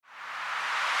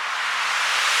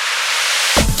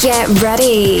Get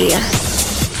ready.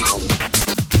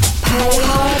 Pay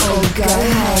hard or go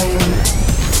home.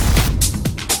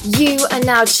 You are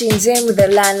now tuned in with the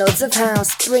Landlords of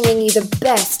House, bringing you the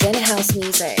best in house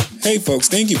music. Hey folks,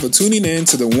 thank you for tuning in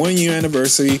to the 1 year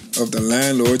anniversary of the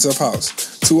Landlords of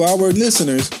House. To our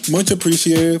listeners, much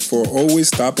appreciated for always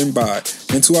stopping by.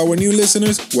 And to our new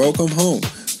listeners, welcome home.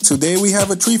 Today we have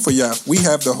a treat for ya. We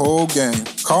have the whole gang.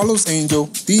 Carlos Angel,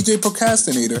 DJ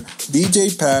Procastronator,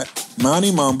 DJ Pat,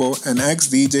 Manny Mambo, and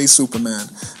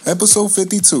XDJSuperman. Episode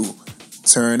 52.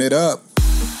 Turn it up.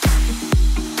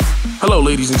 Hello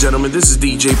ladies and gentlemen, this is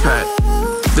DJ Pat.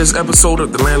 This episode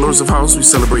of the Landlords of House, we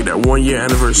celebrate our 1 year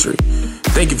anniversary.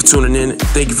 Thank you for tuning in.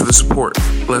 Thank you for the support.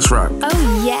 Let's rock.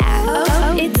 Oh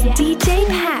yeah. It's DJ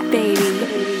Pat,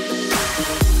 baby.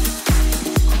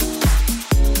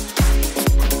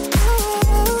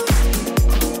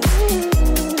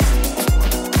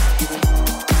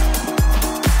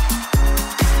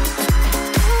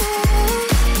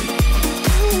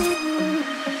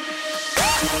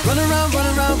 Run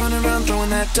around, throwing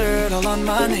that dirt all on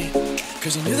my name.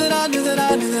 Cause you knew that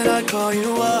I'd call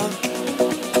you up.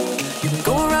 You've been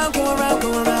going around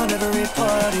every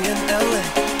party in LA.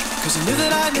 Cause you knew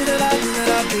that I'd be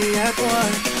at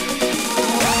one.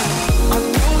 I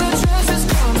know that dress is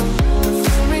coming,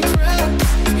 feel regret.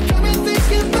 You got me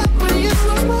thinking about when you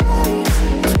were mine.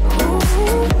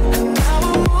 And now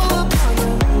I'm all up on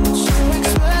you, what you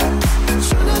expect.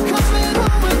 Should've come in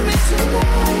home with me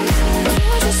tonight.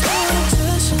 I just want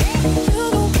attention, you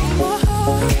don't want my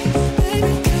heart.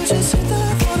 Baby, you just hit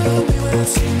that water, be with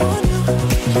someone new.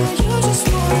 Yeah, you just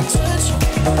want attention,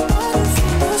 running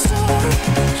from the start.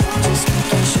 You're just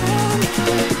making sure I'm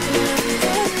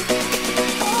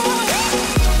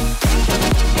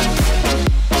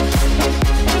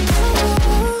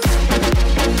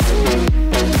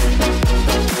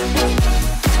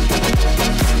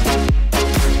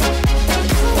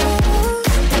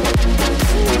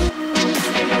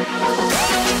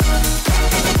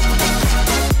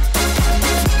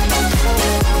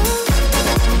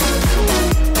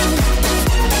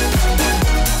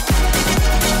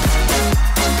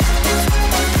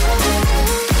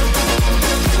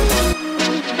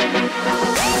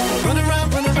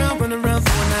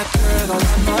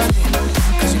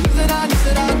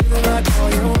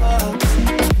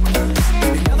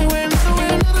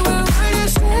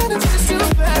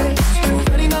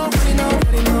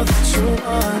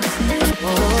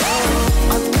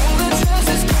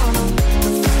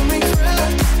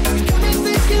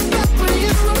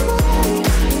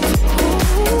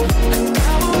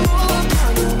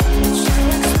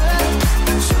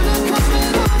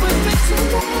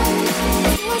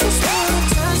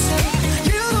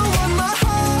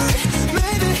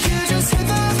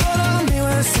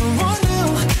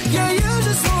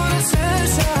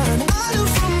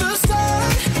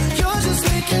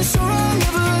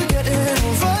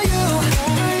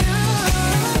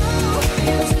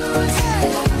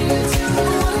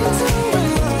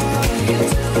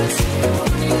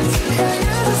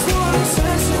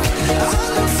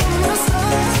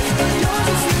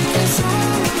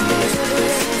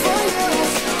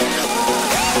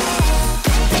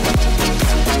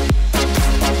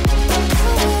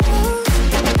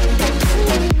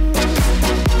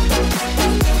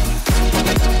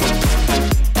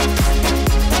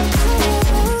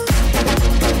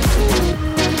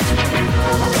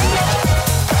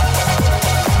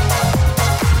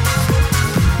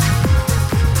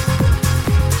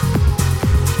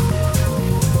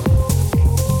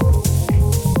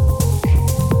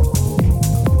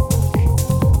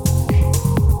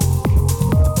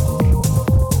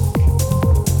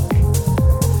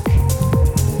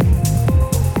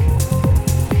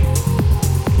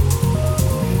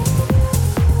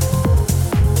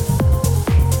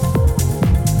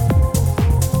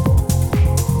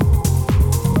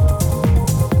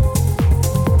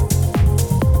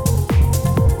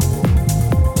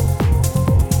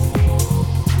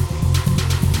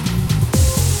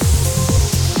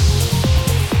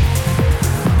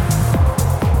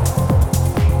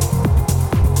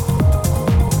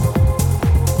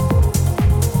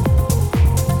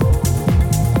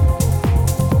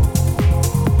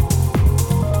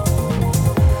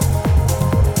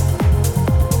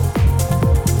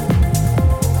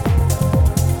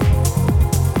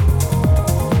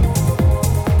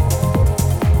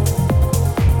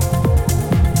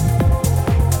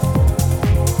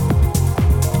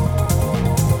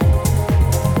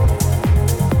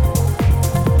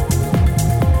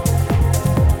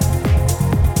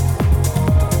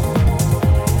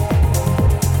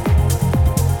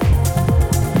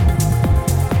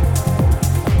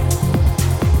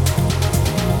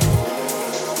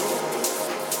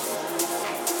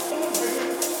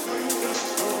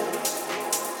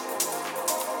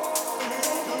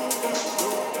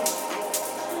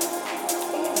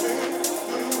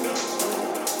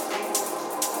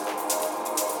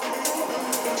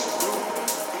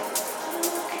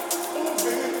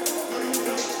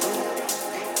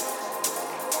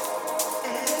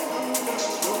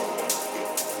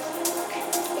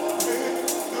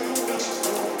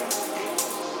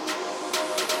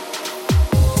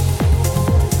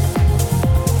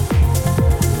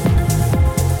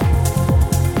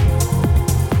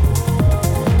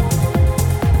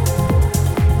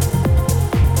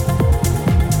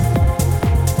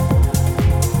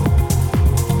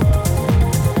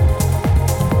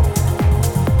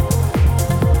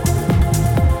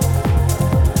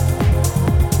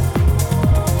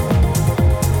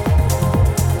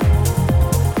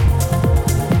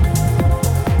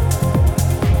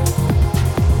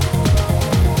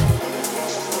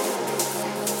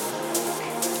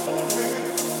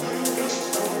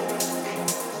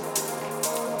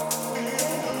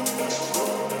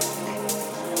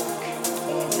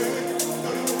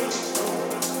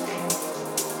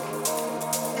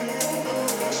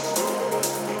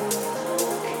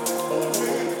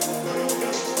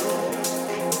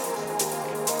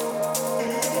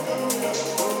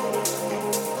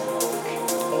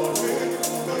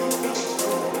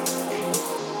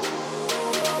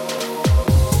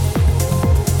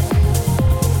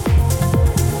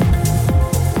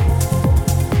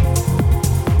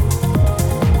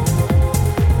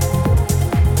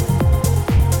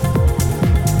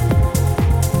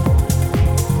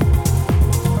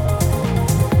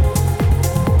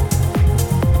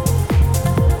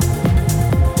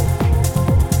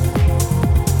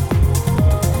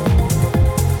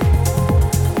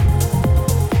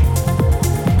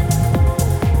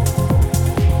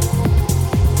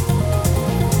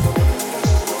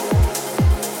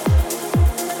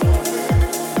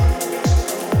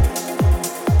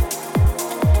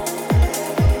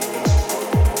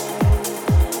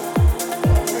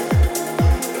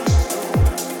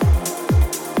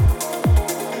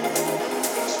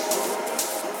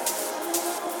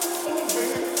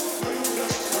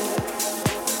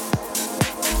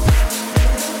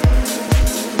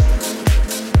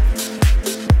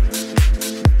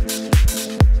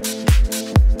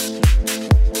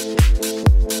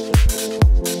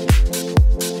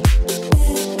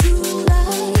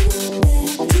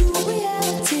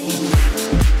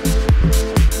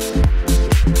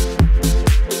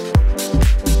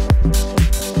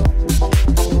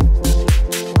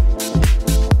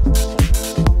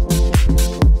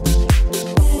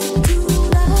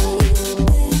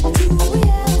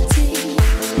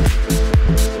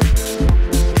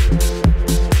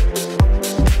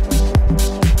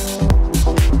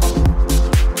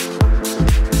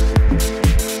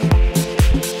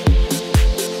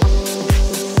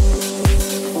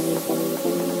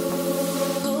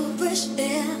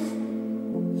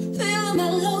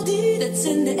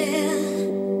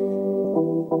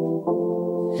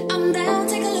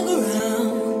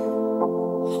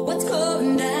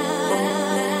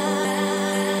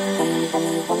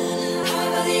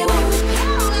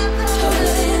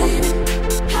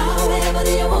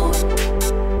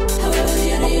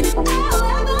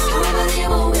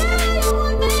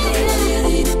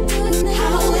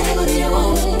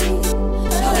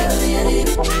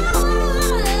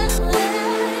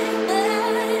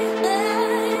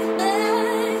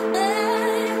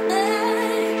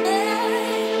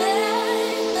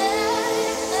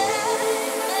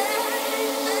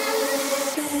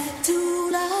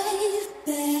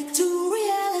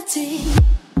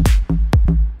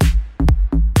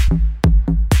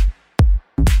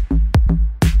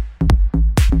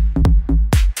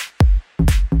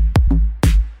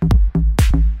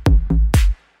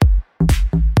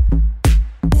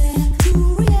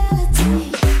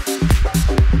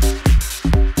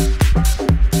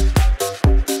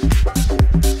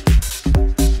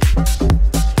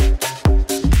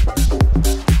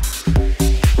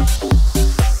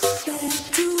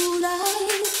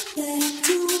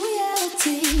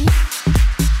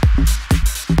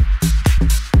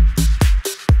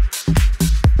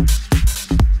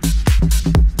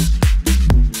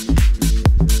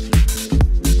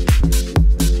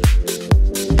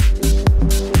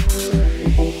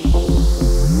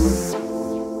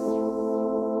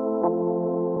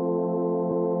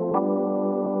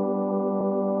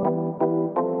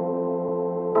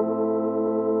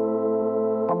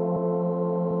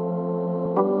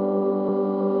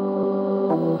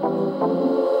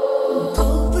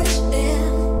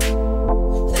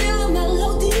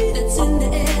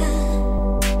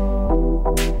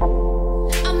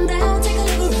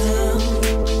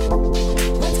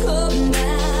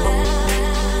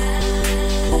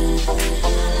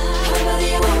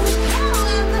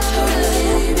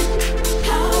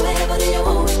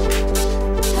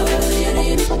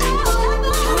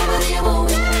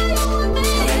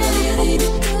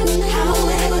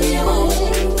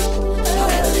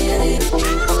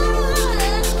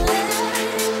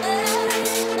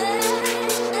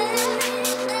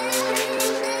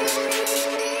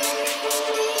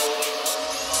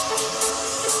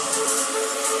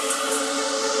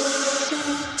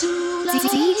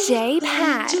DJ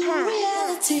Pat.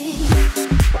 Reality.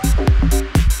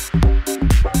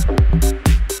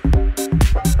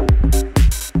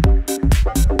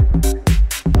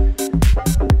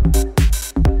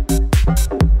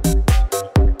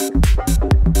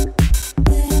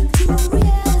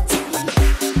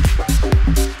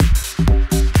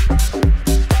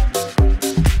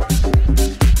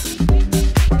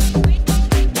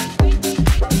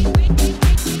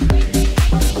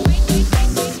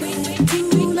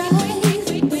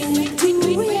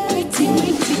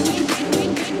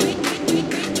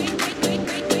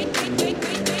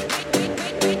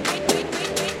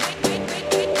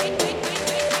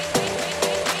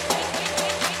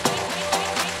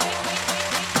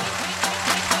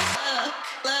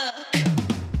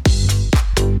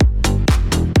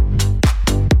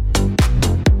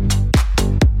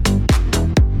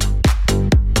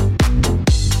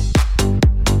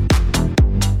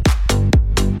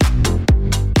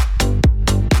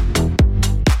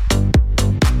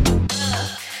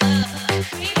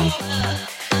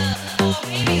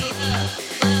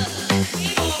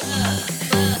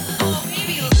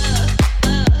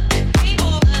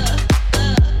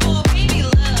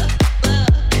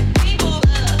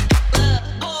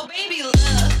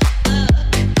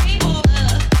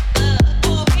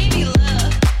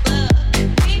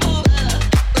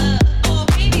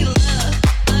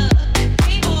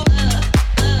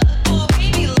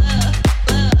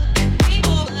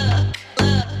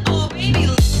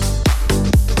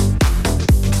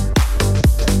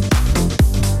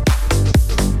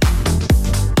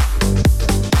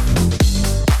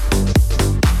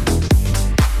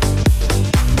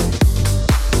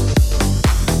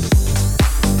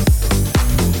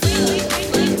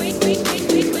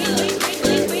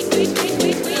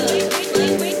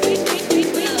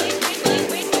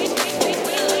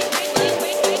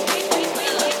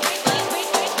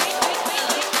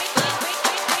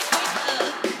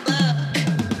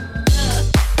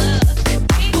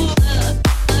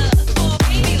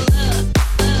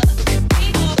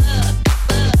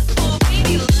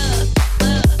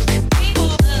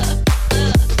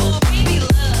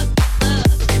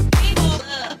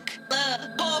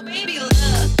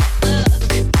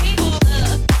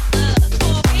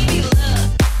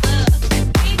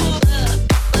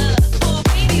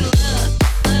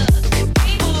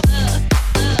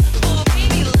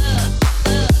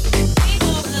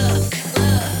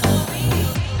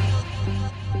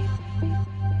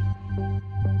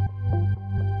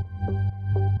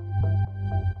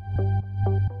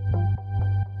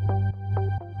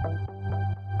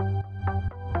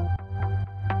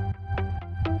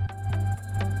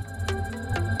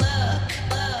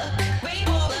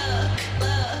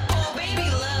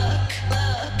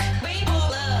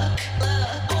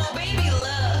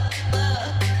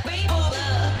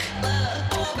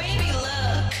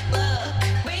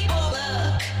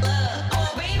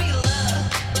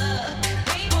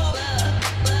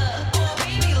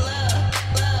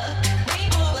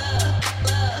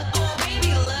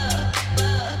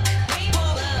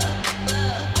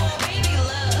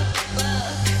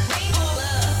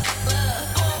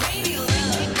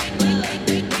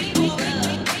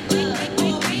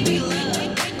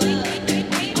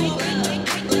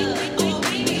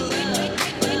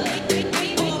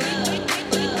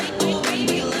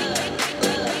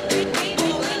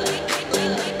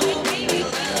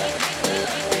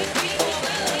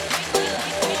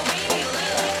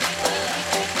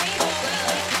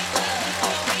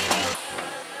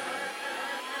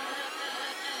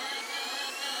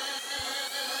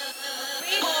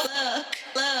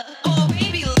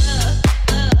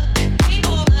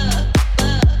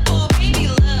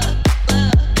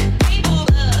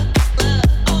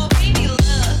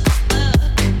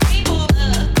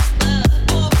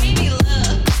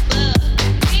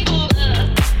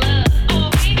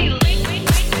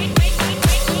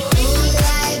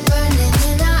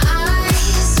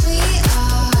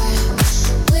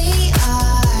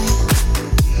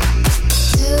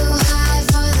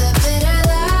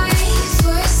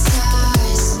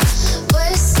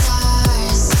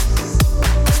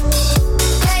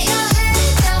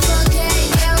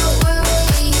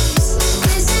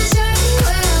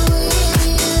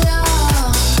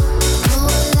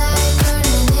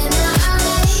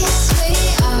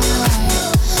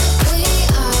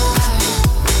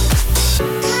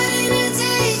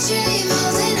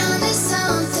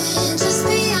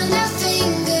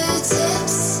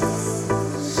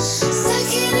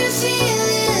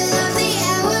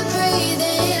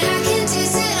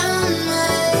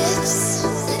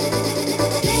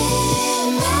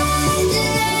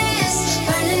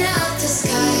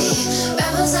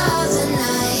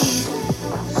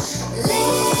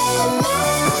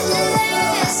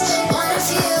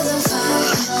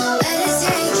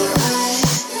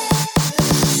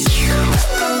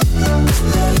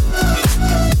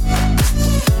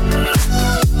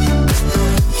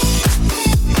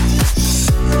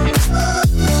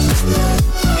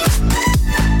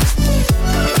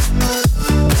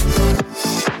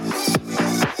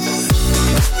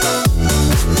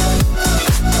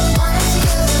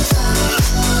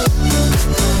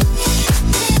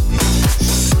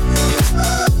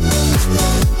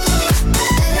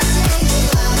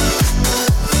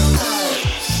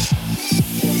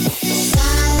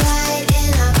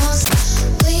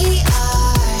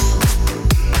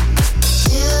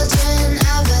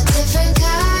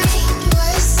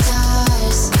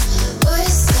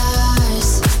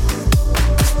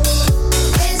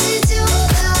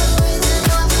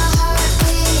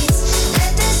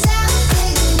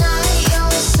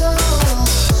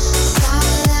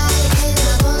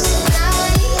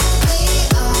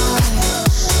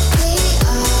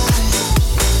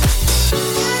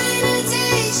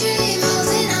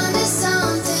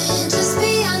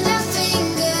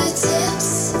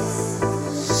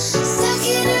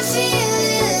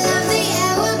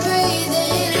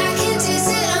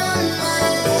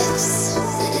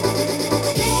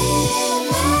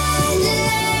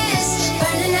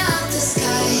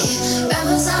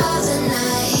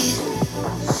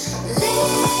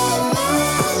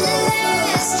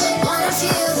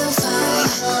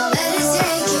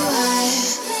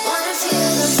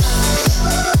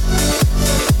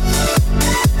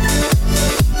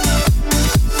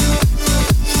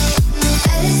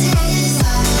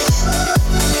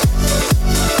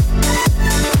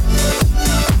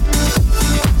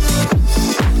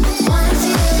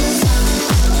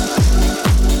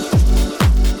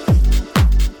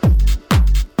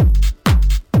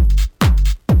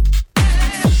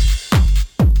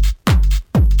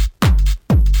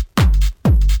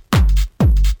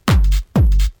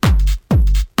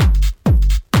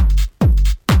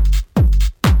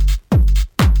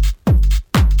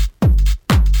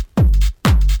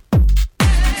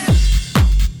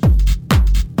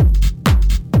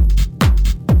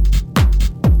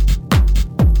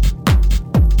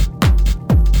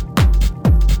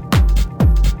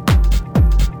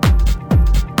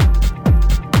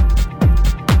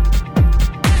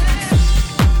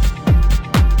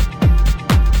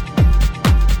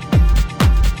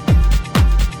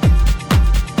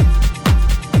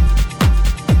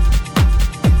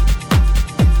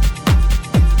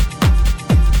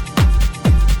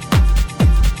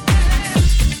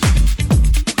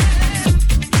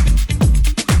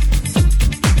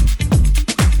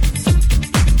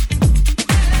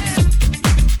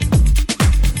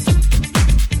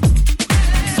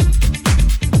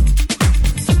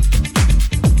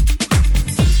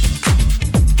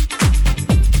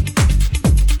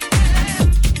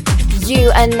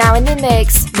 And now in the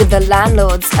mix with the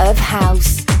Landlords of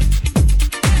House.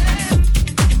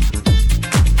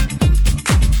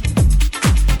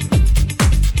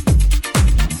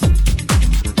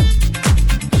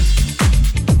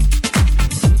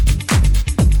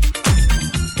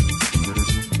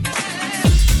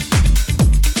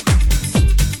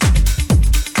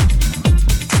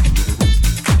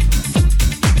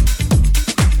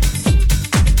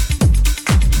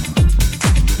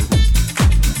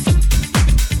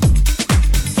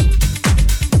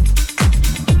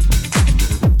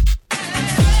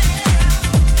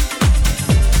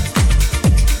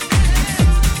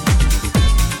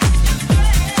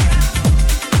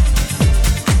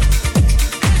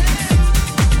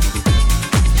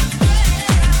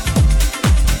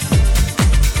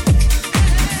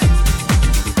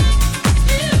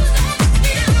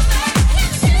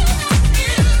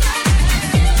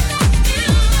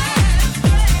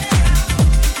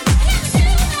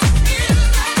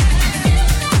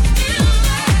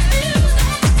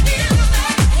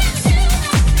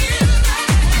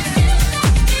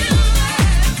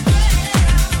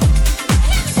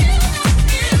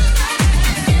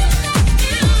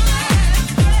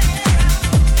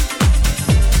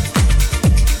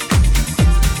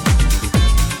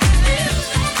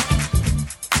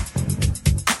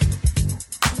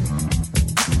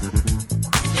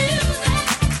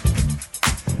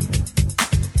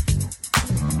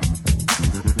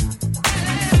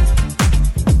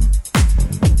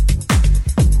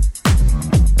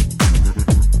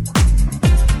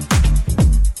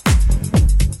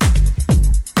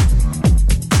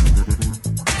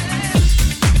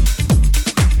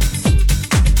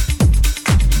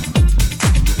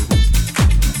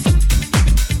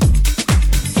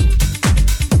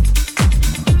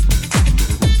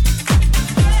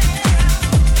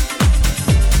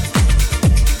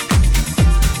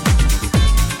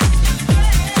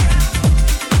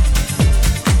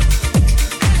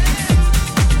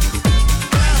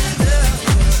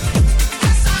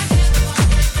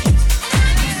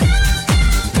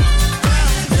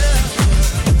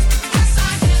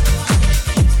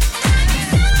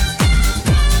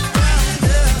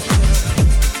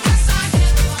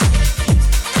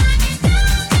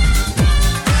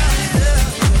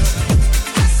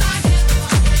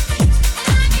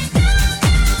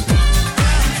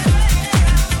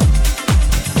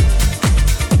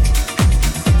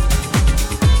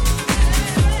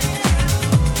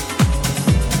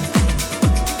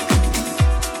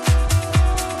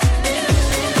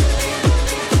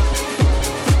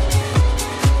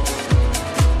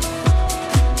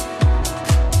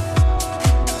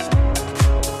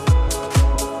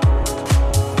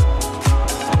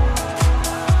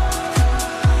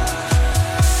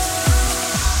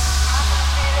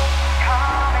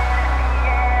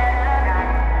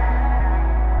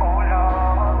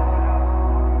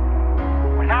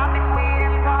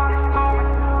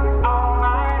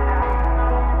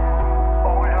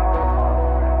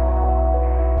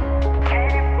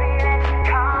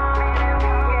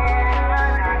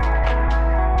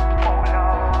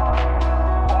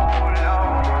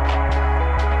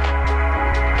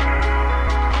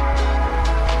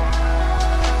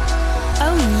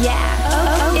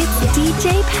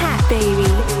 DJ Pat,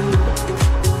 baby.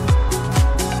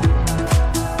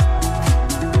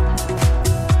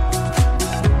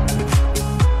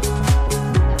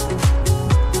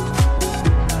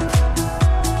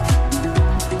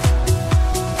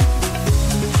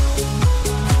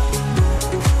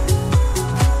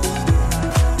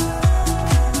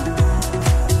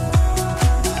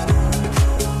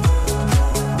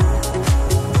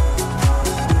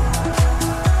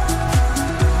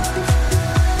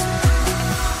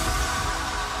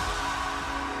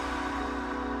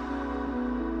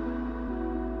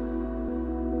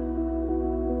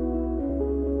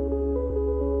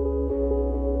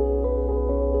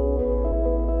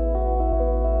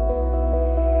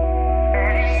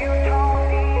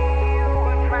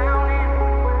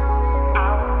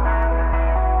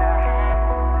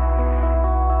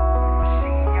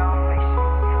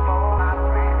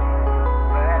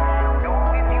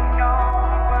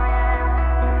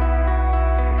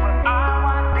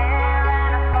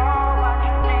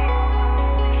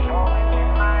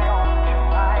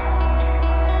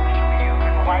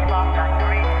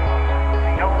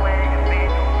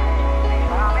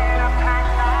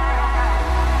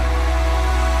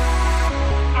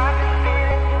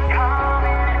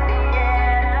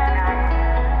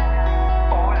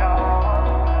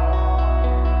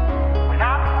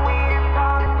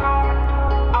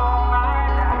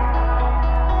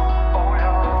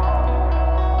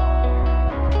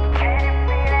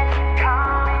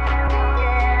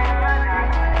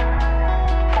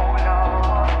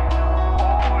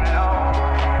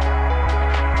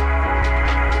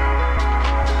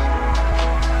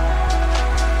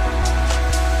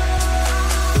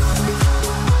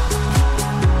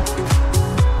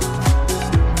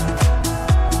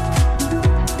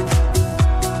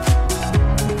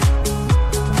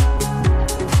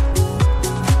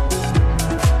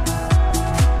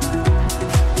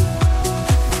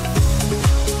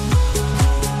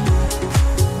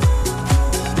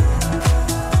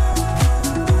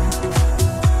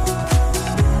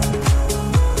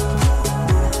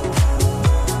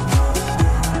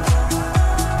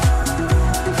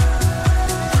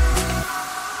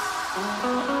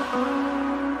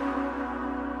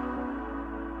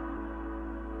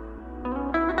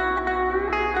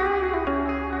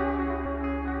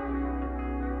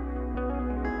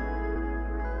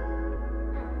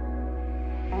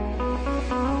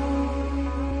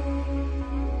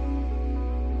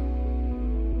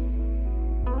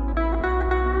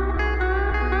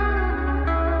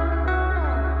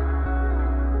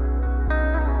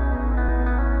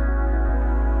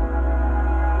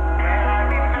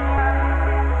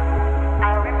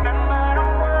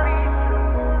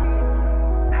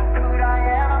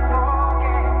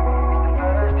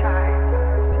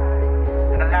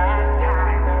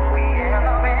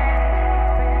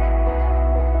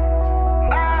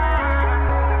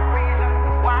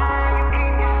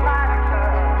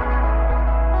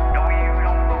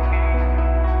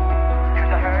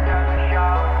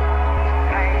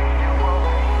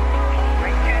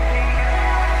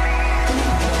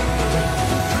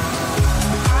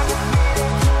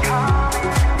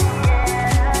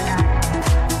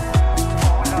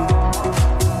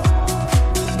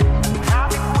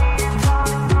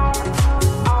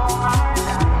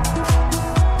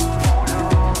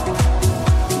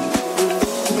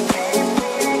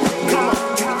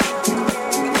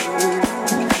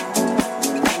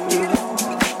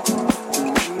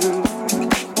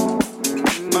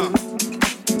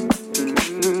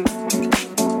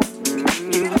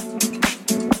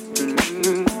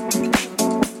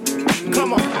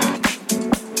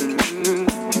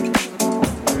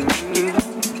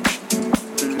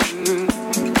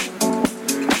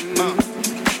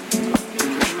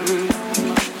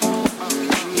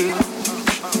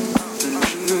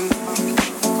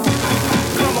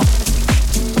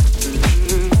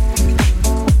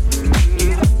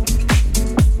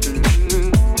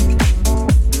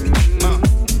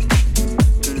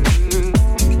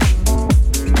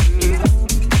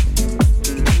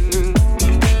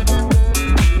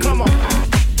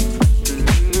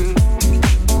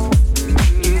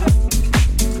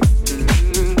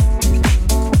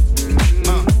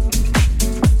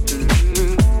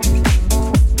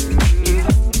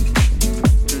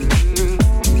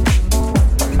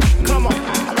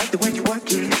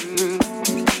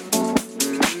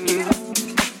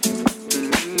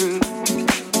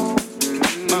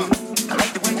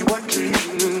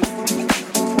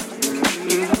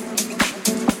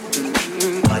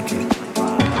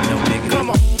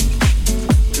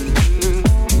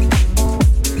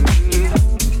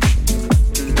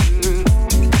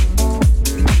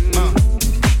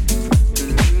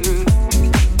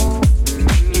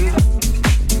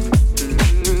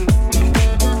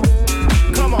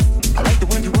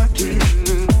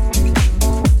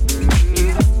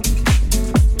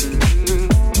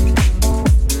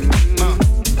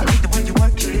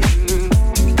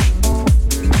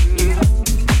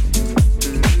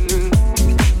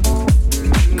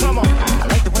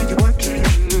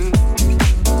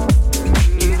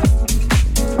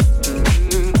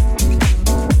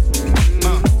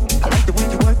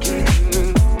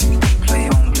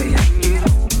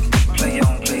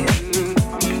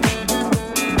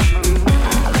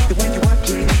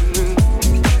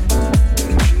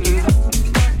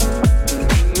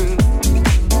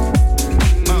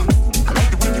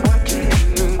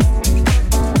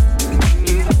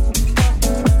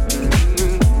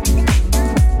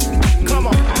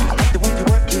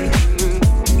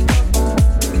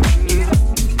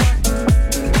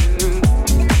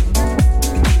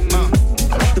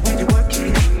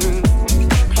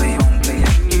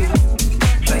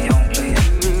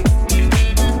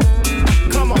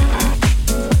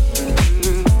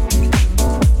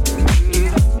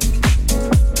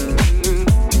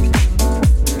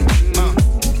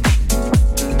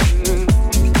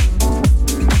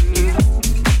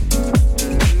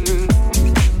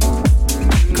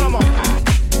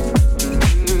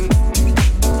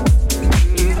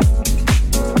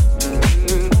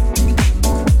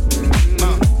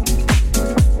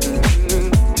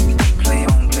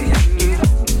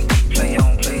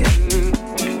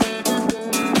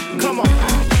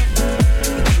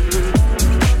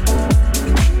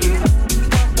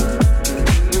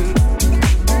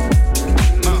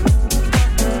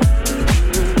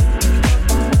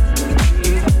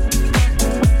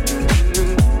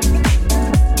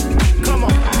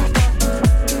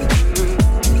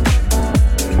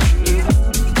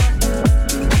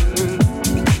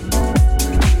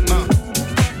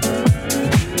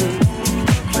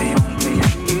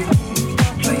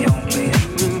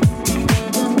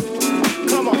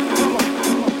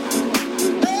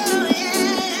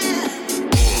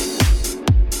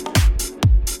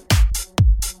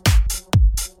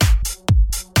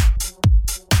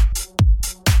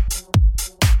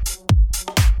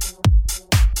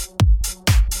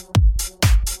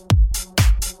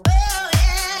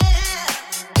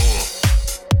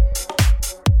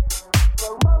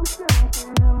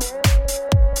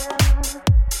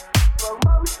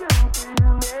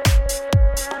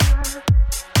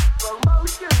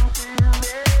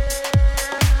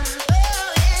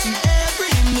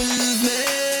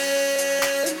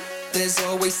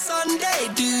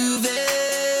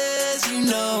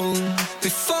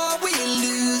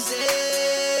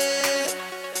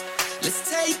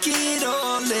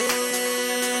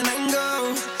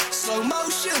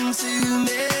 into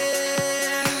me.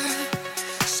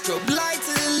 Strobe light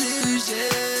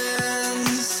illusions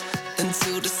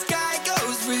until the sky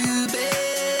goes ruby.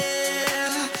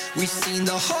 We've seen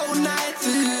the whole night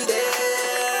through this.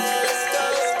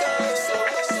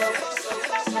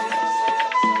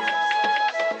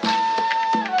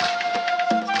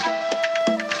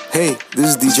 Hey,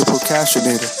 this is DJ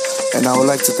Procastronator, and I would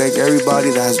like to thank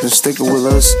everybody that has been sticking with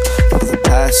us for the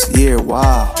past year.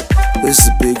 Wow, this is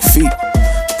a big feat.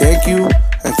 Thank you,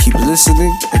 and keep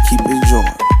listening and keep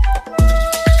enjoying.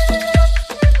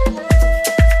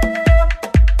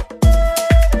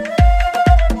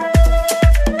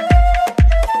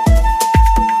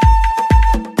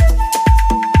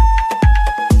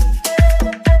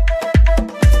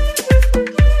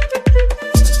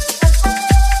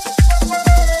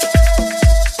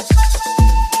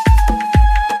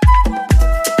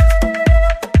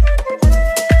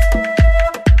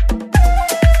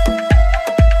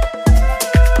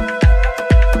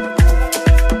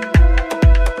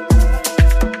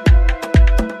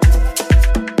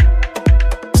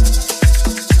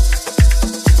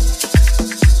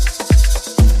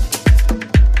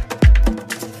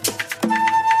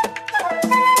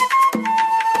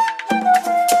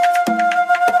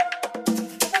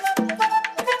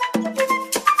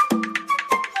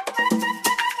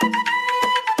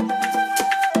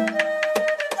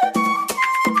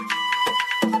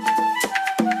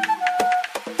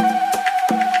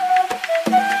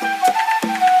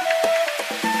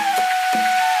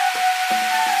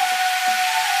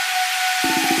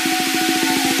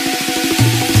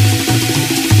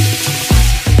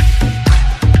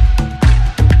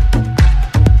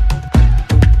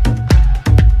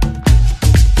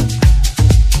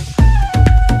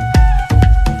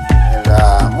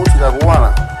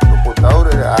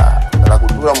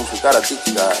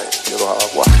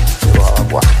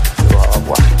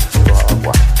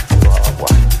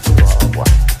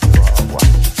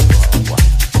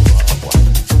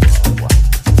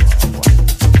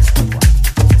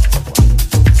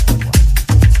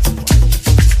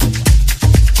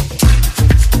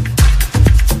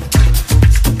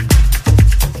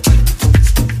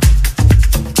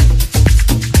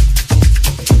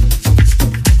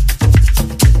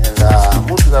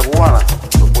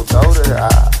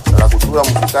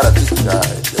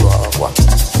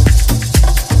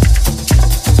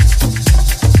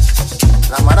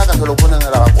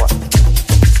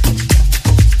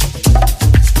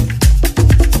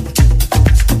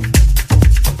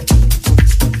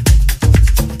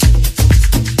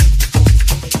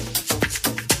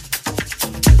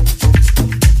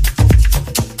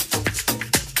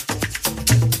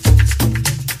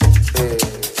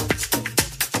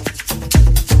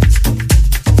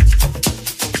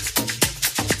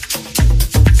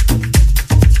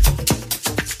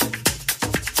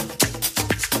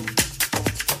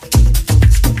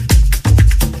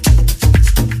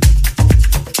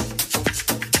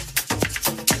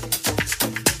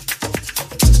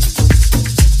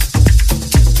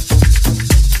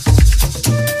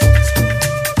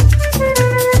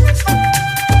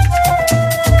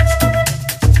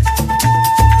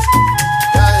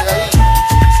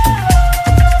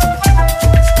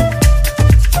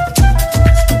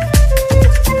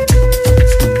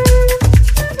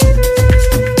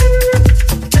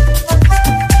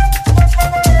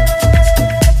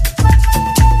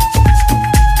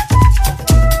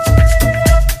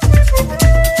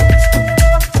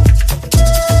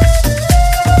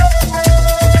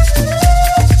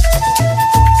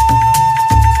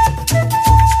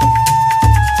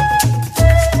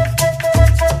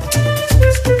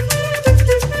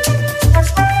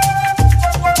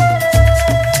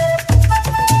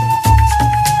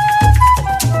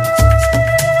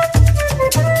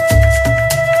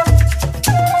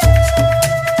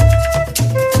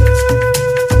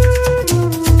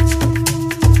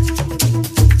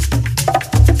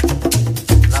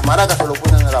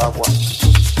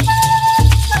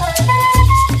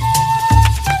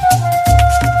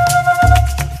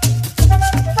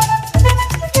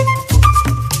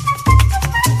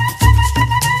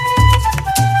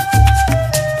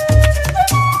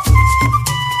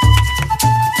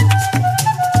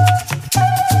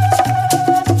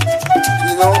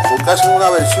 Hacen una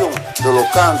versión de los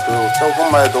cantos, de esta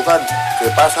forma de tocar, que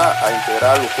pasa a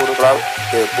integrar los coros graves,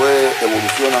 que después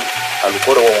evolucionan a los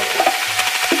coros bongo.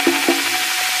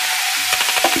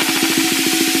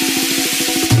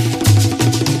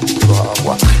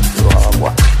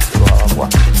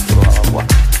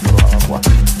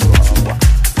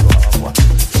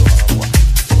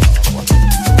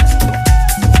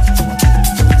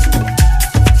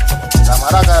 La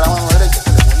maraca de la mano derecha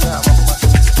se le pone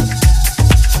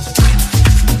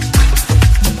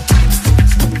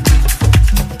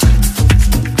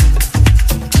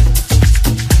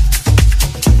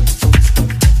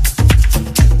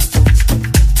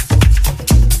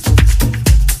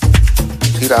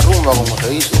tira rumba, como se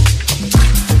dice.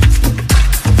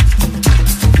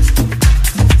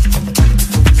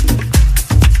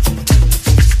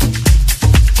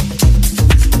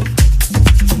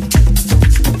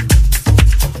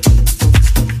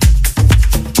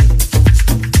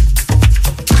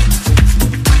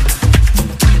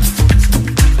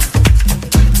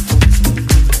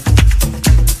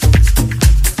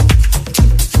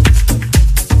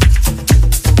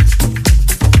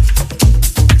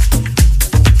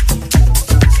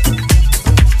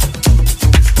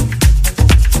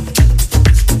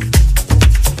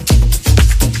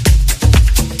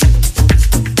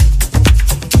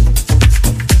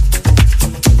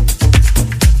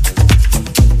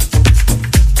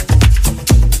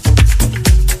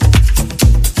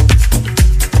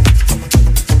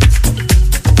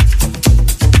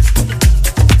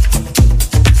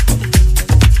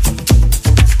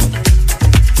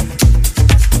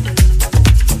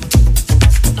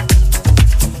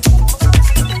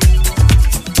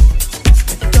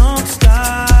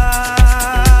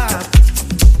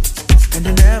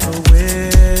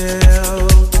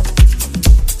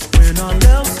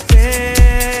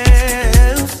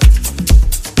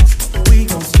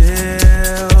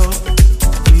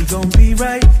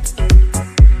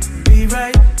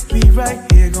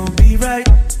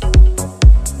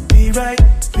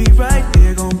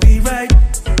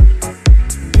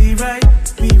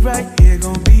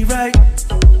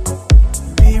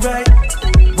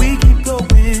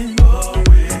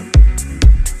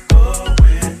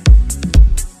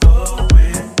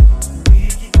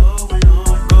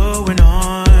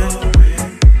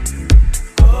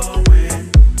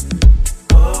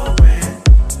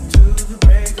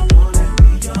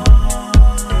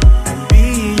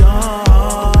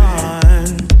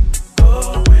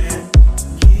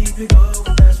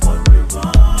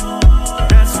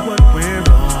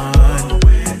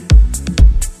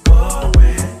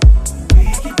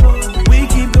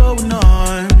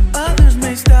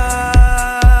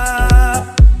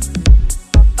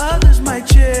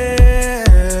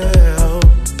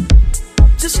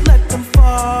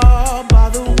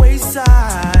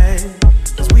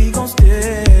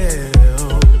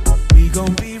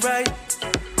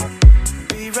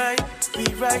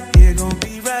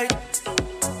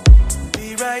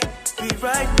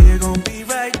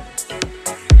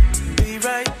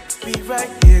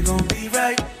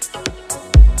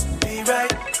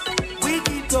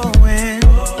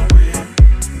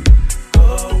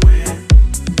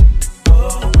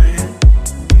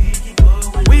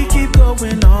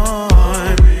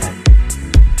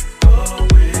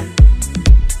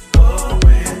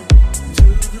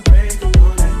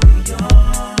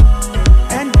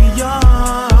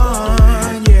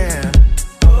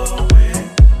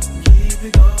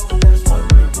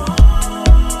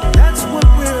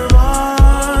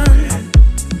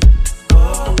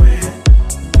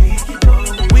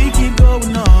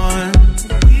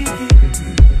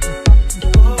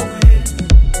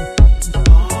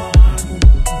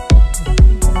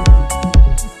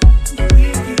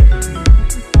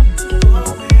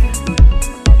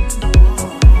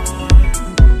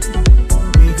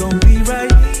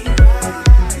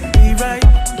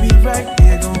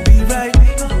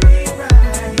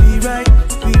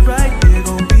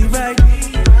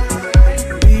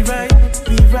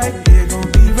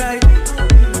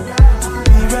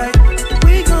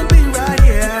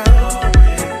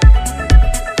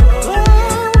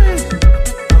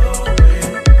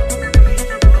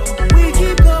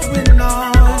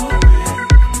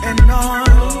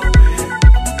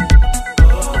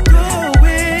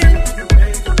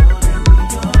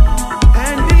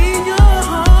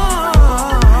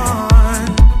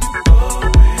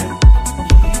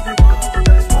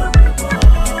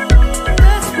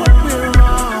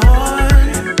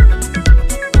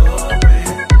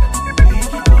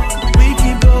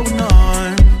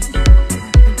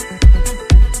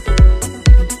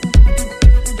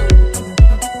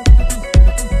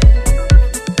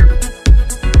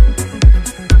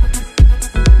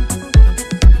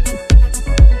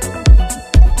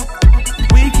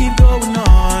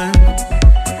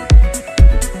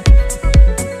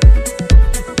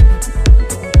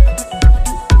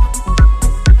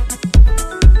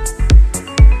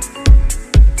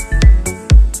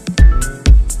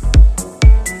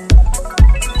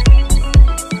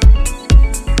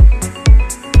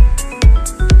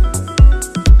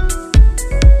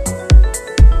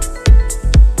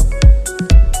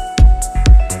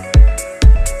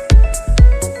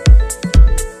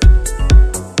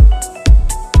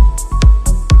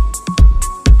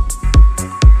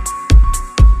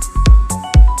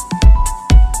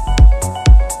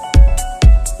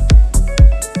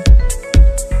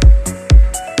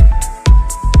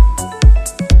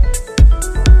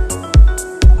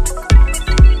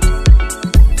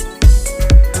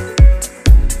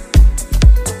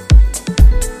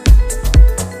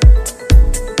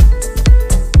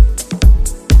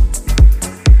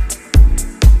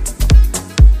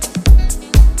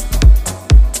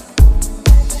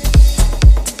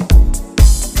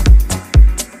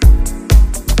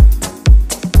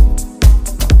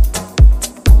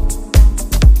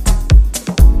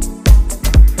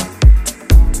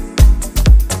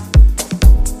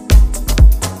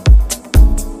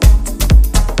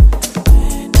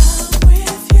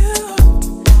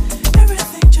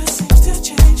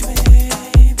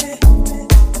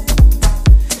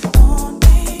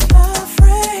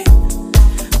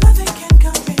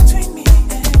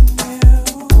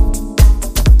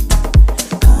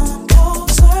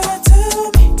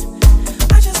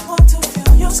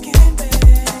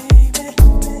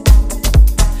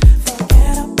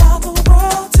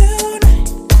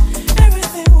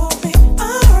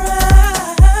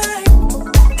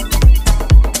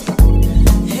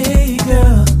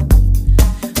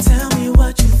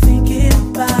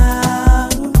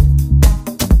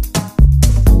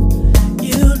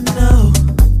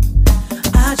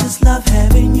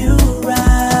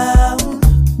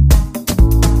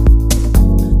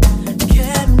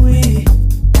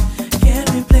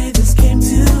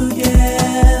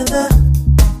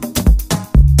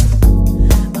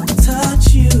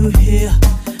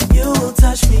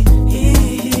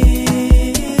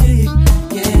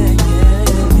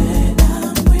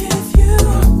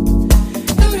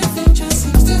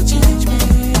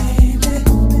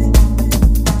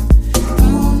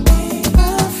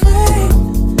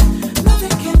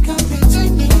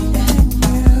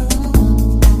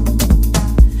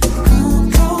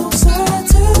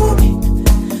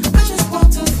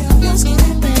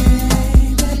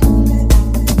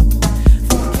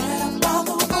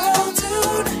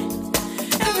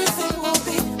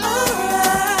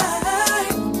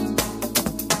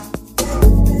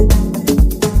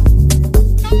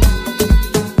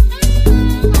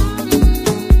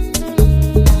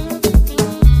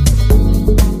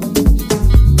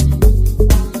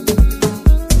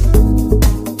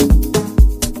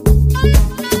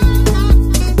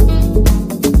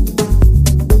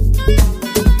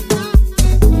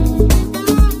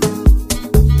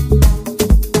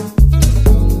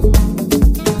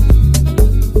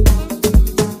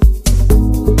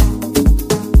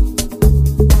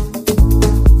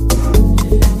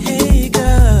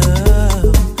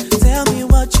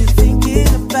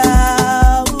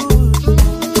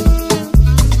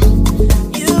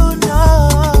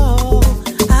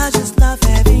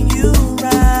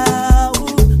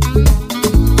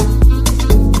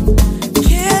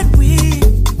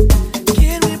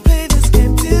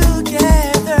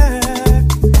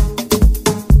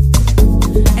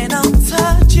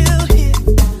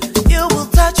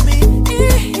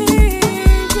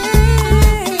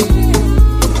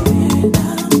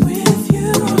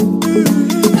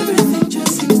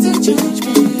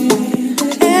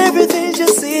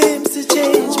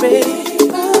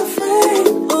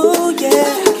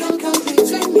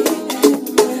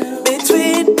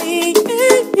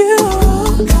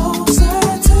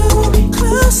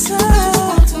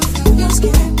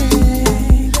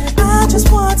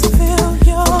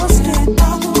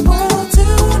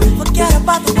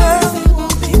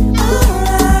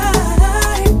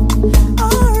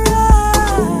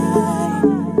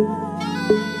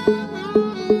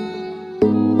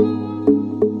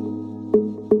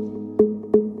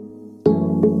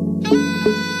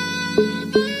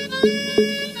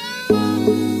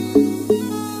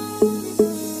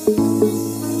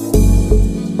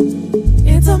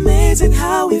 amazing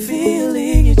how we're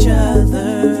feeling each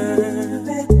other.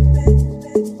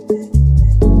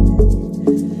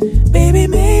 Baby,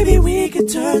 maybe we could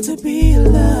turn to be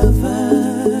lovers.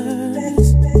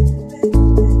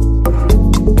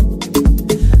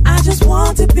 I just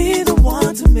want to be the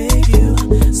one to make you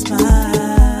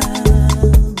smile.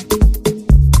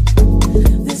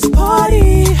 This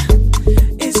party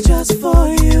is just for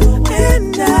you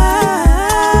and I.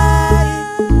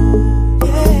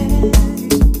 Yeah.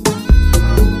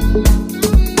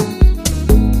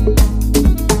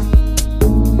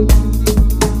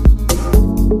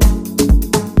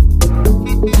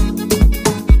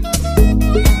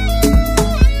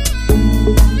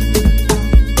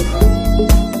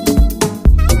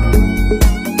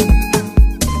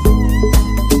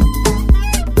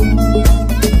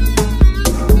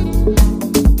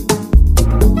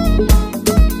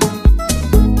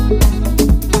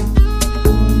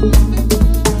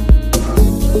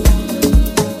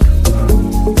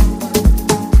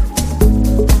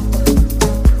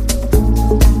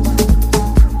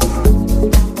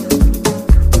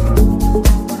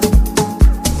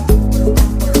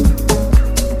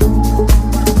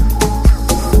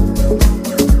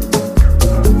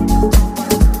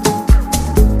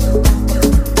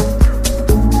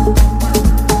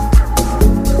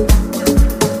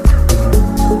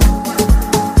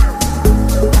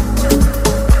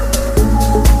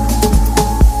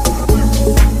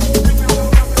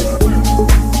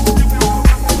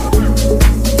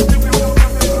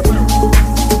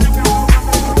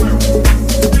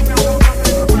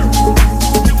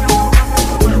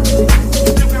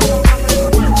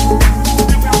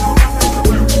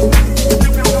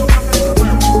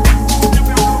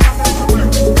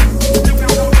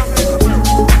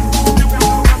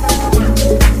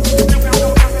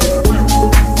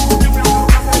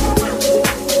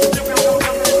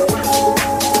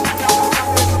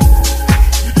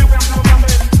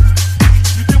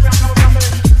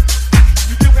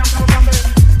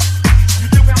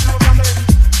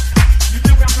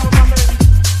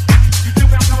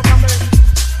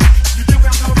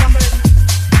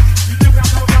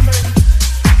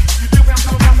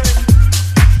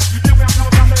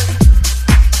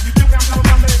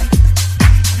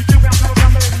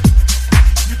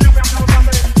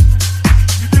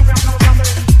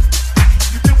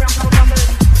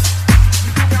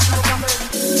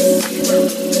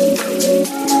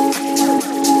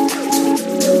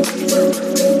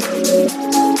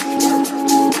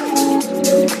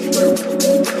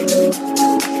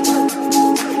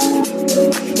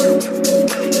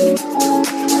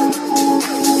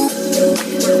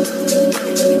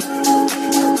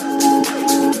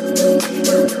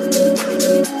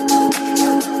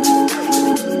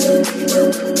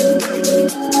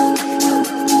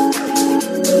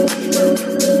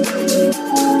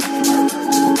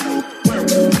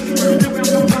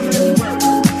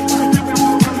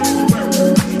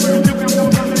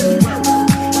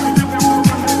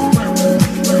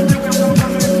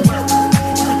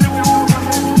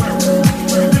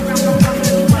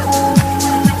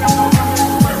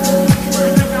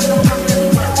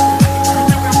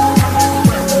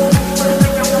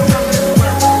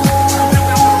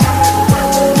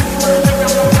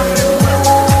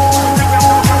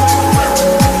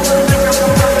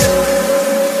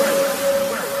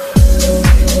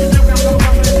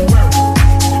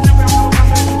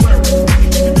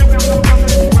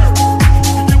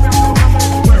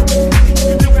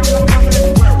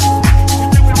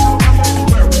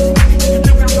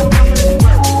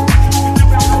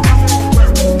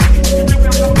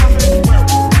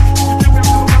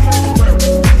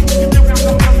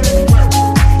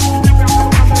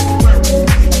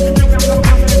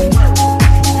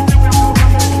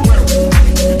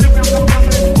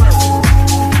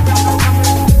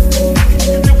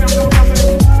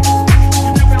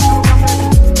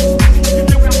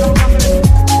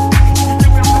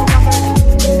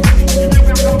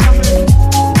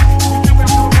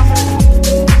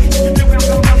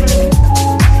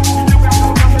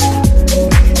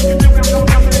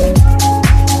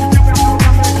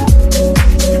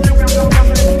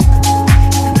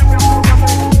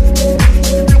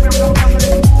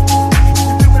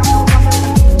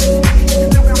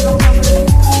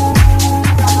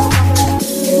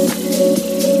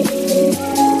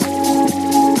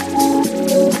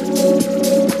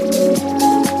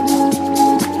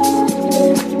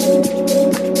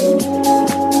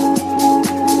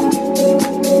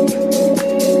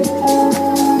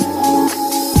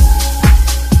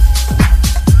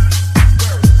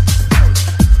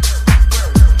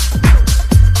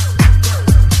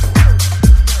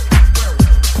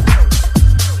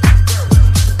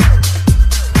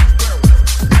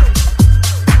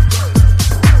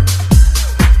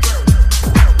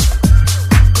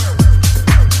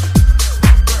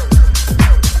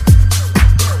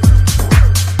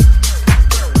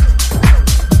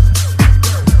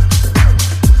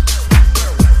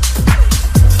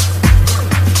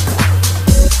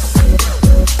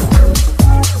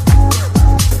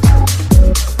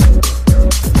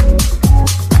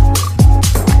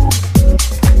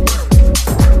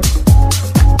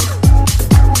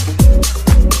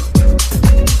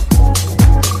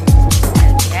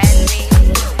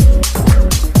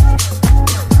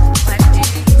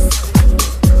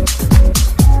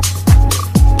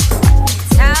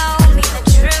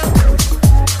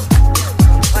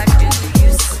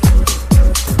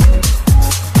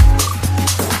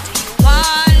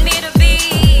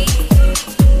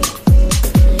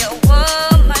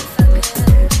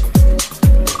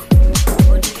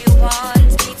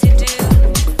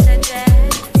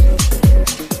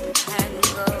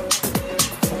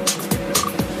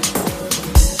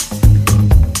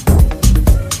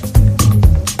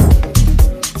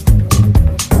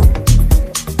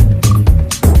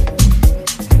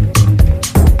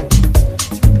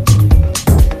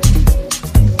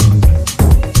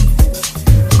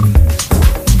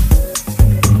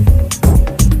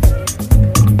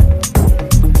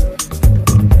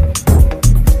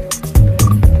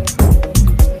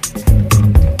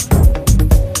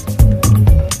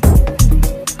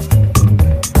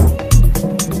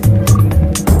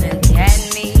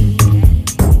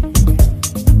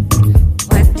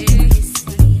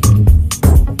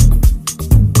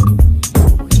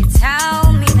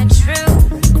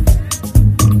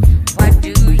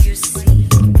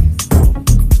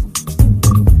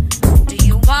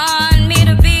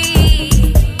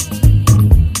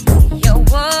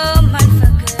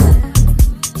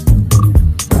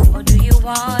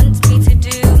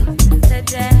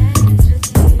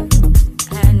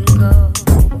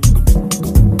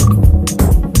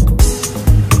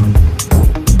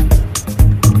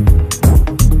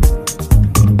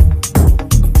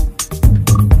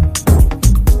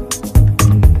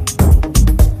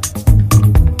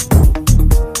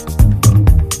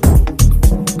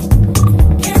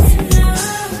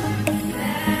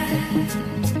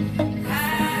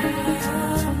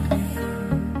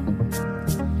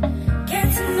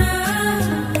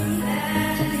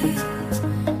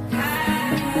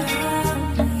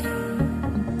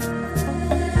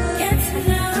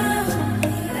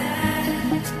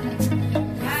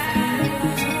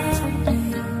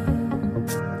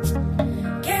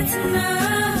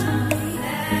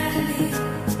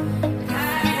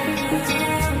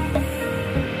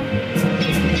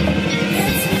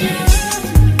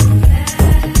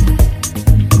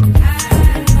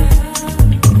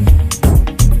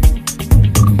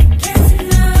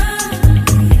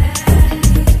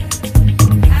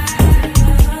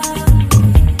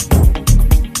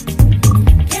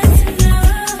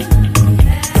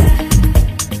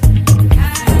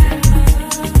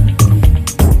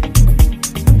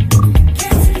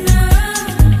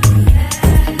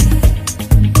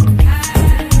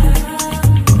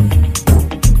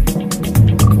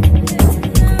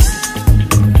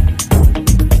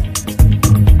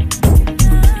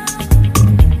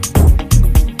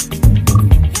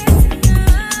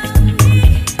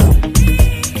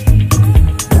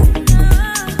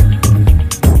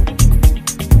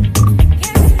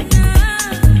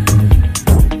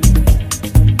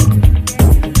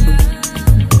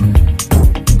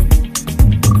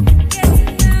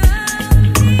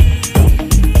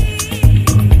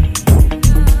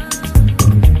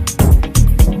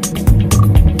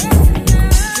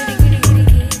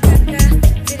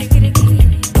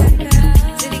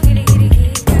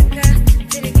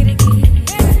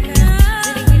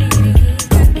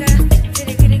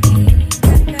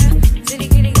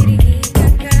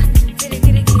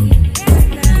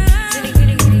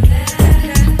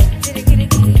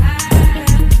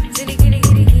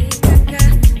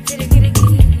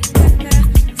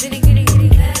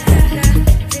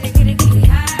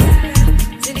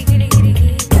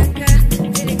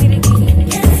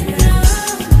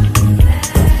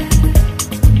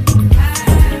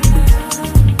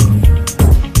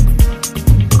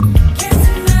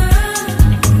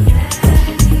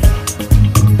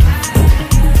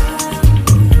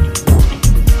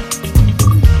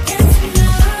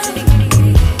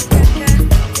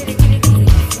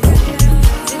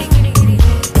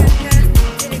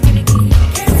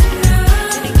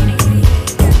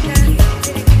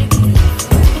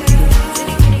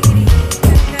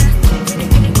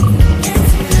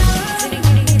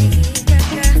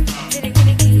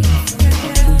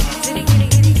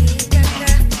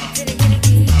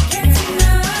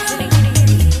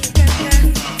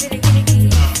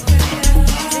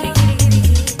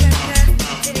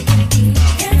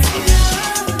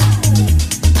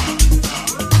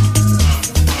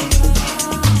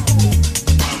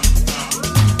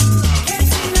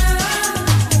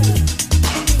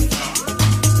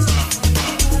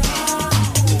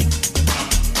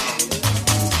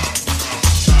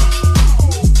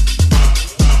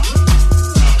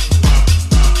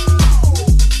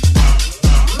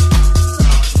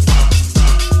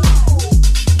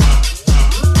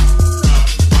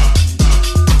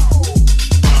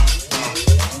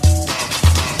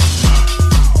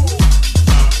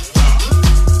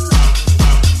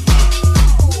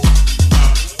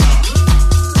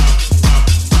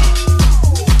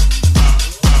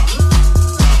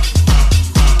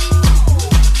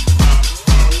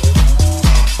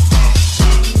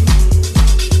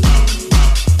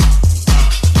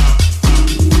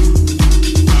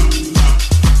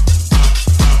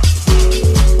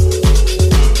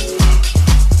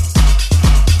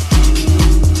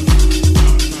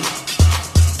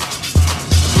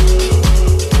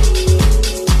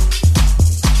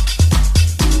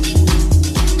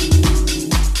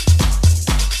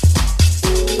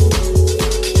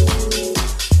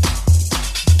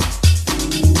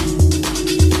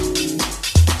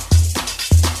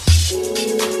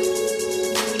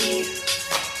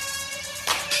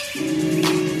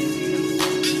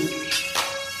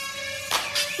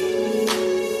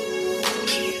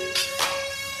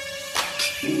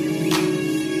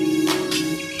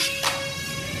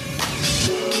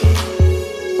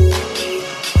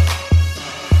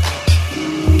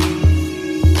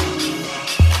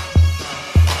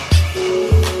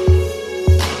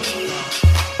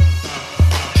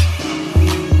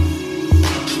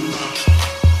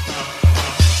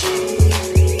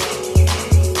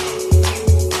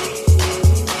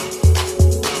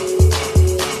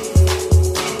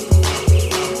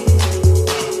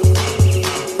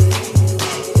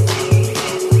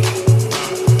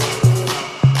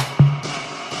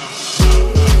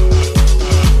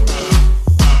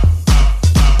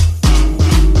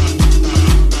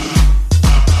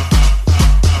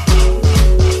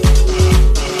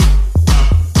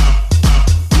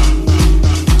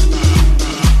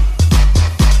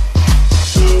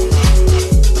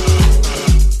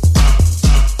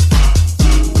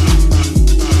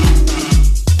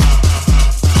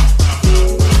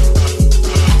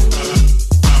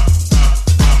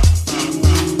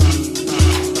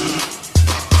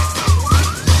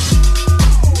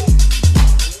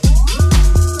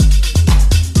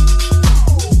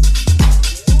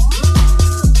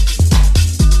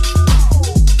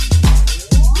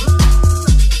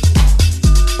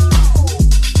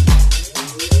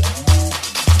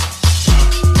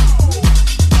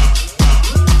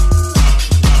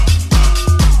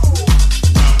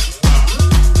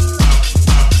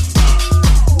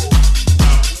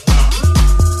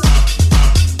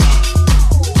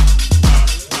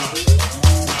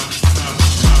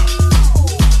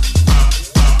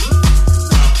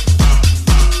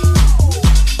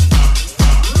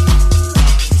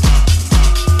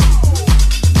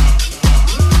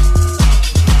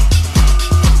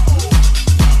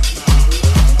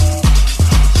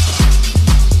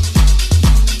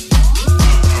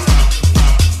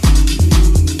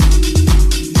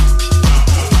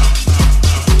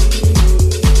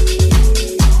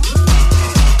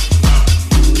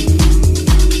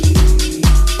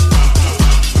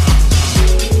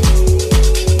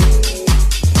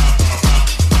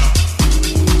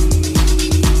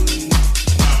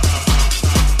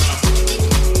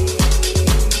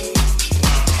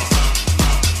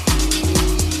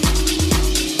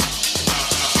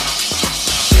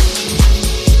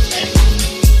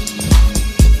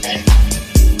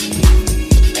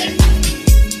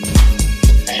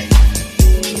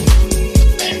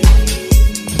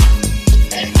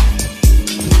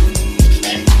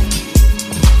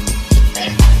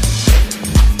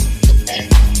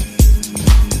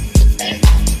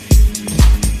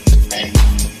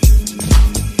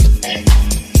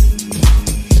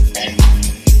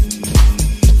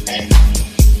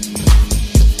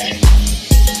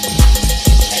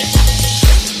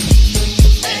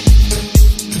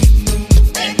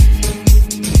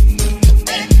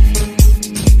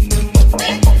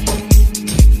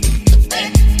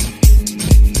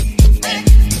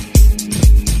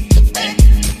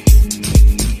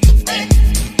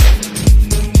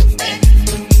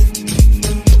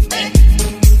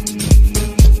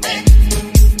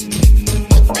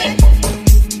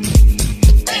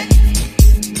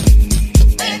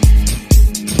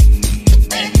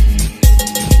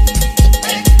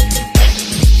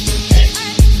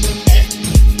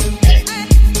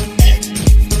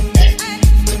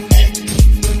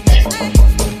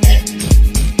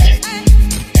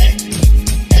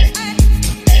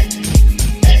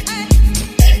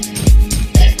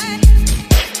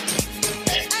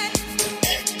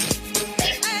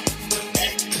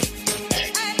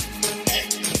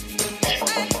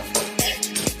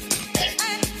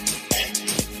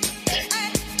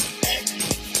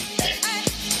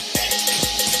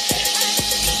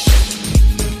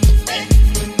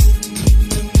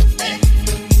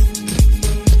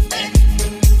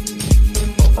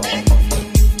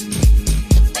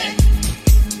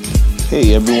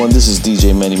 Hey everyone, this is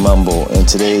DJ Manny Mambo, and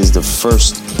today is the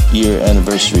first year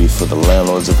anniversary for the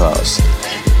Landlords of House.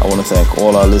 I want to thank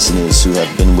all our listeners who have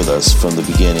been with us from the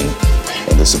beginning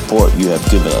and the support you have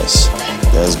given us.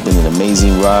 It has been an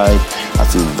amazing ride. I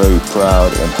feel very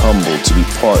proud and humbled to be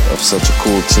part of such a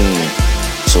cool team.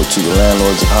 So to the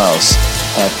Landlords of House,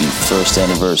 happy first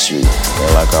anniversary. And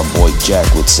like our boy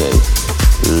Jack would say,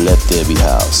 let there be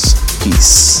house.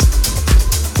 Peace.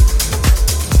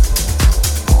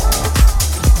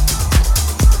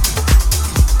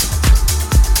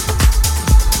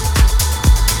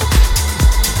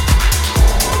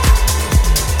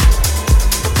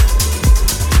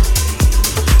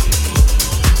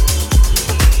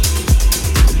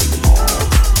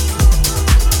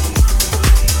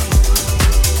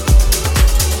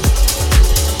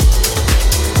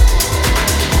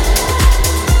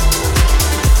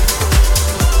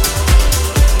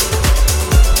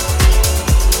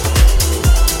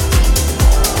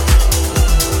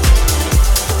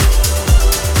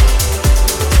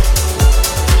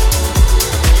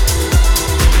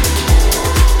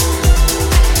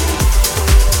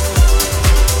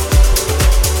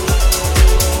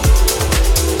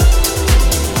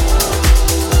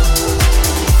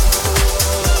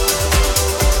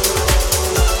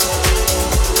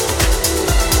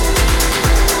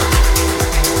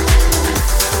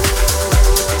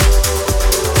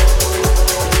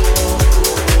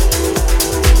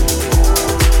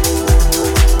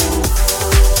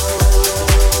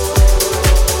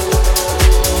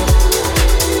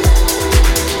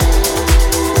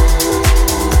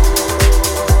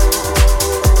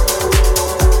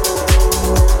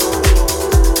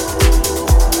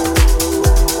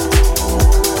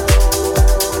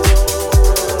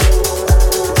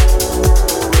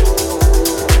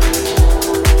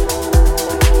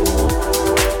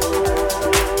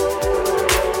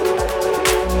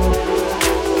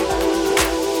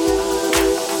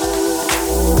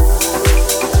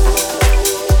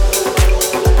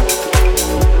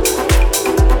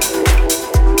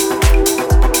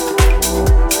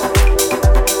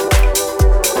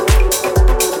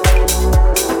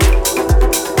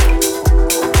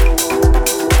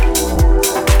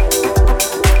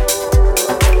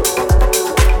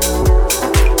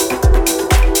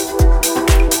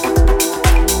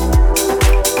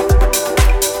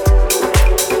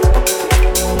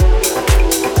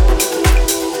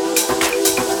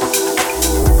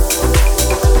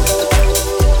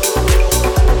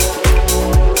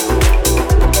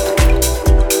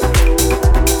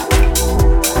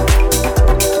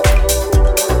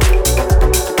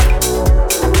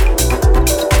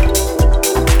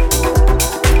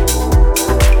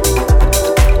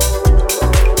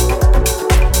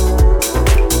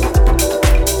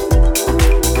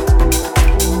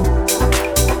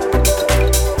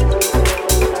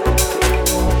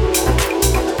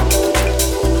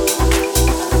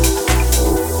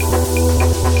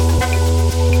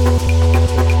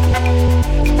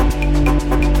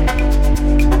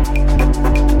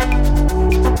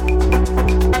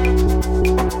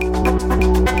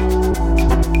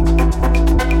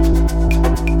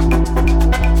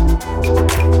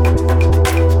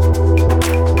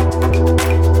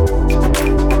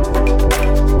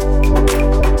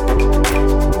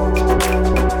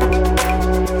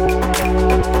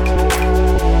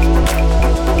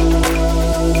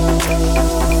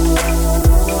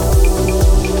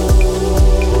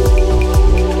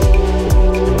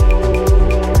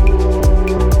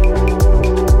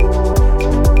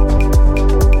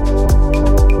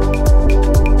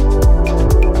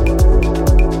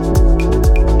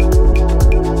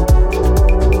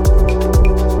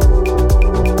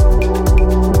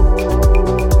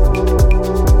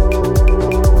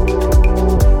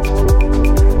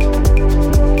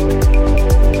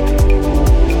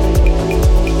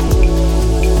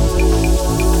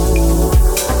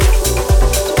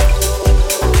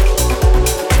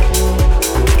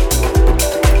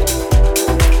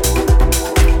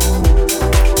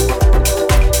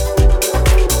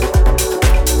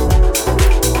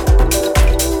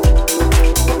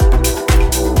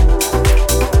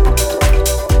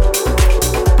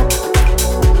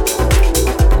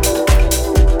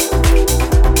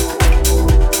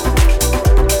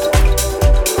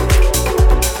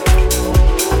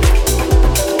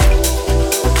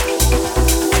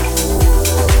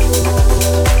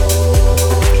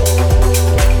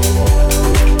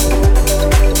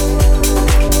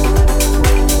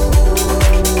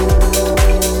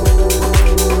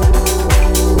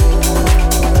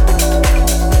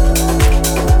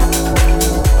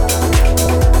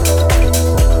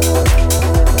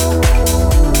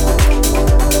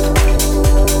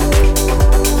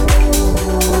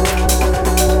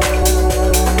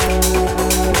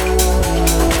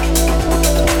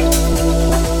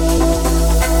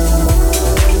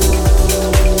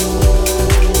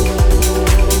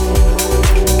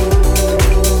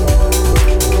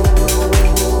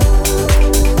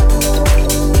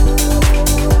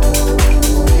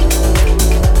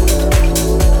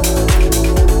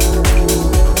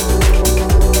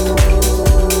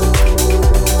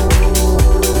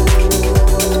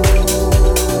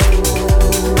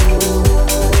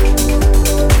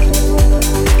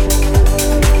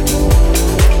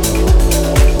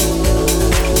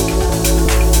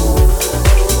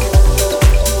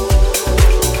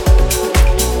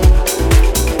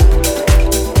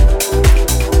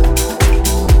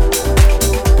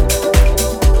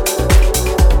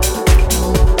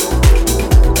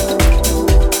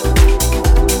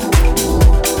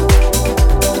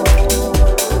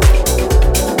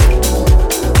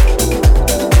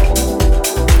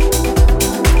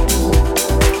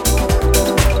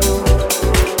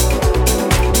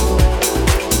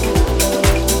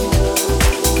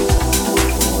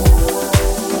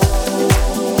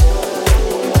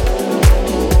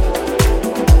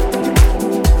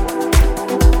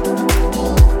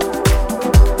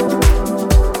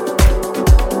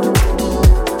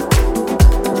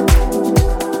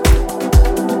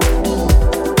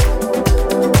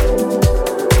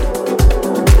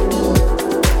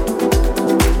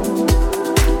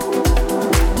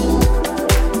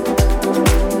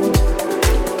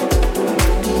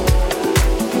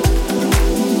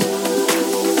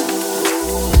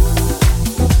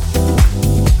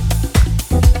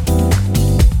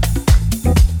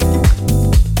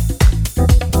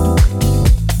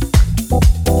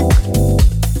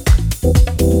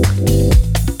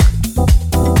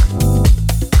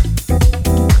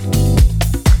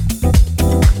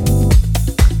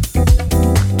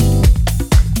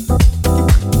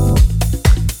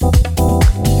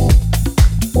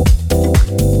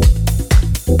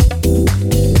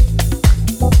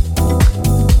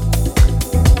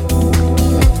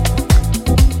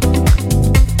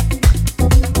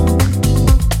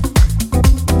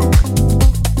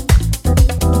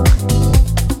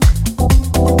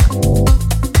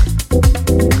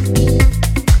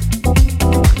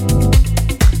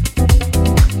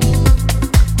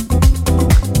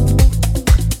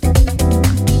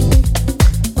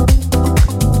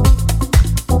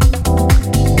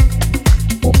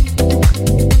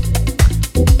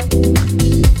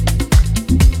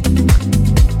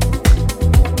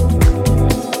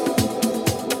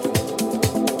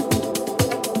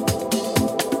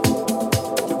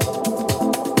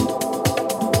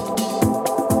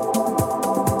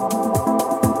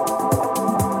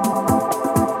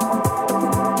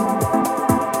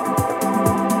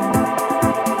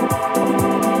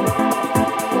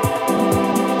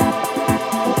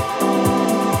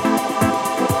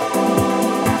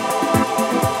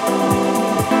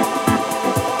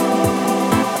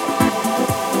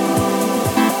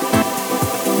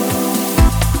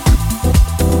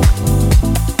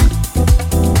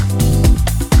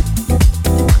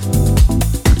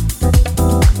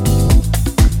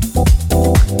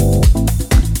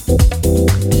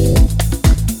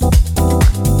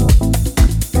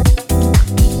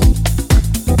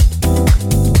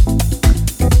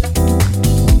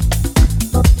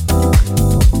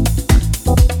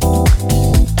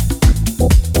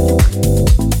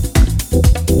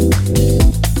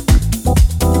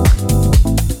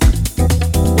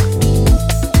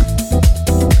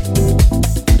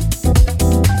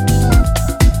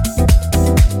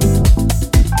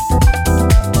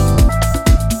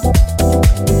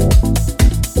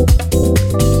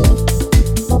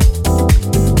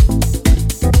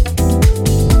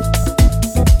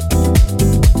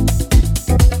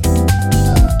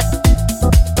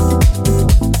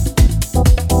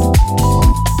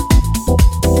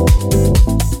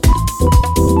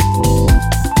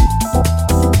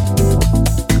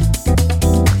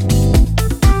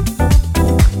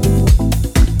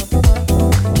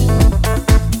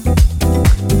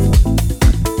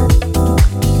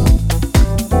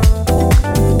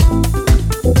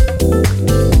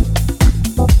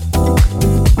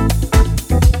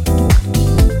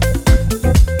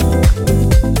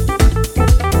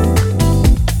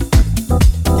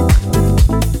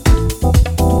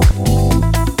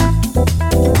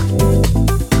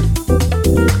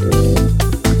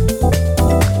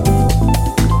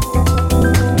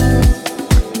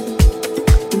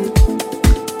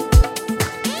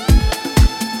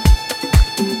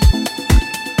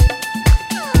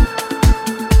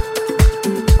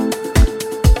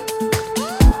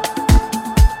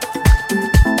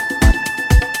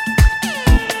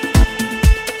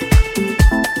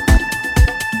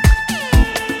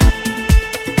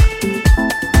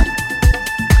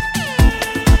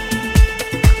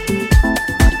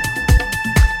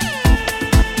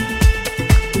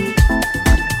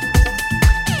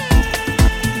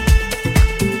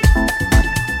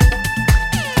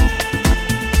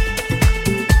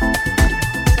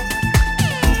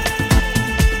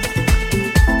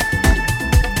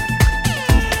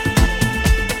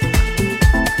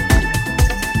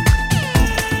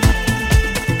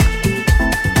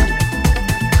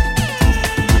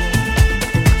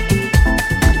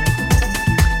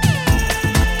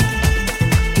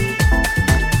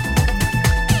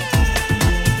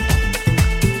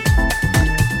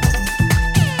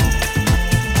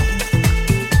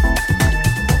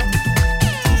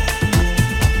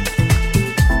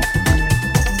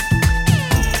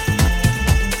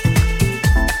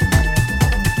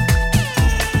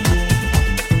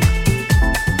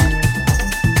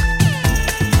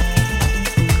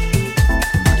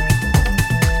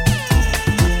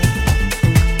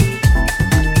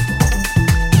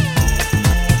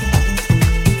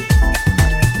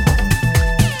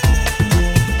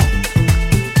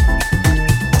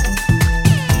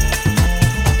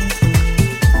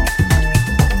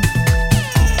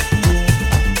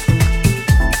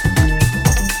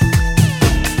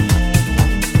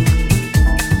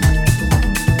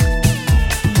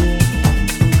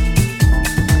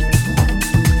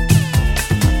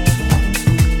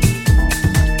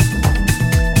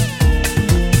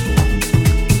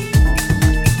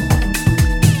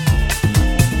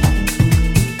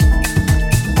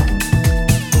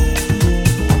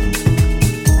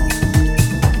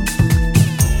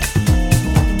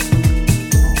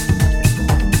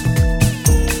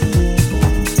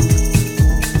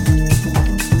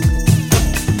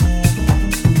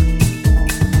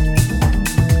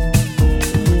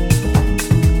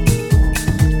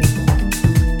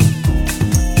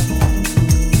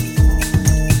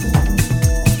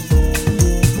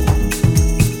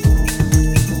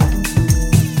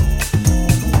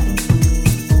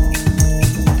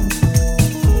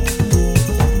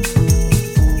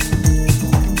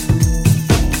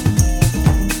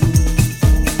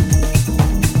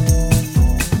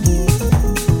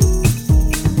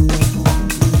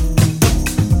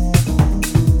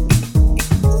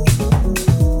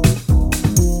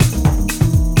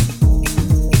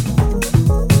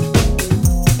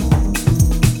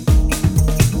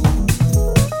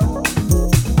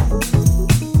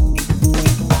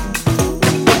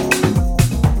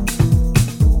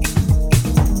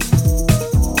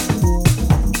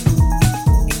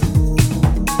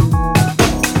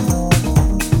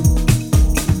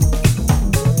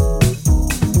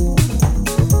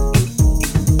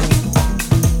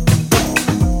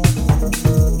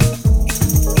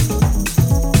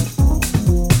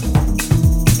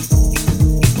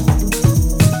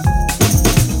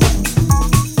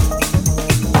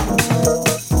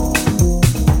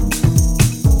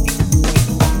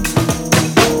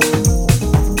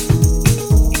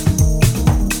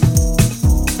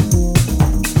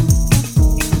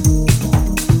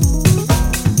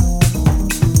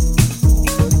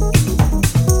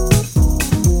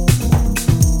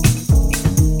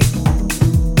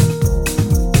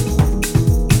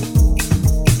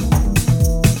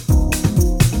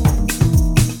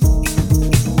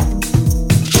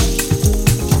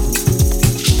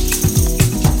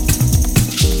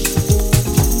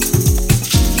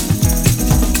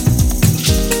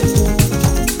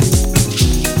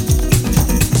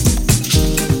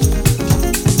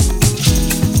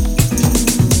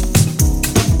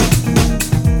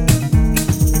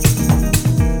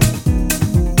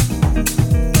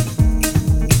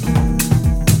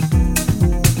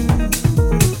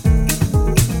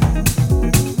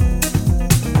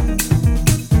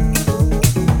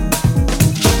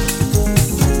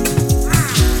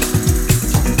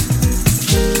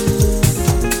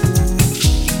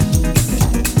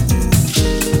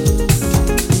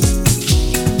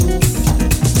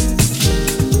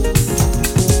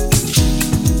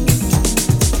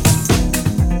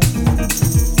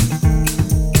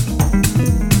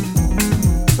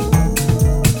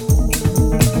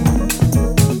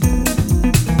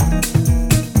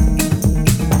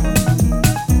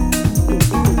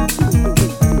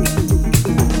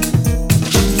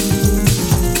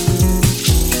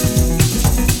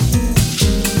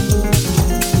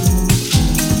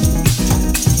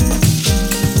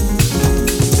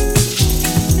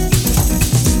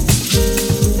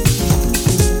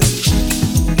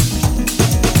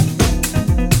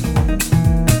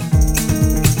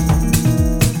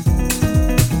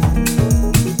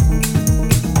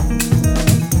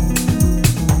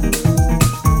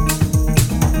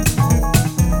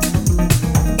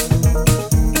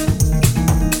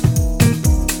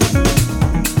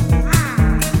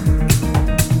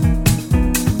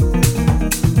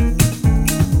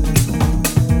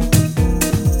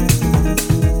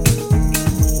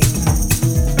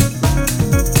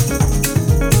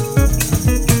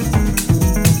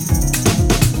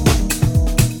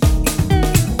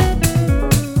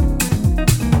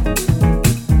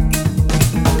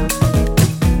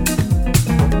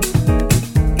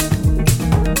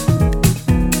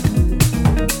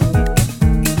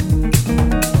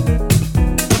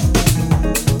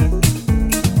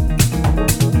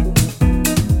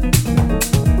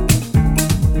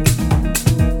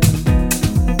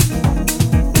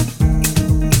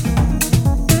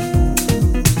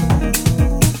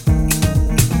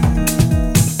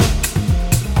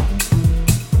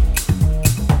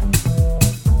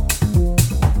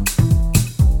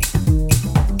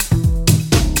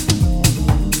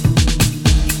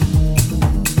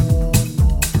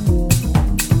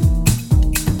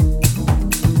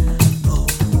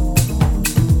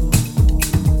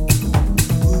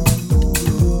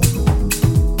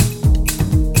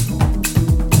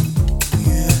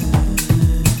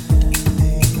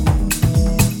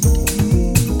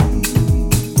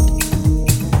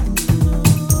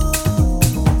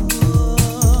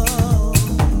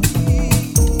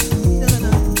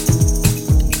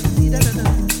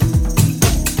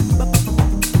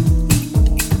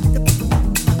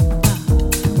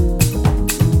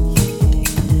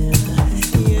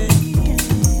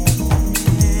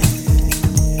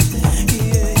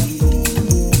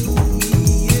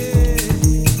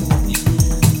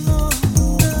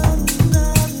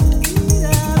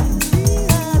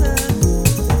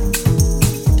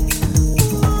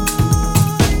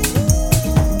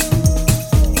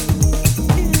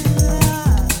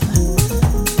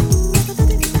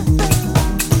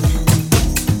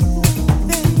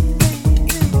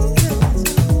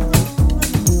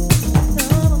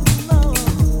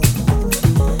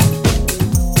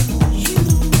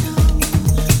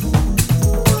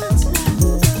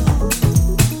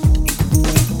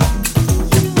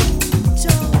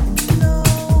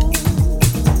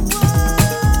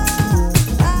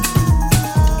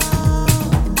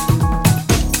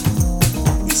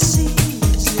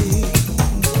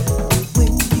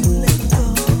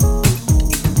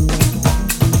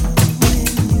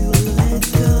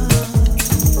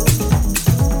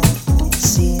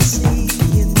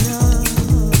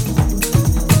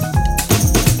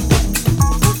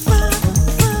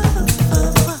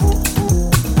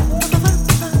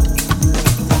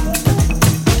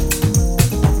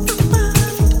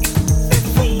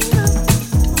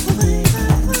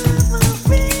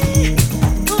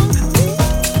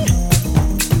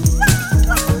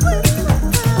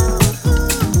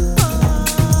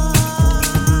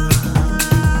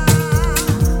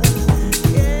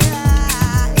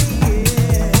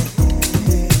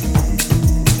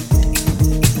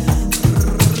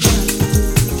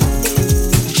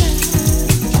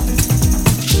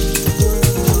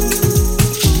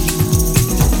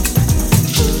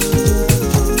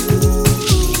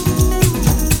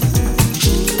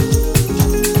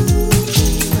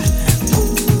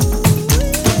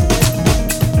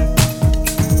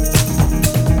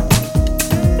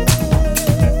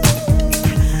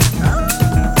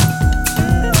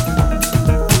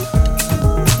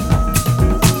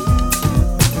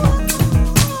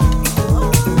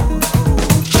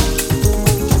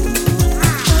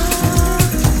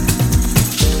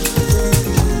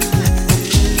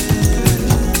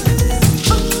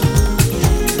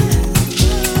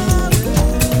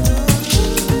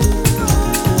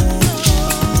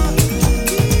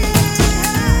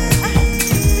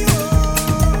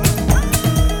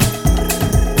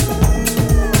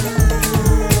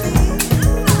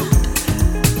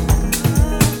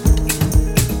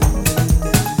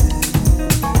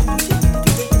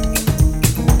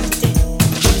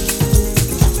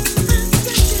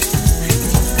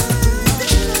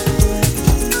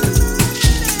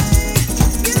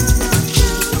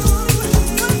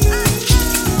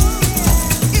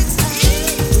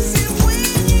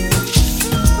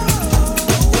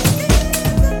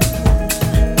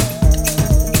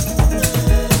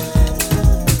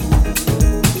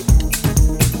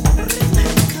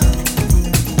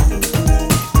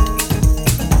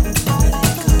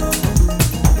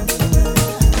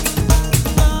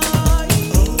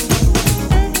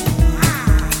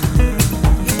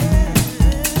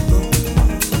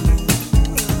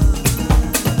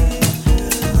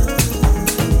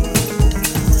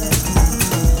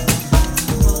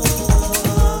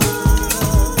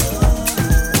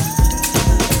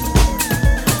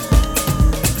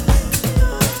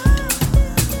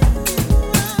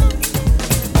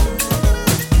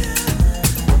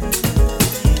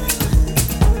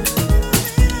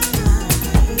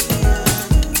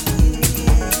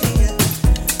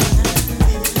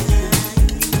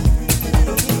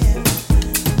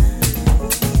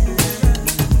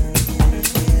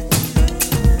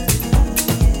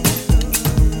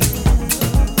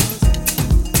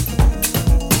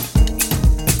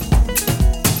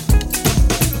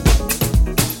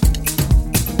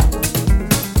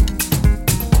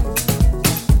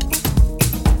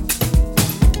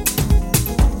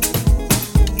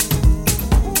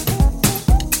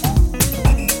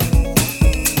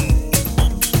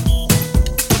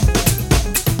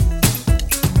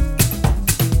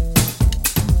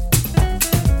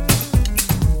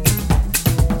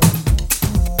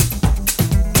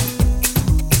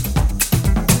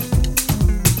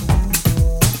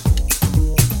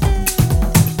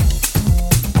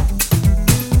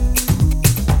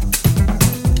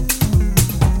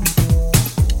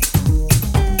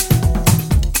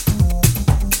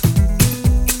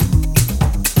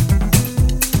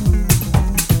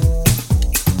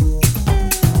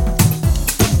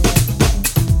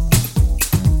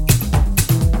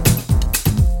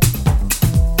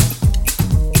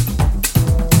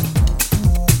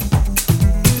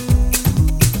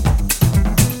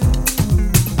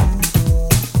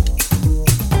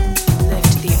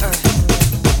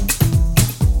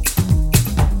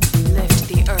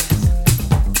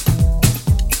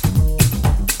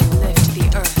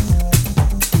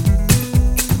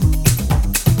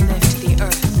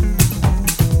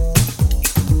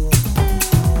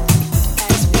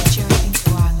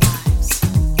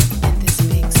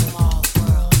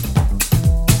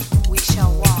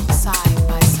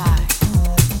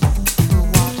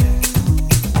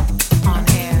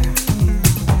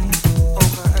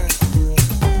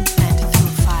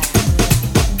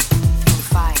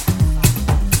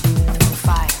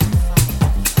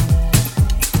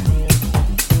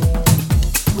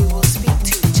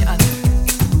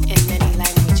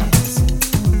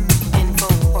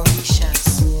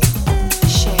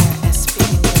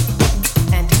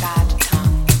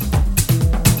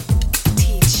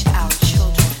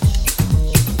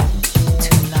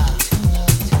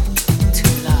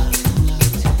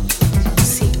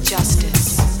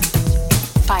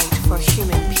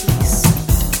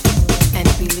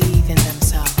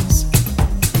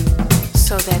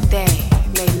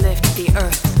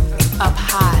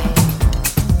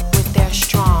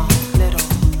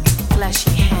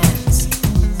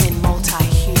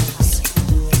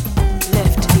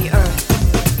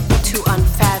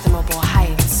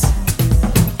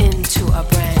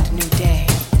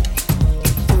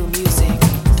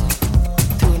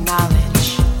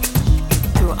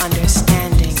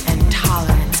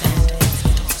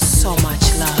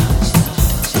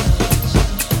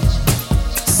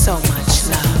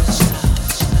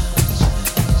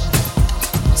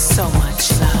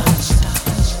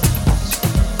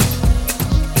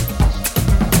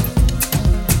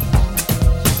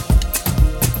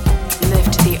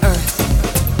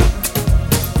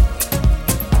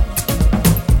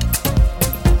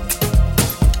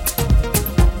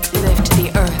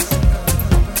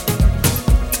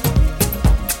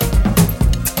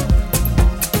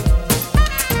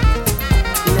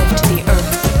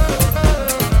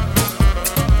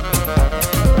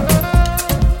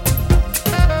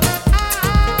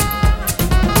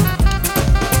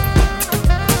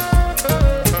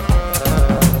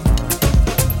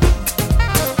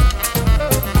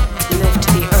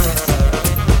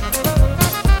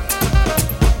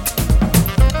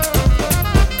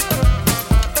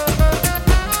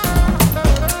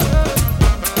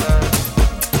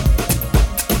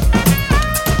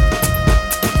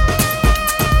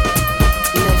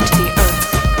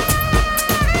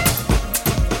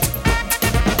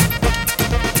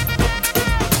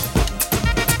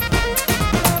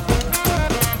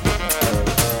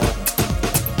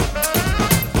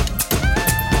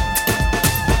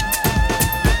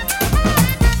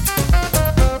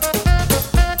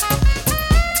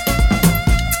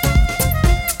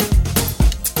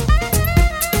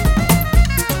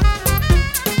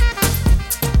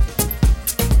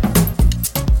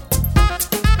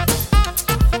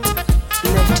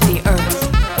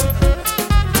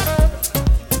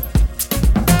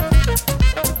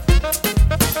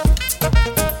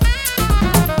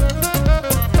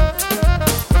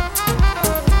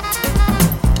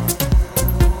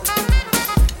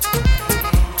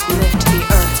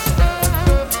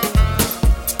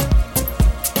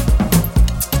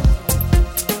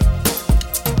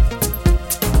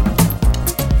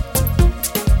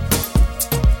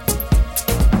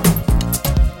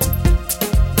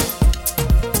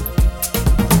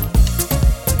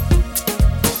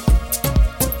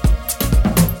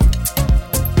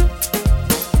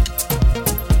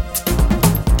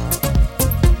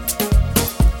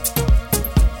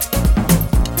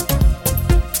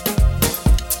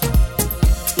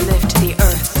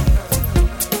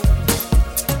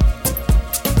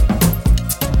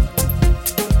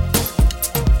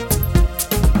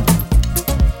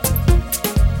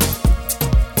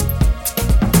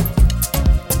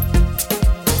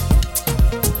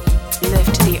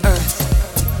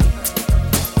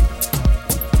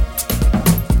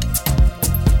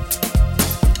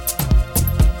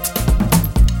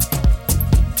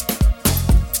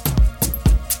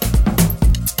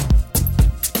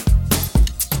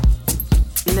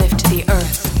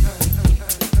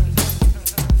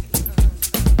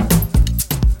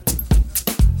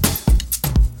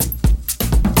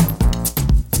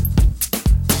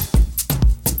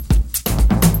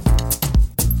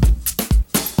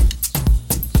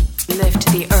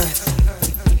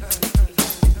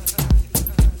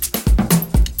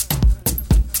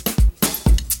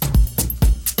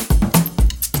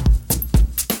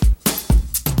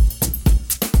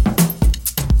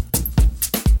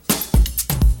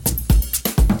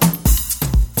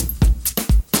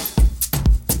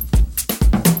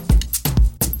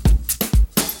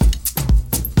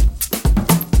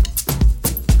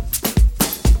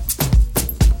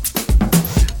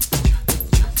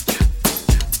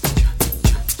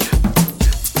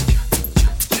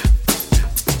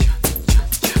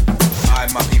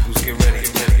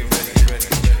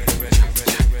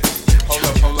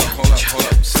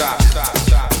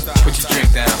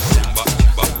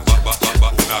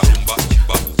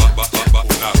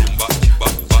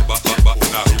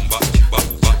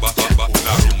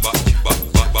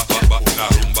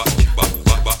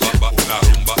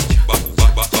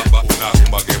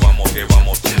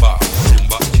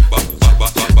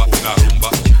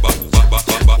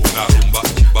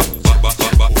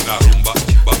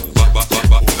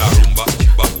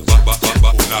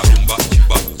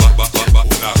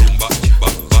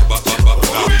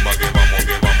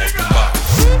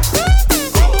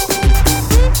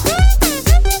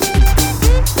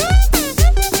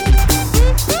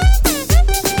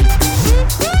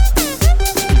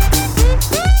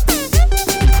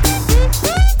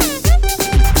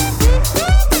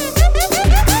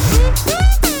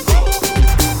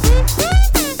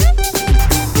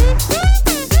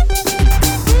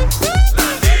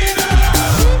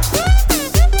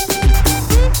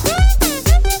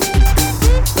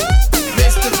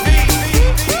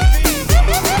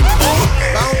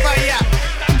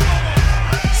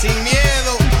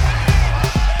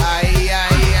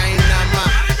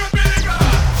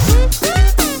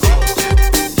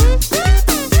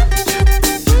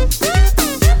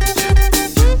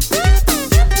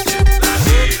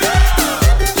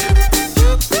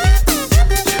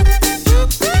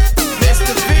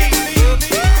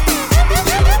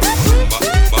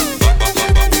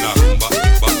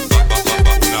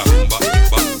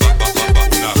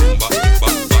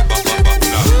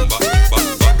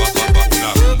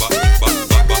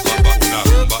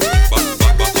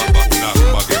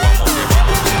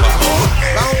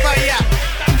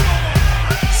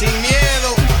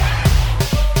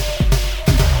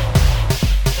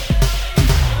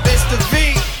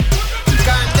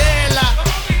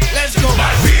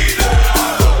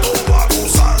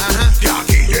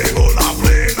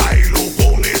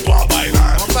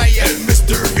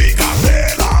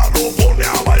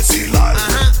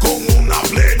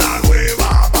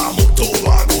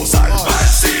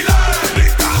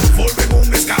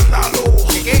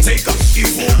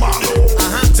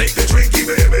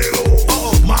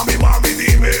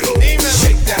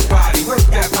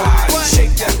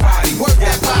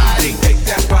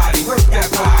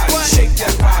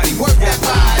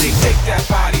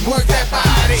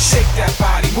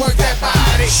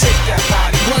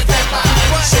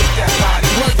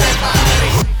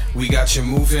 got you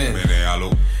moving.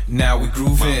 Now we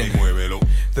grooving.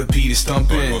 The beat is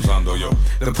thumping.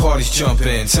 The party's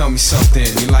jumping. Tell me something.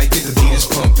 You like it? The beat is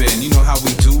pumping. You know how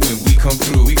we do when we come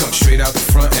through. We come straight out the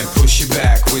front and push you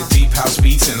back with deep house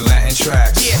beats and Latin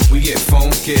tracks. We get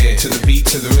funky to the beat,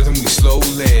 to the rhythm. We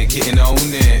slowly getting on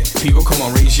it. People, come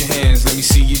on, raise your hands. Let me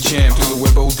see you jam through the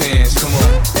Webbo dance. Come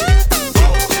on.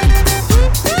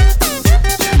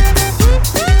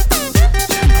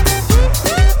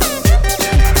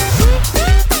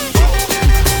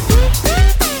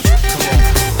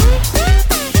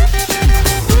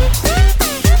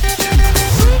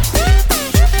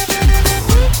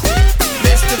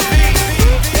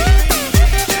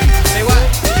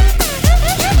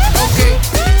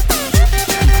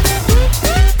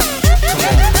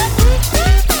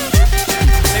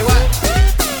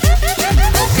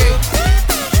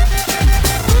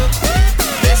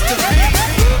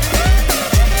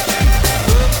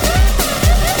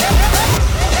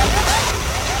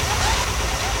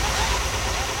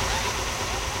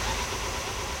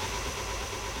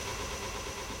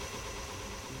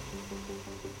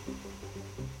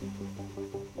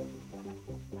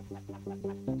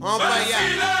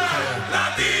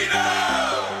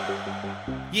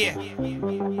 Yeah.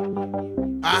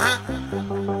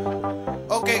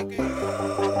 Okay.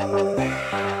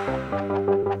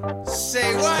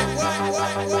 Say what?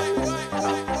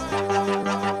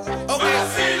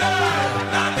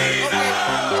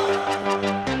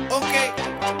 Okay.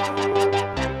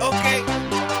 Okay.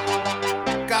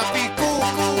 Capicú.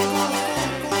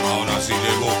 Ahora sí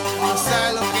llegó.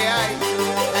 ¿Sabes lo que hay?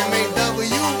 MAW.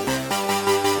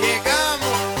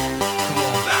 Llegamos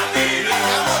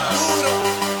duro.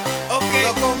 Okay.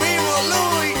 Lo comimos,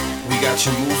 Louis. We got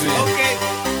you moving. Okay.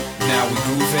 Now we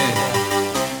grooving.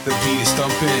 The beat is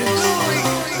thumping.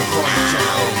 The party's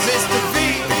jumping. Mr. V.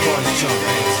 The party's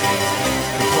jumping.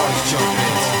 The party's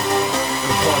jumping.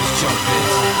 The party's jumping.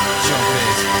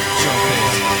 Jumping. Jumping.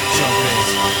 Jumping.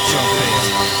 Jumping.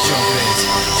 Jumping.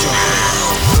 Jumping.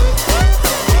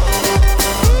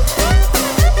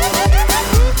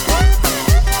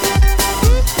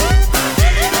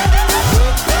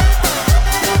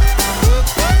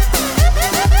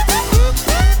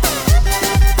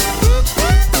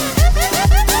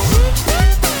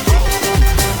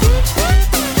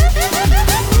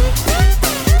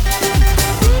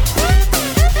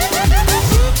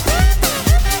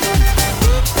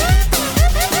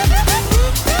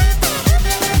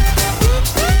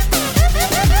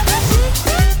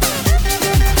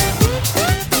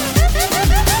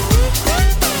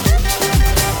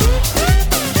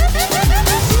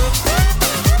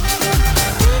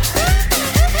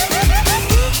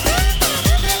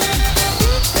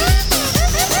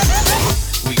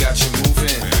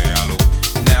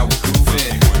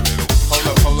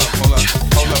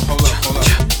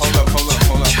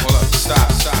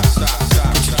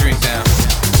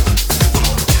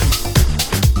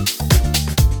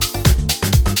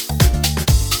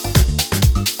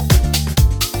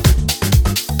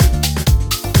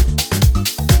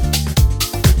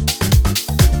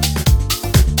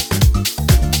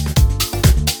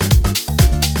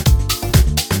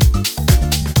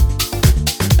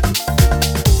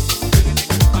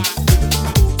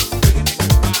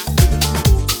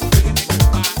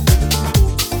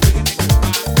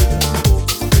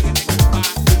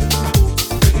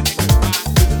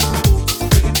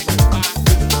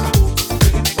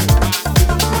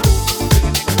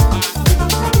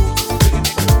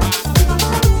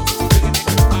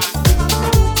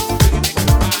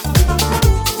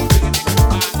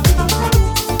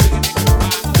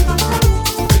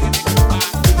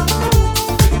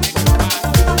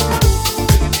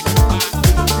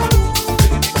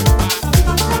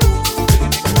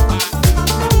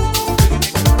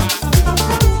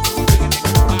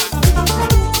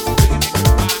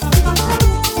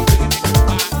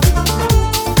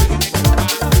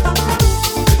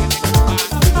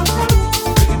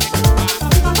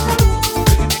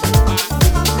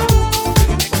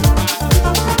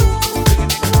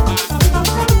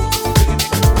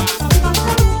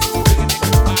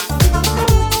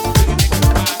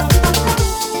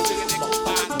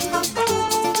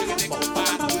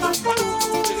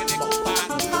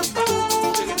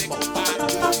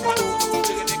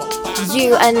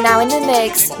 You are now in the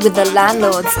mix with the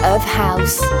Landlords of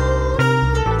House.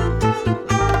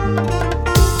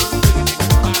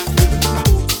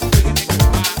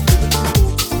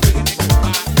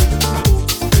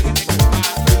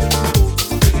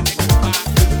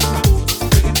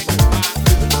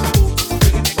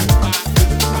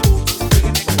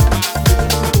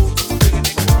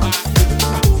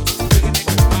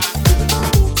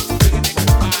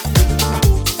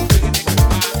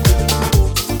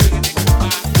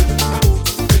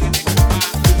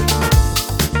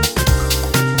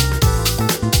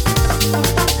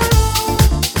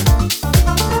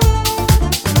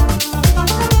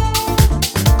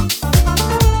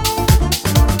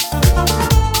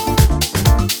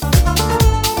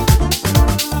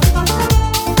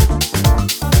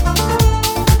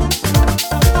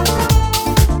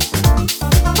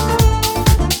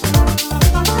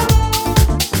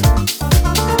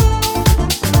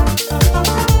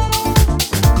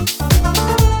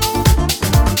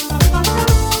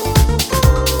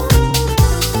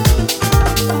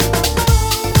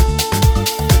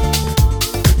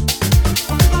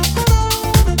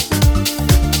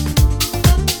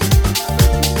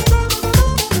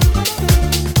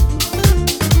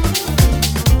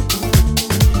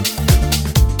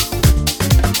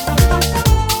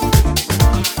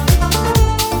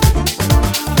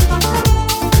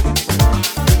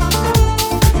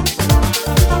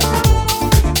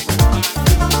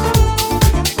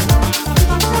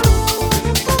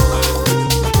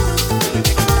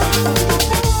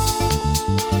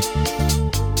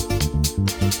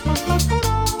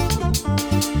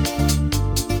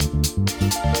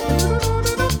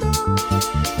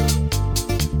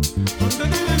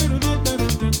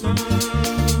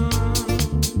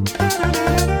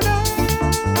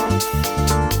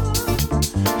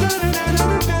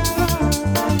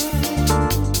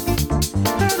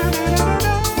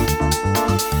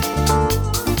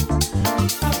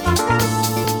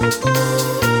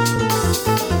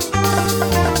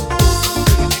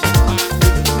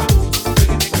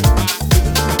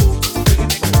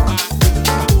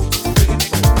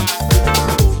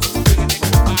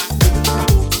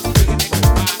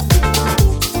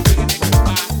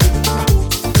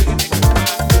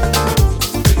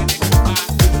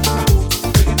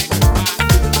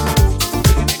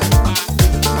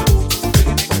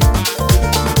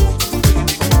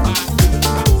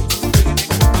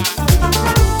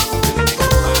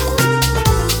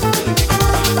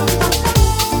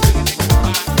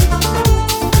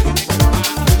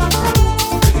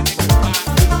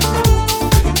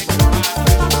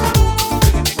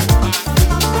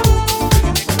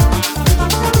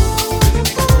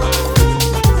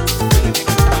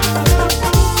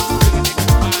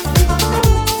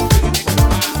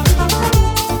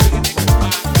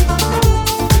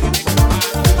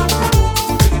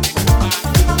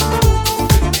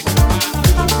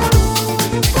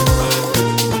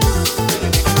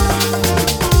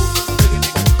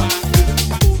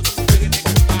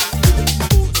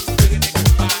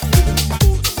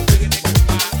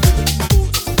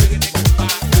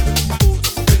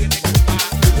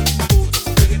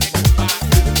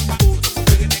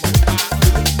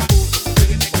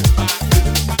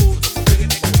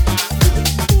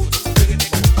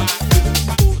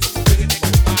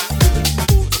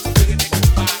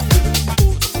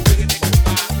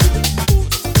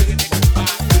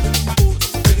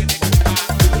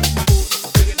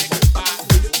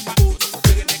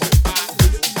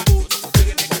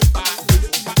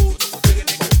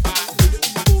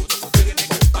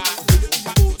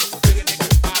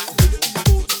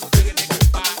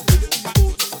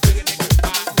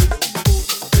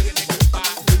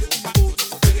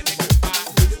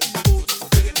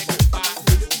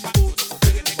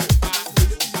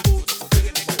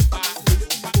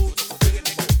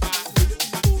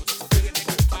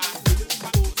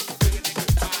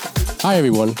 Hi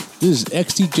everyone, this is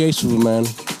XDJSuperman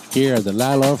here at the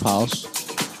Landlords of House.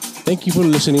 Thank you for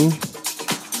listening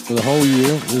for the whole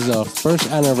year. This is our first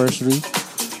anniversary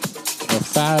of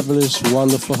fabulous,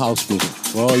 wonderful house music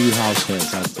for all you house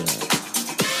heads out there.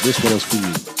 This one is for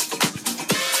you.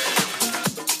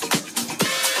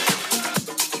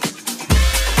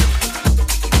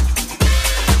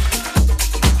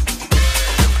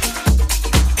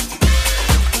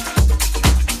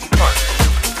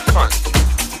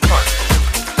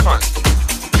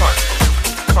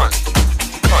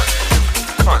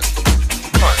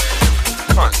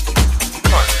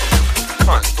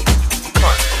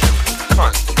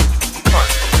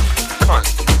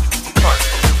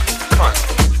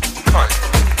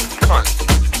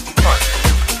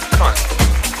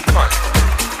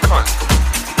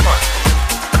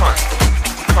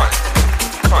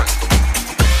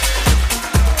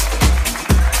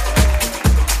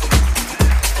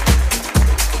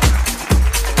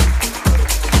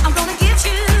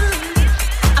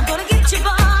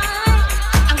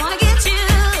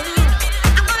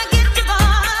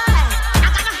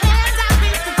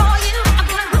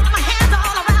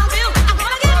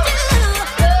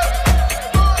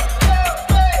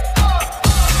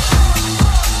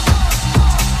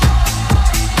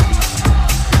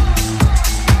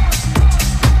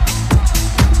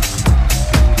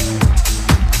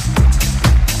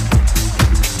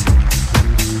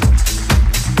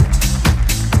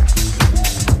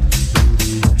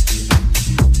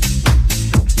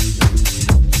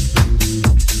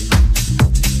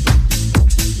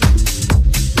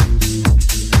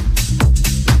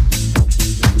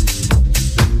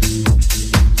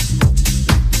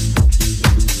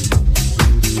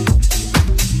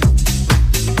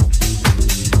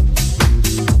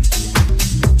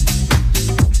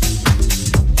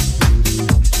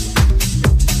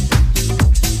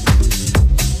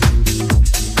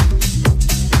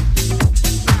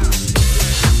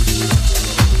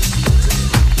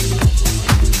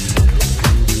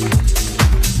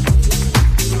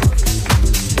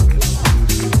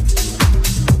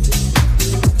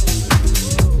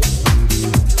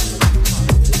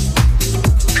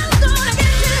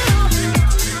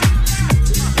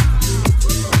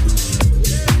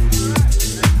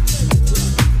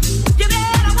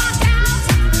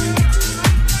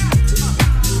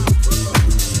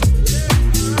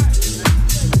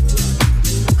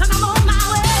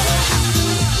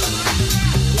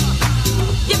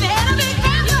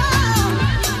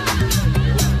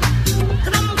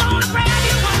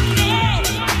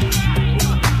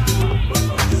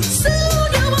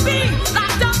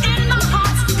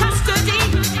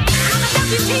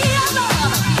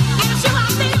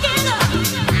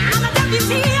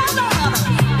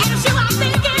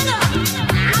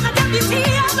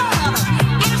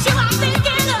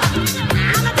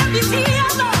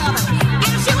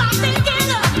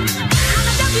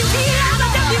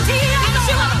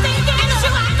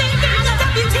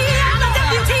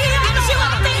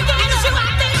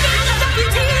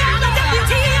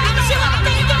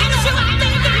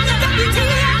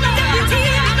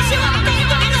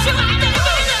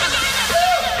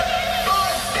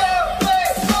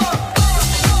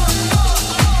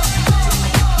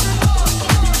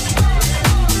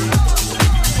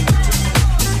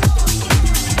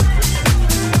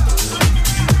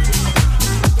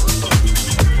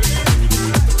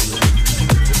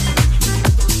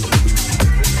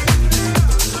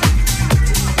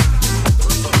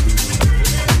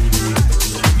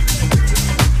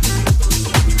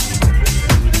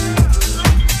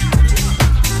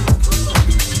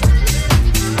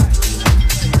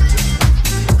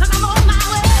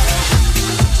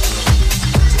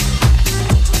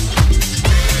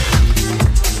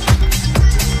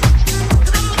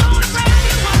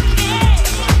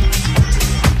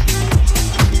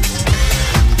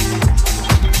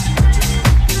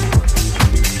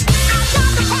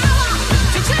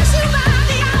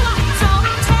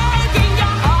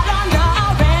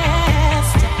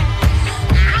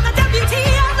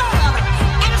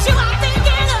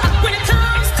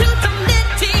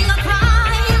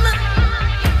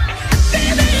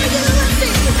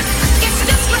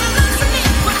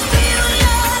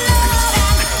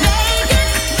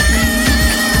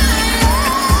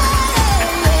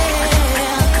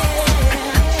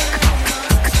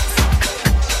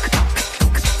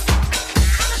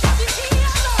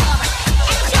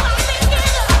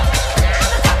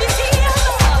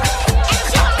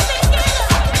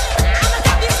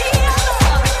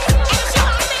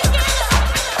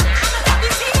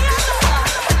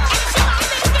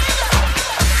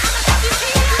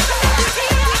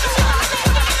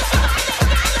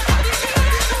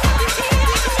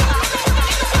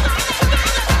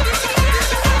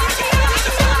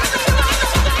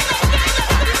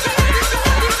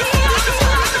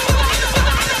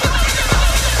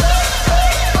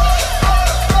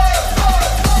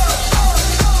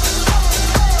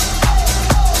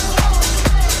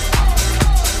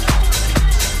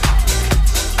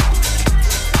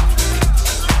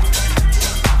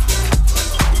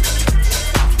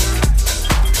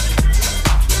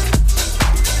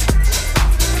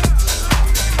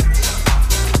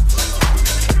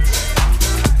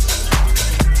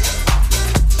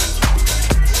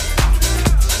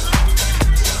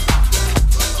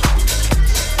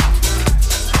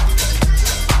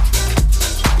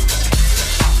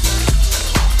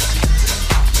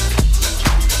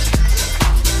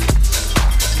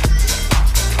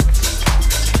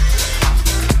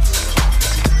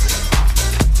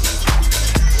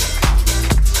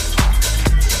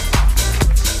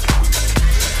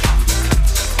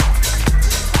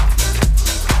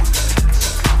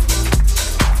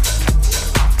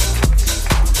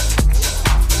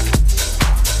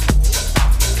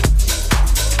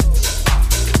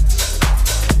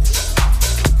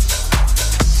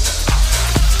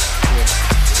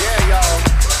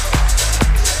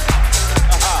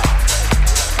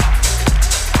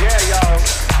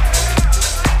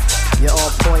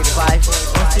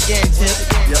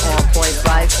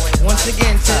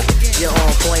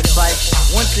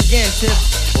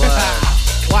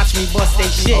 watch me bust they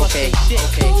shit. Okay.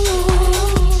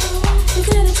 You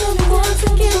did it to me once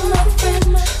again, my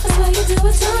friend. That's why you do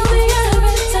it to me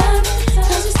every time.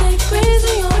 Cause you stay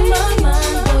crazy on my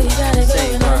mind. Boy, you got it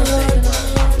going on.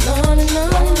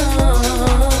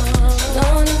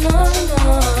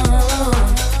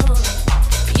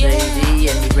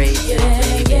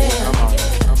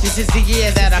 This is the year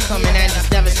that I come in and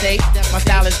just devastate. My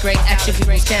style is great, action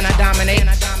peoples cannot dominate.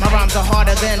 My rhymes are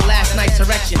harder than last night's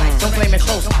erection. Don't blame it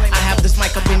close, I have this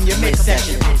mic up in your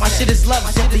midsection. My shit is love,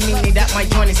 simply meaning that my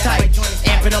joint is tight.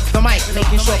 Amping up the mic,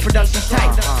 making sure production's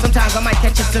tight. Sometimes I might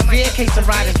catch a severe case of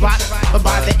writer's block, but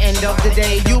by the end of the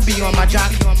day, you'll be on my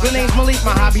jock. Real name's Malik,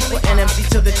 my hobby, put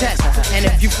NMC to the test. And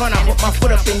if you front, I put my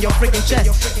foot up in your freaking chest.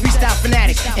 Freestyle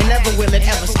fanatic, and never will it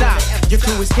ever stop. Your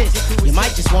crew is his, you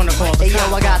might just wanna call the cops. Hey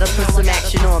yo, I gotta put some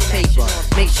action on paper.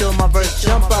 Make sure my verse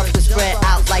jump up and spread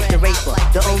out like the raper.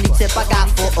 The only tip I got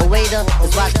for a waiter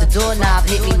is watch the doorknob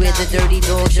hit me where the dirty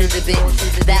dog should have been.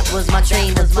 That was my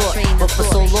train of thought, but for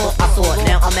so long I thought.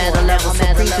 Now I'm at a level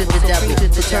supreme to the devil.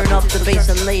 To turn up the bass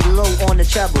and lay low on the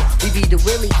treble. We be the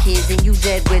Willie kids and you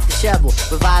dead with the shovel.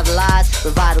 Revitalize,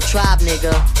 revital tribe,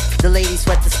 nigga. The ladies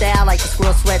sweat the style like the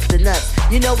squirrel sweat the nuts.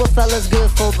 You know what fella's good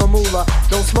for the moolah.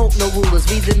 Don't smoke no rulers.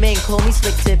 We the men, call me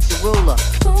Slick Tip the ruler.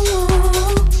 Ooh,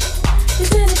 you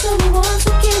did it to me once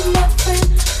again, my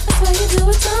friend. That's why you do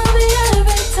it to me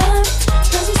every time.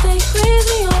 Cause you stay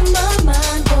crazy on my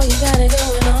mind. Boy, you got it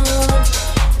going on.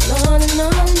 On and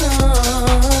on and on.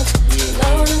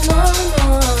 On and on and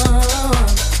on.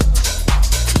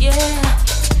 Yeah.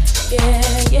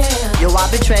 Yo,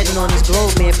 I've been treading on this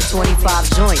globe, man, for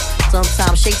 25 joints.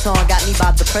 Sometimes Shaitan got me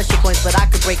by the pressure points, but I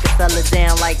could break a fella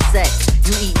down like sex.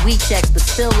 You eat weed checks, but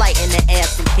still light in the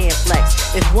ass and can't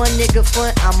flex. If one nigga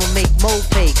front, I'ma make Mo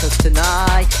pay. Cause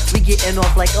tonight, we getting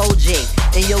off like OJ.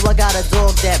 And yo, I got a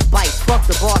dog that bites, fuck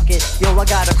the barking. Yo, I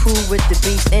got a crew with the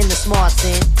beats and the smarts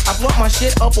in. I brought my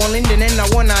shit up on Linden and the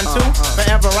 192.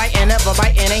 Forever right and ever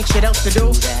biting, ain't shit else to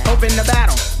do. Hoping the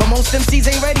battle, but most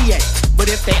MCs ain't ready yet. But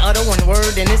if they utter one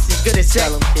word, then it's as good as set.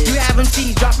 You have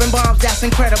MCs dropping bombs, that's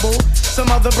incredible. Some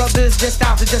other brothers just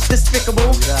out to just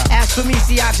despicable. As for me,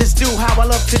 see, I just do how I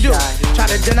love to do. Try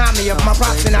to deny me of my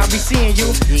props and I'll be seeing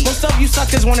you. Most of you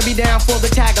suckers wanna be down for the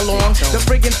tag along. The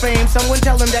friggin' fame, someone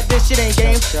tell them that this shit ain't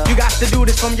game. You got to do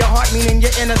this from your heart, meaning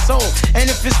your inner soul. And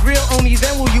if it's real, only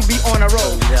then will you be on a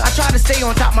roll. I try to stay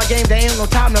on top of my game, there ain't no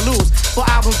time to lose. For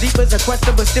albums deep as a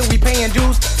question, but still we paying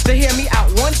dues. To hear me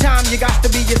out one time, you got to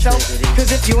be yourself.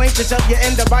 Cause if you ain't yourself, you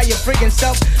end up by your friggin'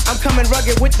 self. I'm coming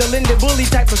rugged with the Linda Bully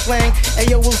type of slang. And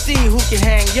yo, we'll see who can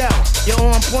hang. Yo, you're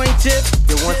on point tip.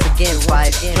 You're once again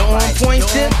five. You're on point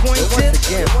tip.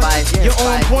 You're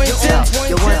on point tip.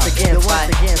 You're once again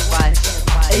five.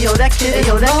 Hey yo, that kid.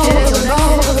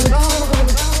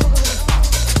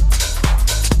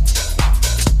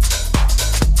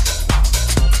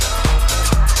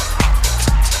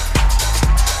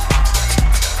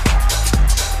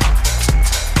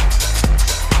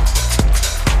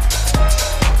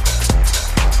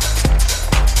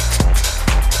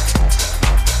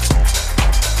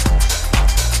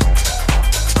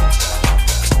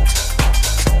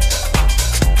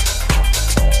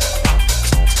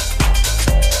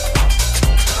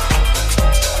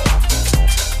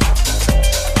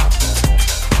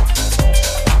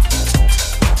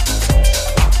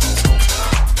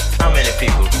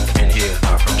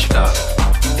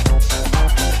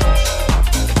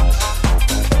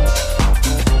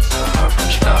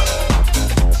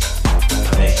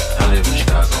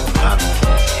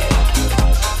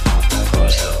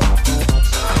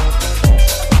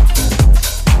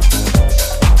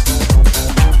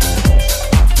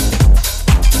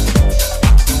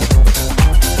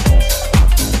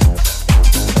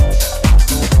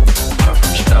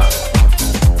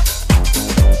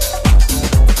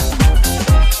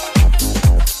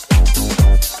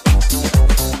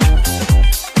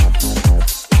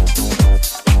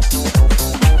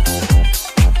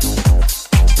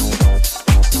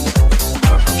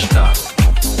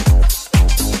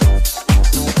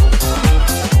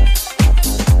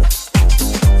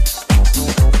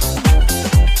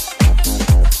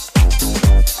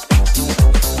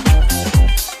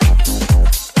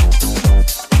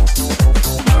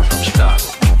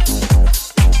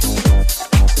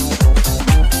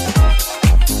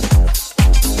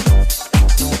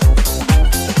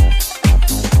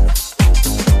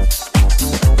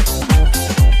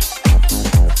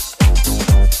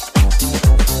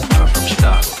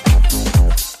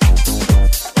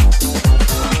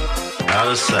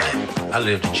 I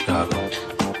lived in Chicago.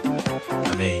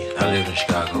 I lived in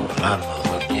Chicago a lot of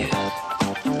motherfucking years.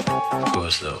 Of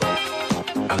course, though,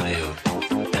 I lived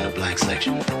in a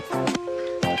section.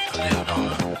 I lived on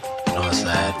the north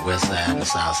side, west side, and the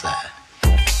south side.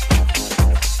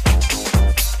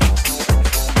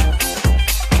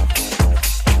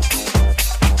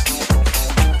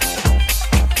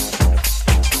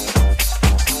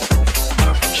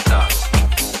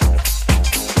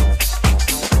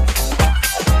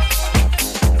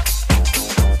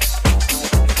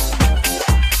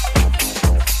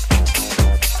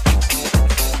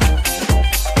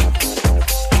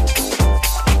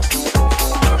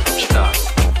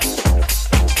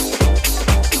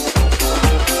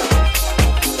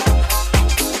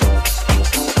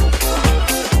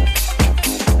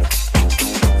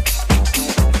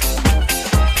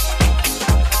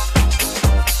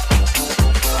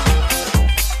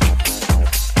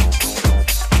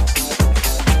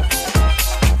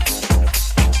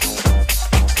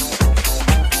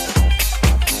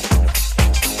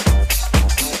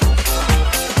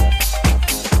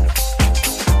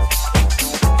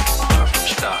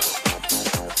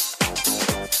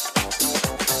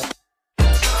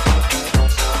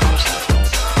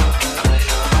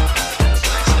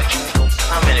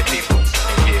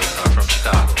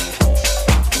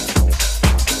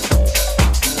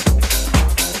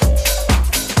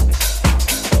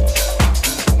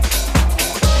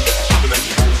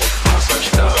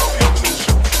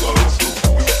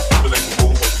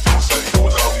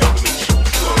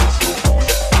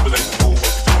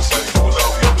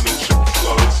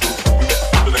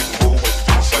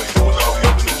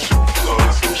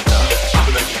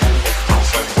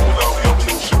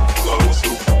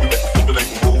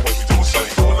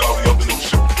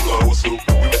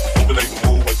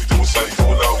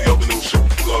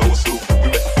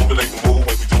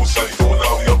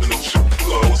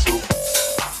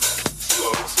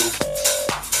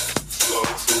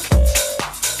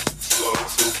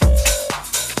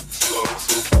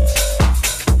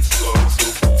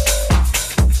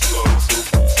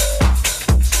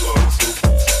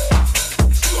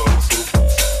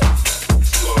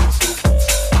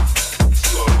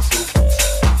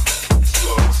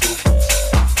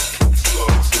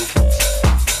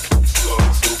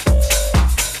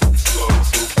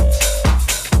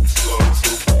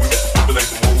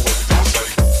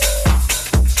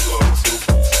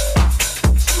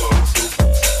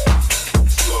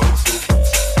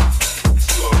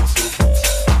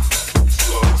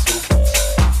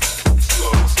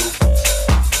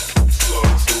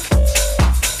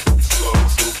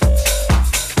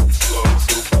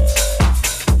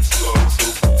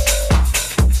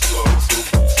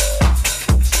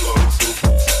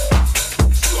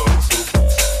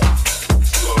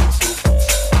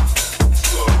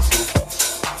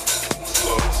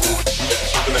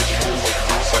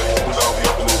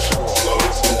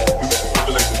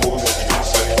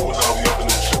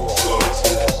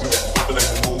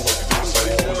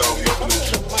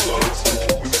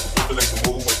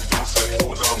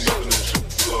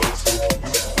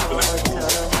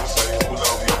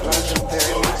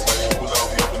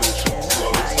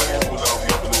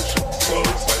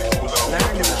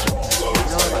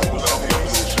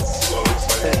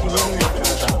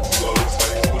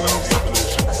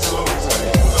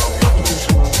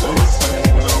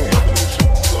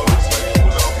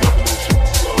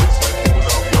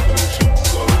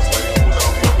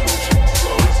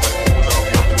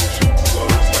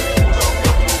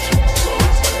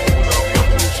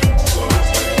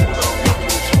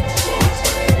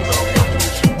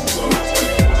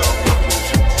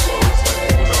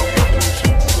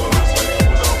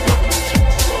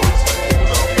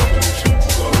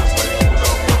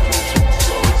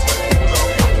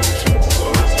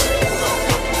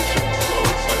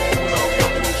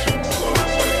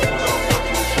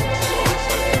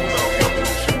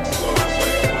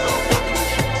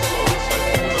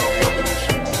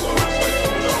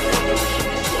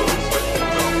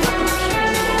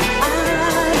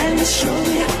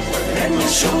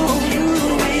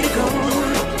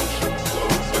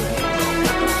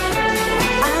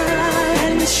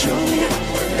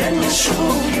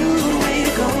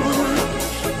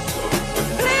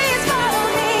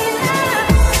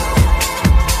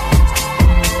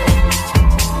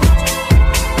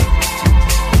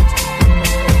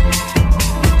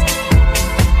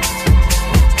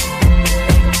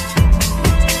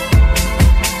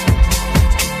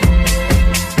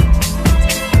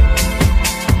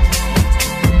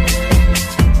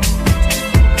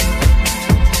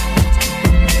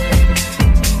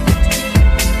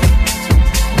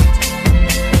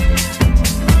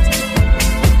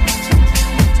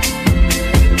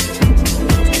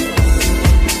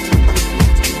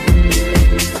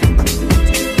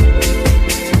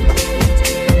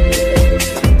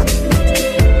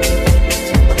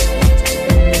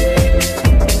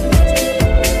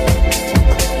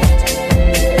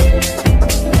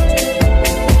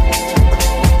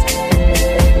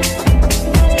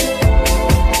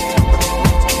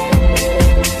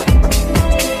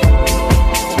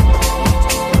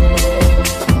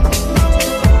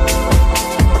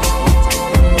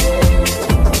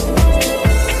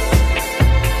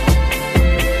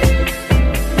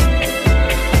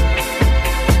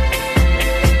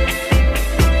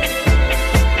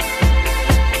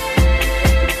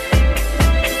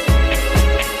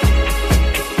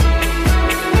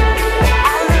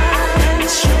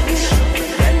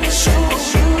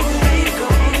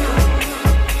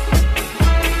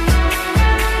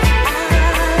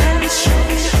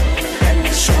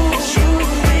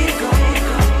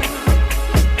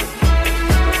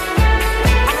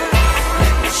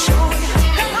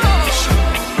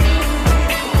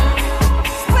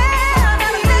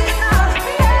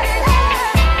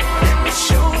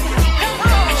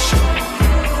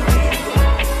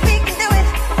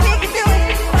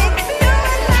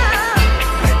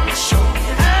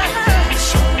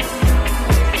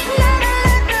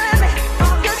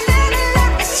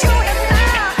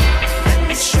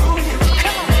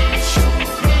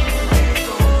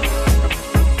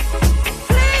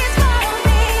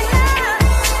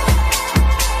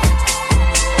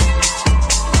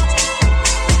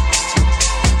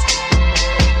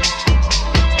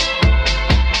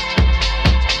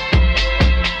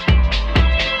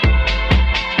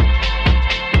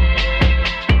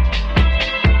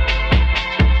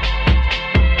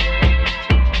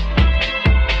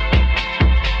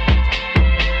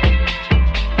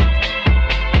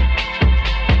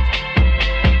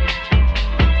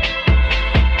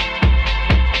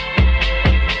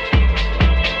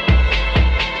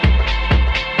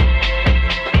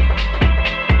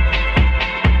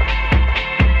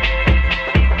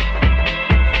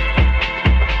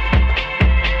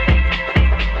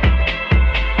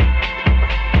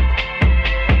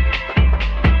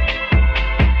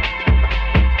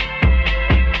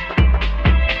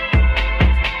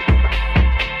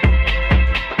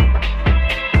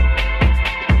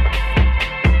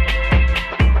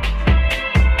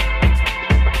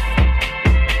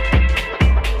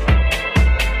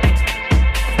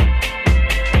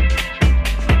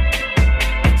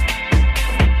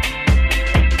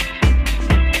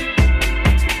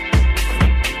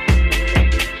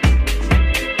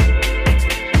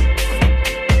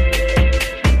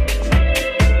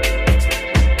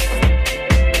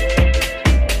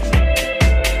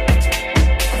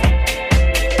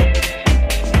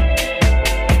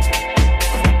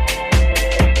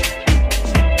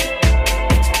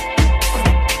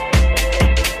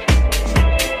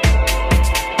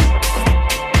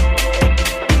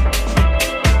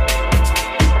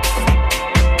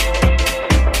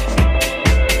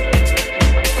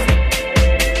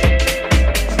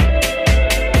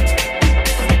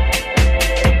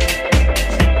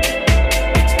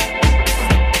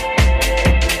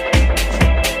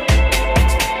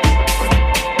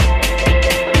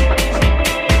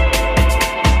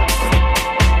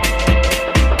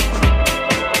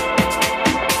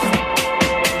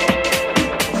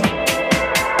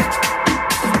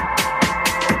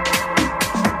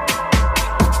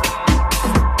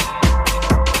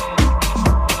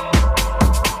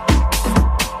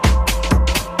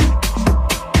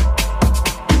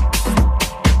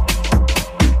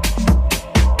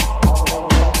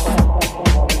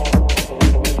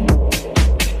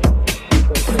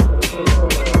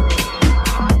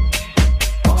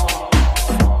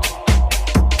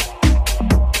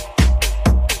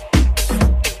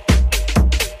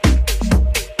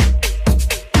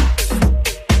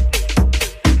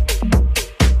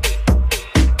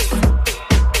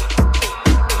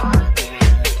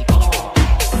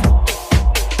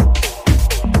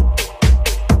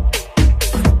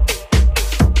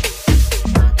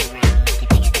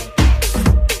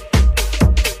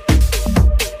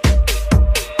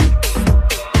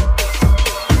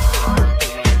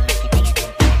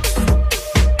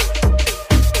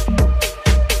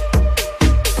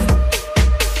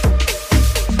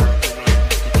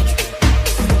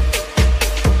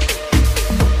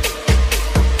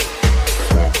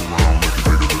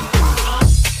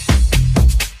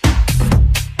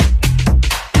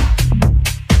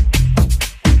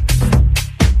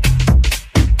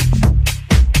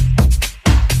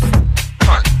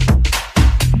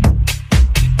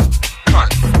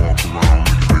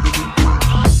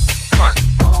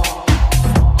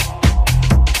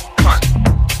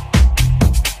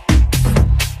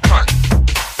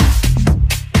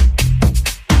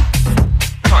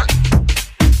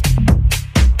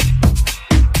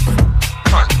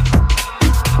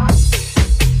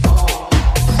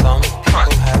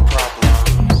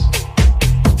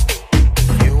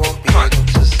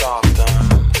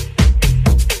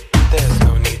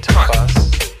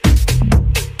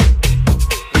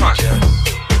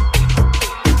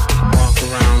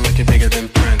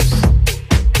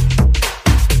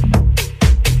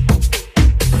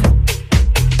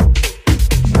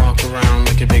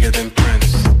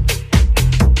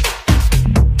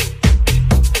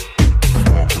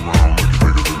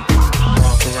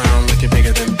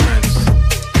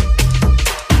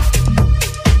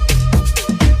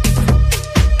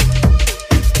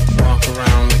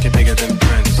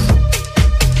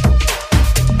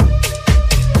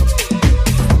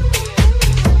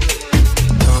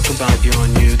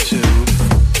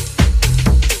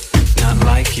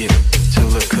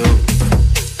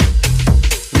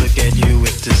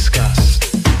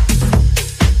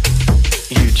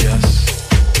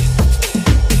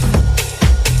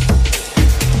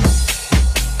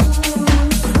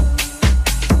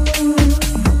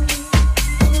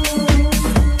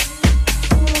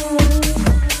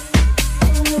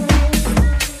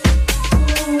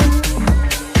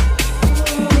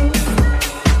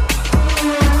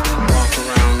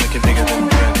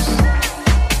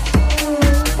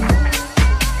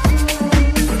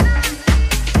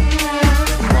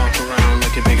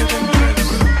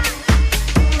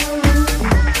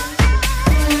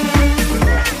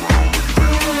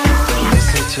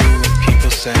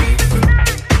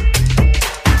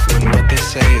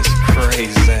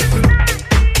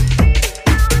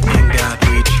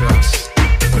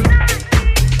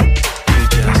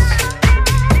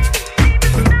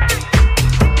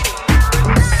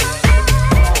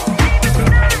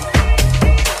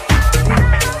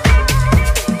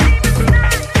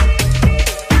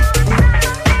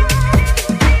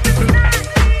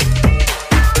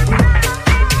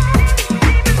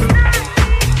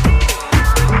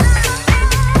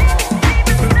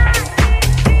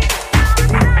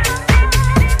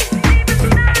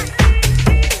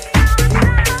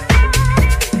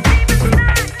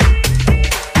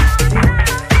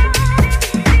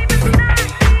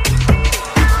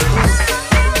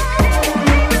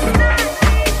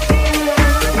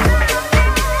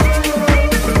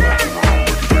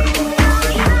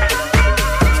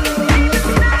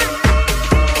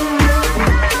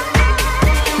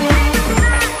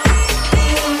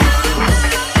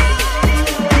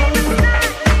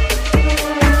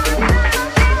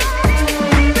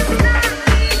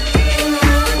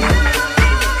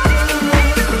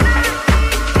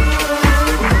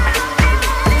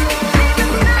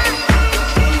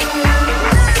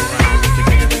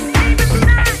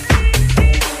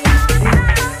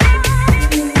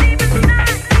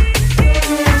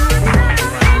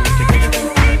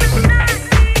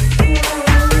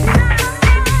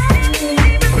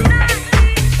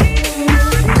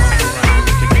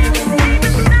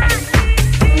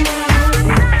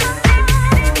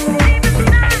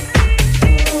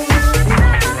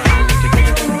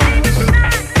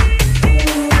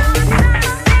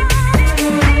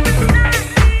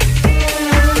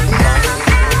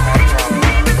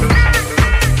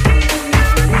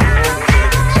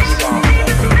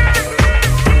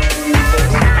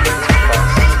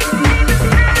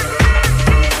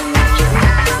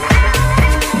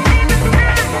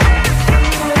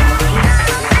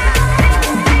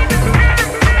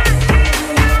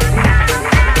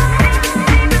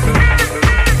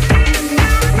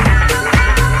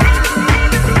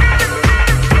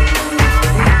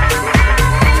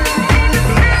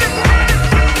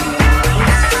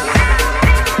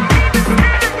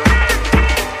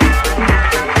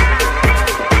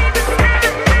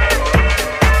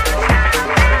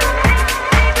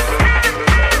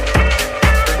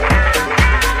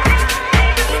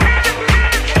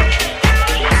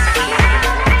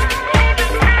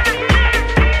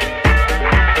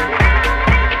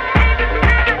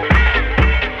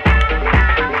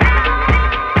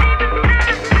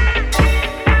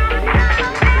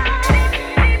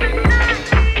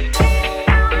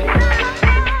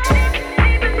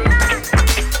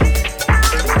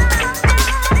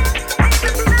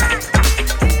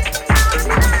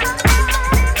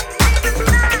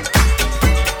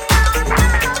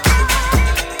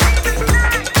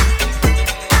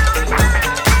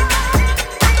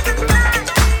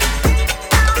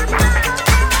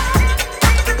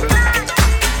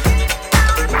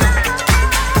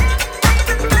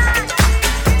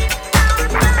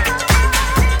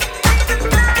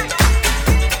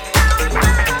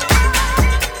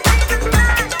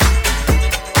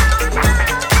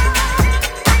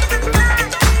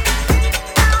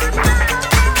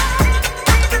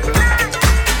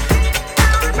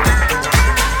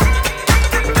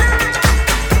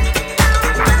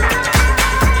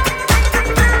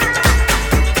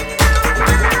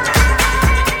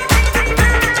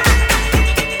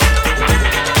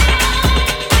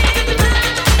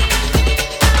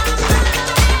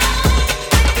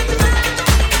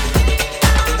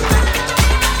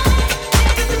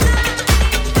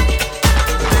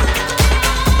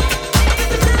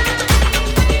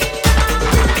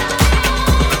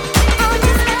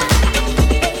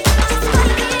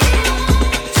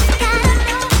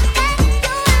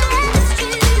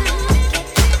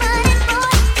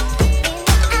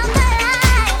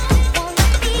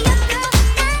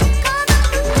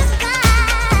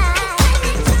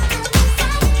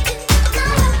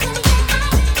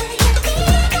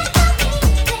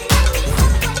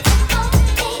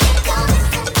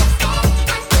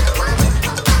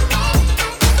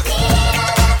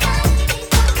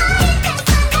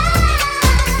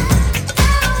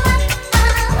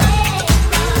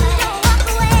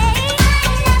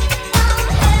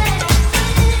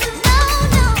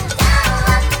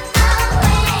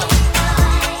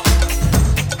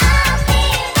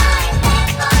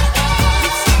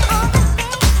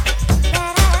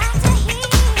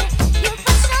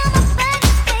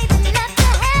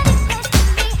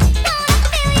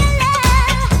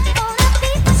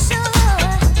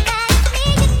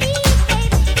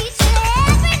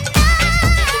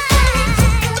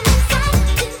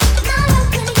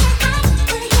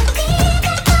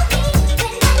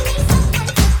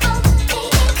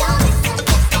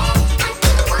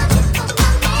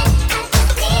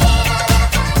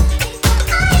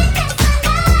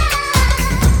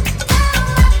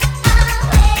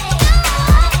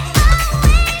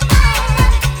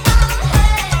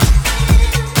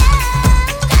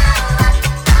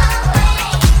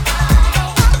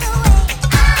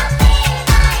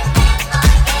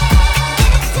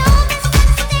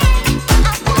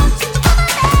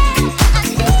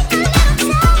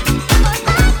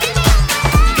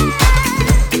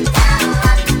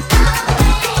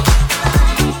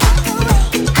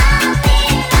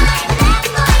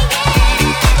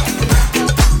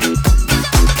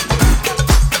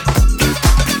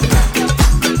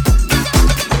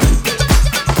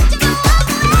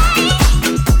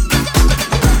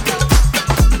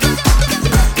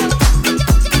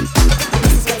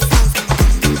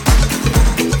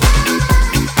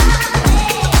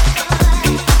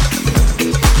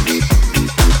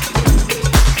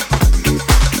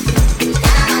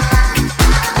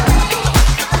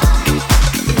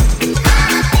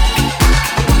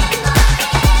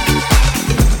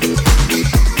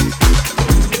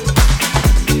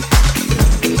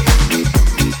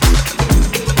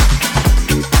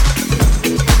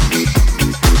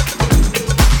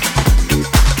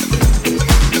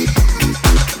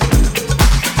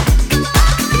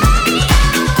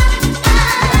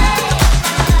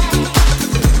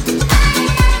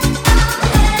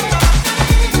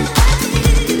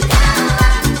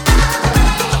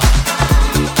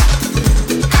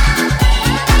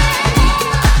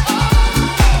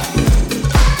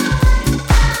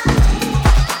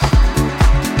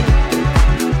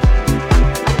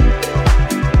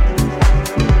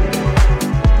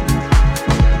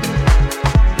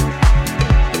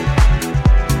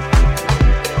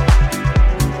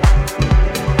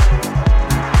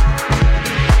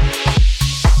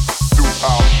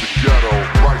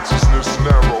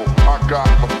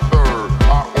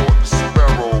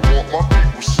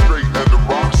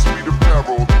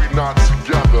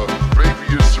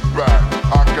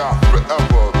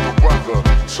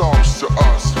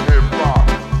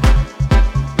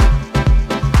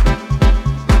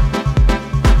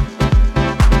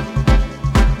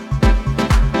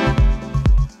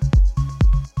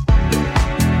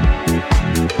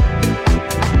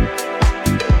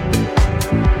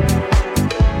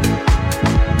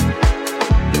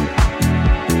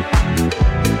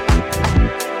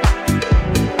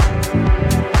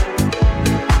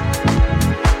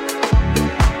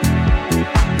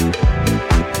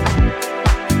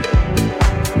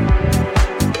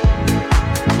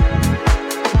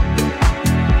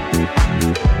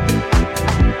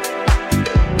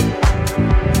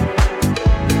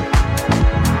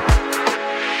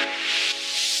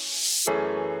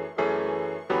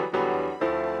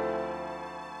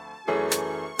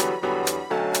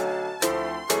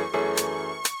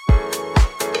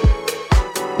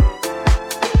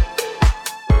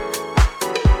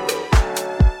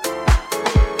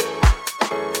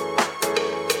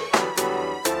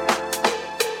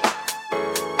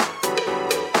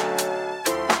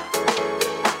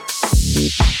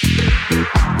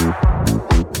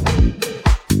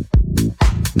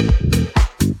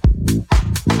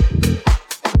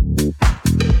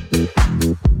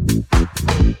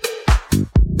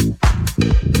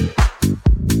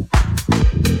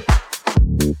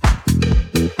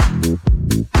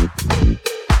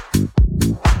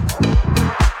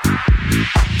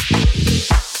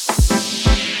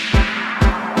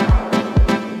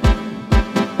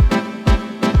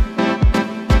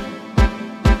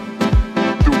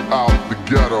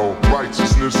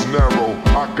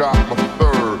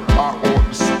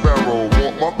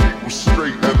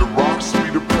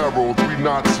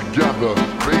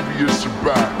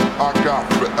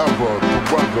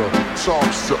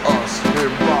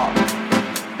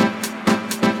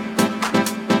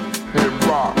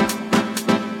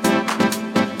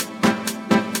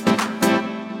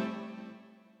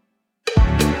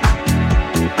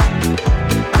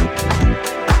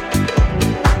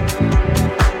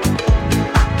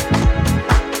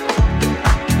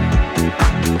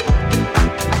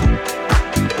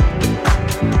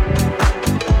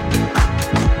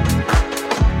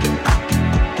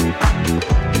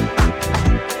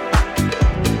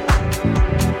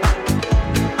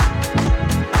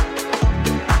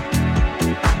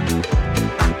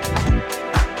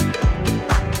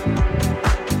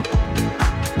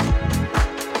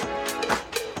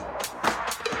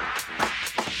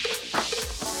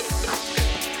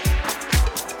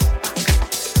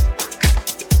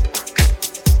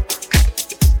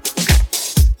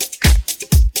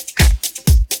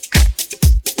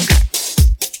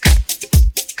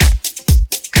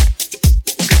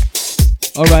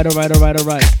 All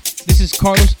right. This is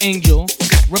Carlos Angel,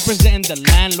 representing the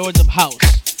Landlords of House.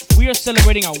 We are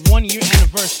celebrating our 1-year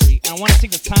anniversary, and I want to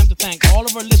take the time to thank all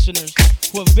of our listeners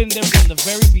who have been there from the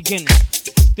very beginning.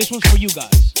 This one's for you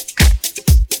guys.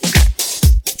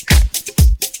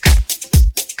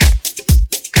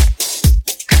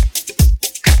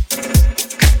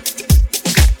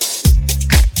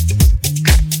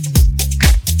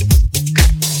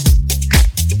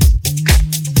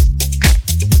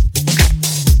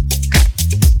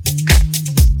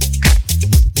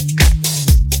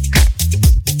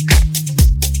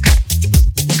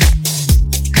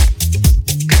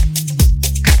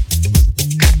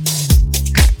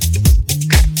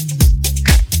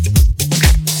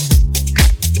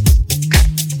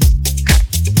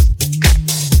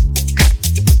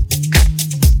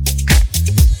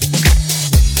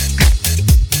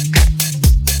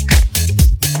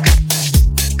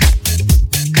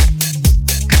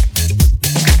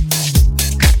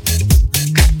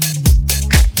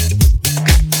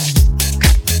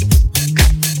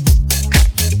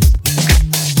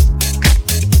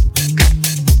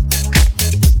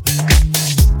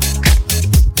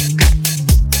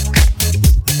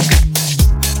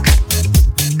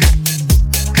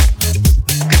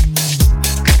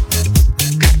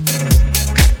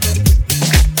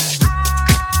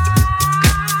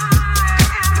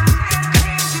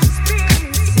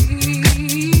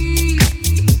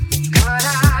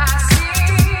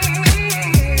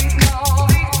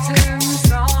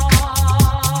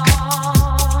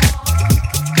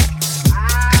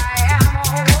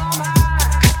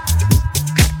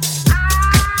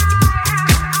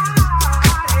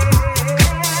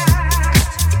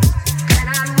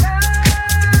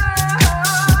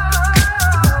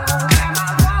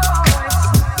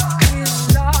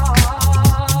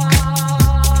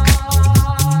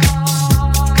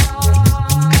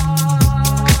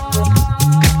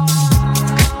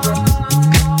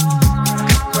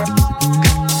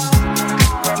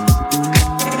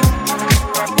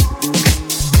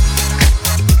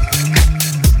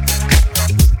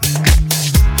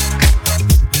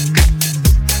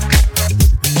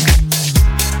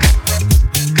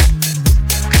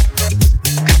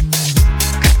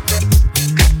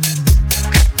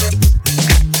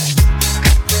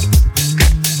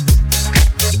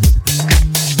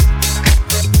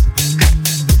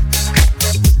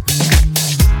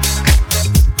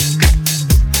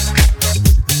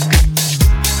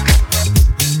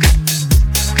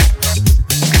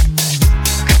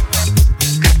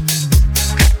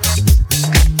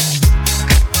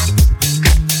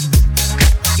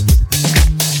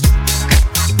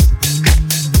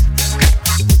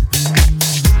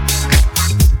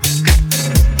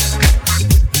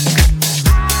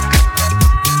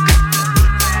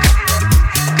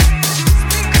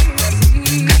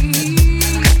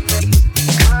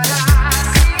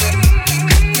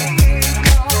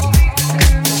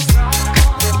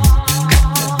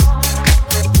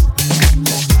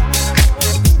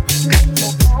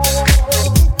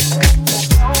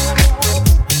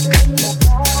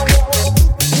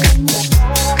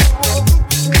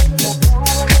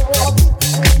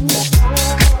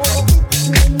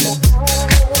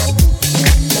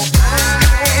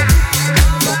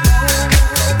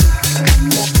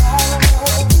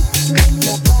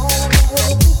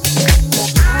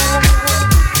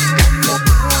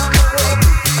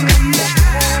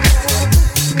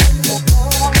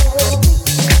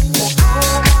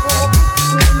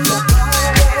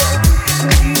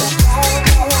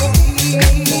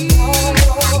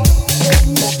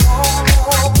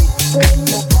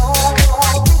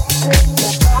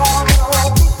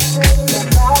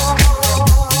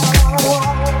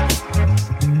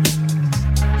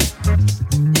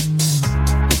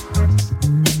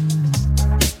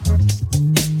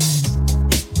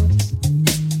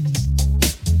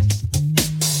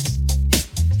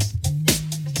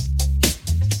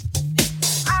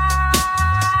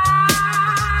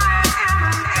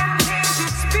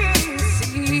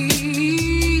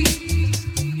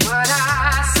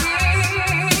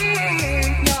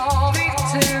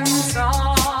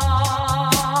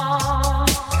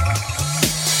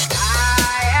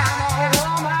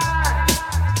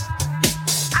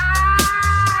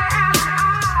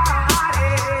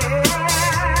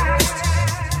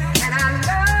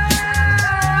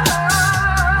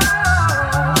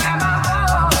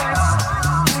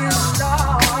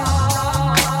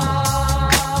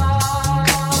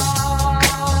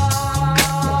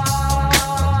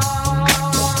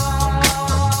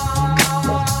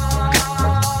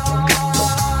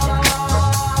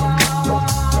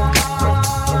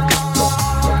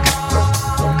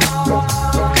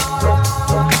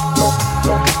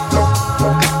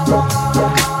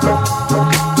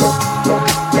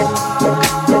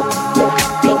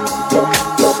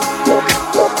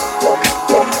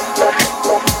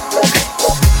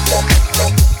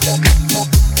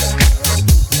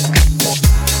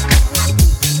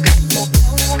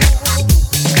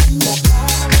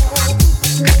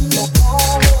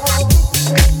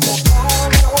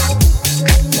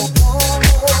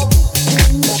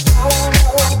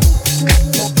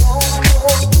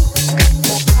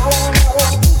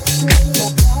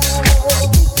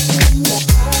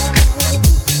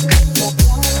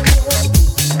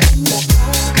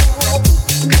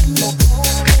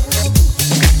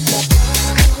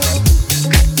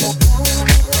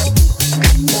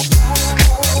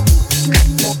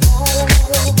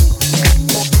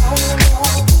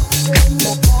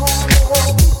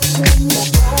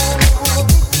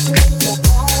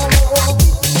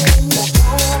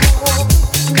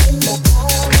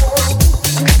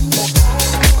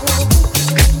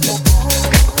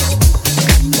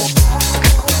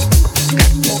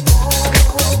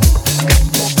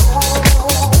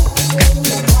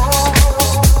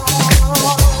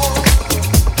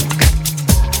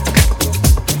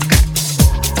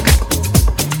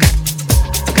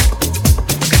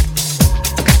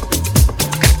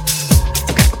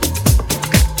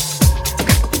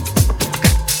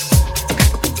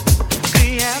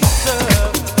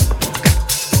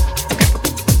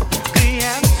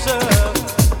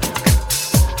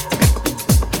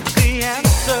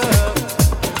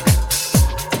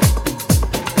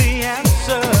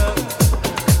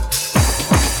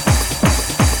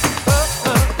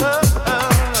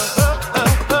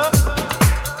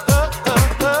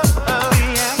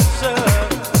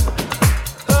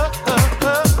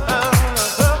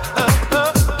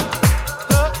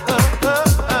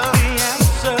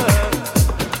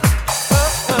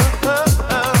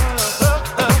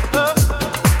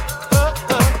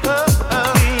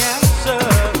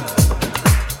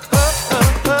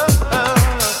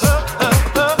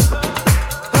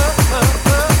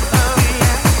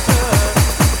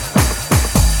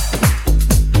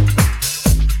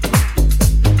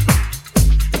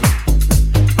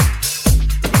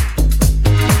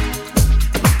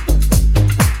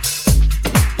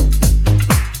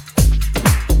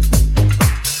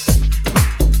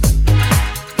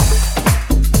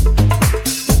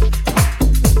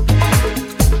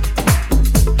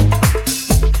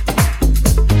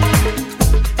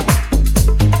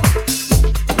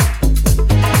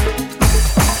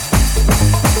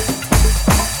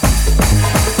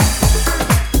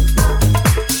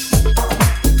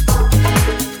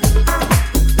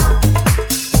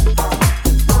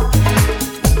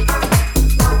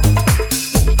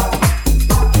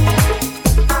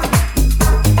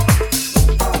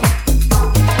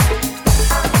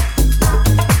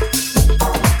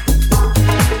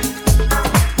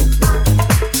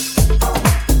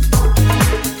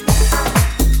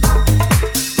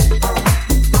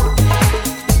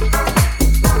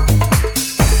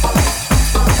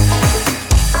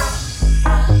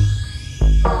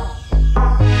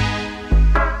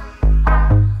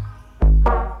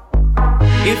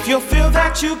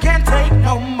 that you can't take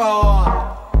no more,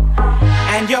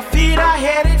 and your feet are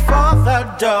headed for the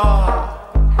door.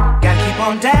 Gotta keep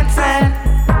on dancing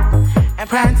and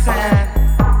prancing,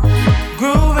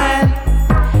 grooving,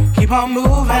 keep on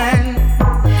moving,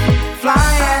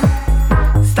 flying,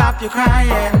 stop your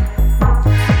crying,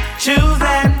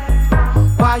 choosing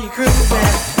while you're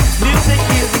cruising. Music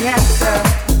is the answer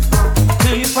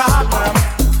to your problem.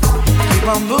 Keep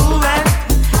on moving,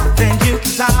 then you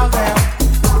can solve them.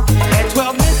 At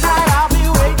 12 midnight I'll be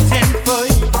waiting for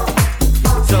you,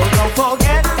 so don't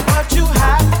forget what you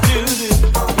have to do.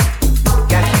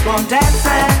 Gotta keep on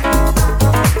dancing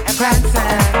and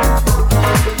prancing,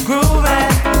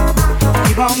 grooving,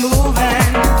 keep on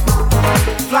moving,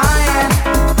 flying,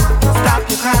 stop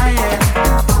your crying,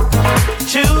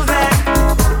 choosing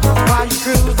while you're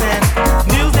cruising.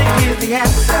 Music is the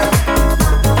answer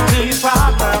to your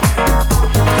problem.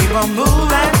 Keep on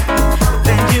moving,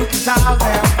 then you can solve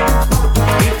them.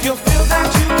 If you feel that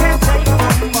you can't take no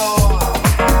more,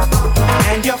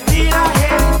 and your feet are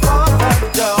heading for the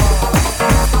door,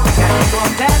 gotta keep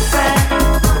on dancing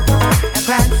and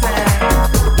prancing,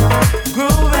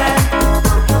 grooving,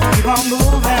 keep on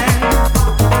moving,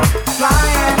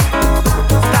 flying,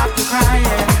 stop your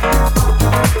crying,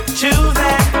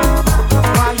 choosing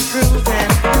while you're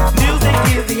cruising. Music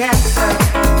is the answer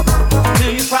to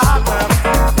your problem.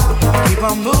 Keep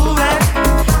on moving,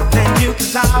 then you can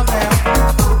solve them.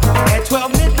 At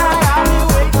 12 midnight I'll be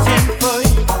waiting for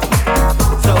you,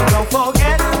 so don't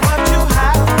forget what you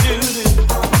have to do.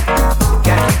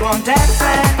 Gotta keep on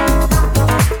dancing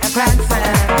and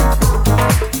prancing,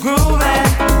 grooving,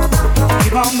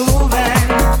 keep on moving,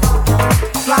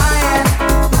 flying,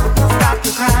 stop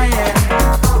your crying,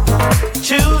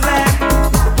 choosing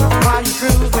while you're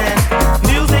cruising.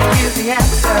 Music is the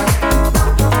answer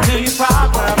to your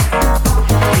problem.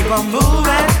 Keep on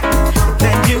moving,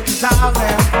 then you can solve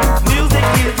them. Music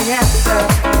is the answer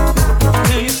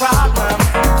to your problem.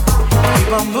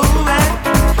 Keep on moving,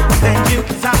 then you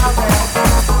can solve them.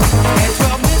 At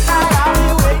 12 midnight I'll be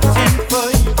waiting for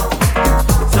you,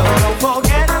 so don't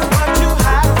forget what you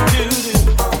have to do.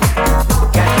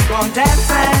 Gotta keep on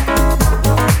dancing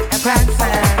and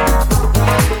prancing,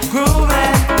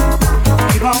 grooving,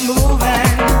 keep on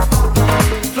moving,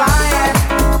 flying,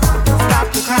 stop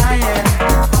your crying,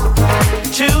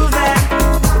 choosing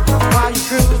while you're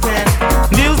cruising.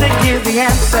 Music is the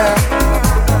answer.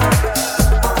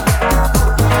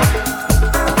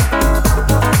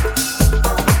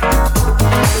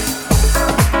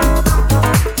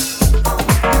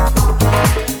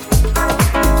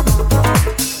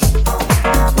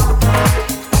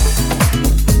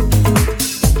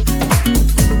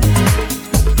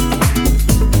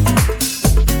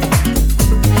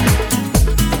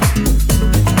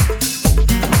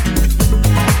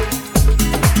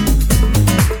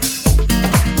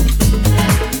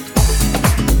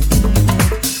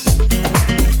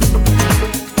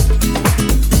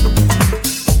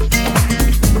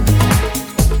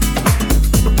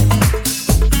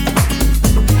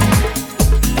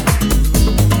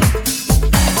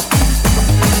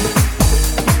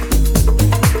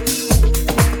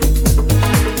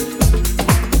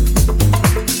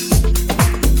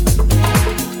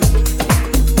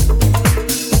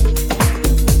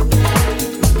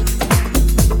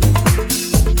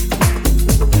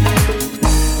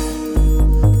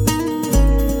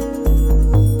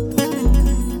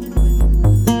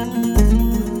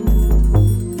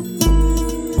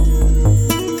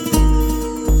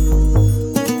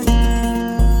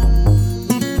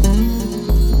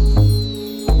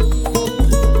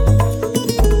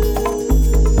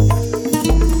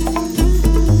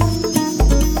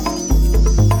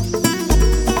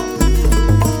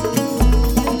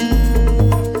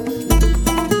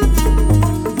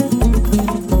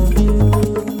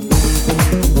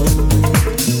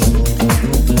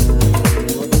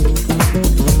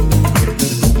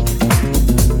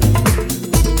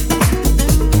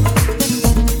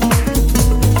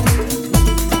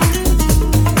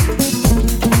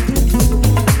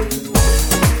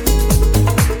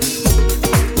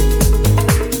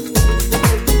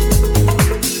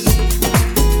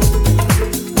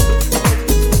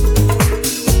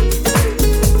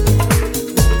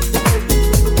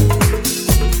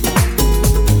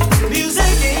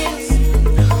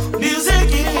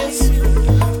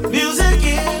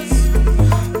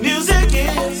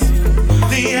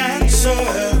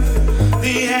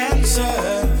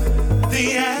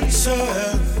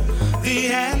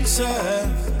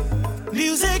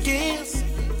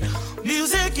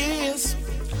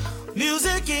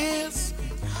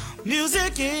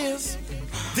 Music is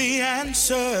the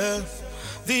answer,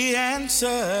 the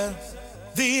answer,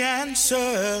 the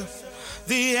answer,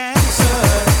 the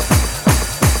answer.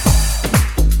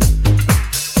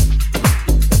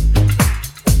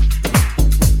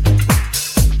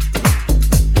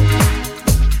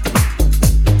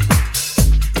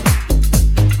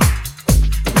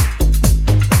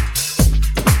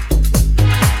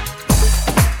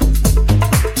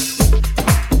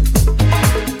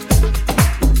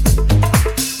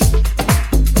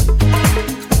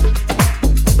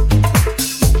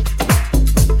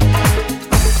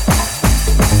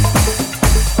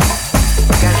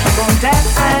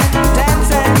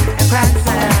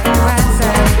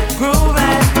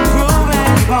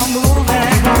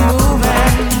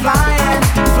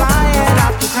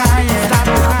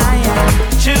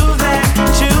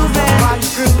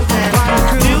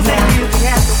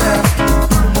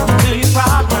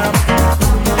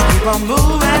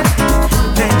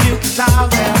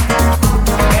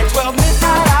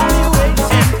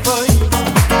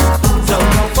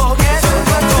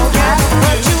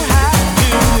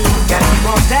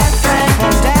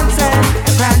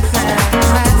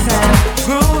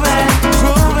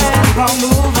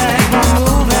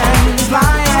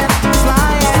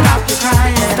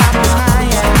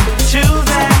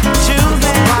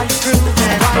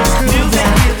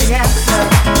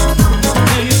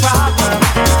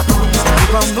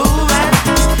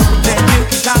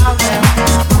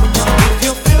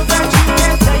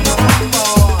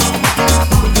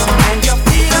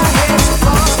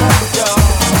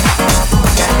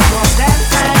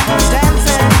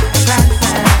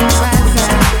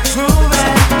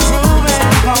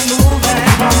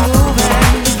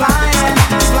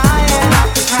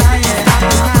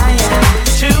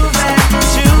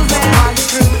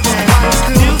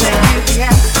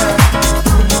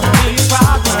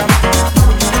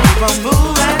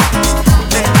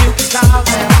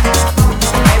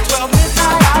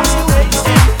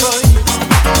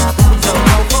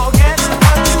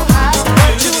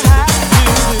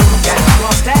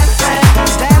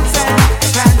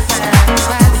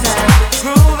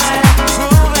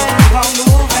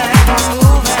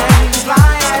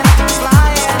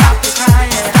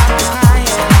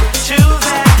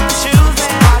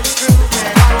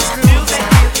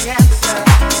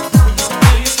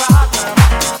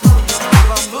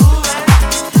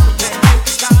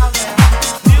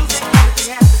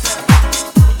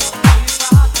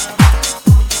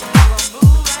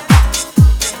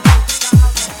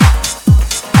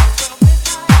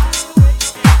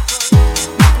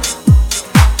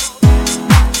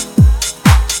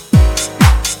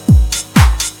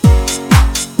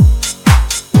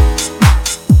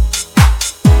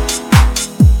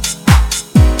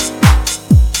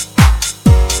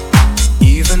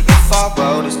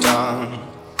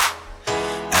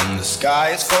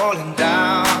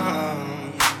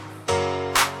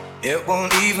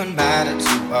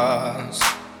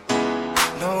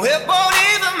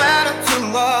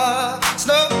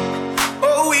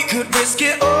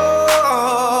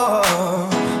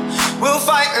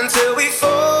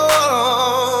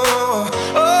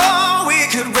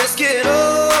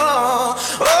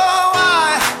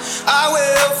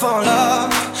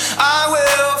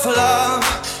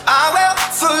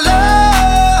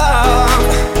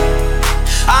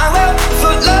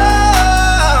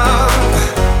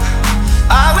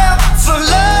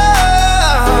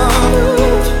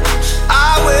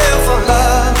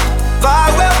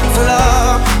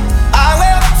 I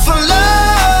will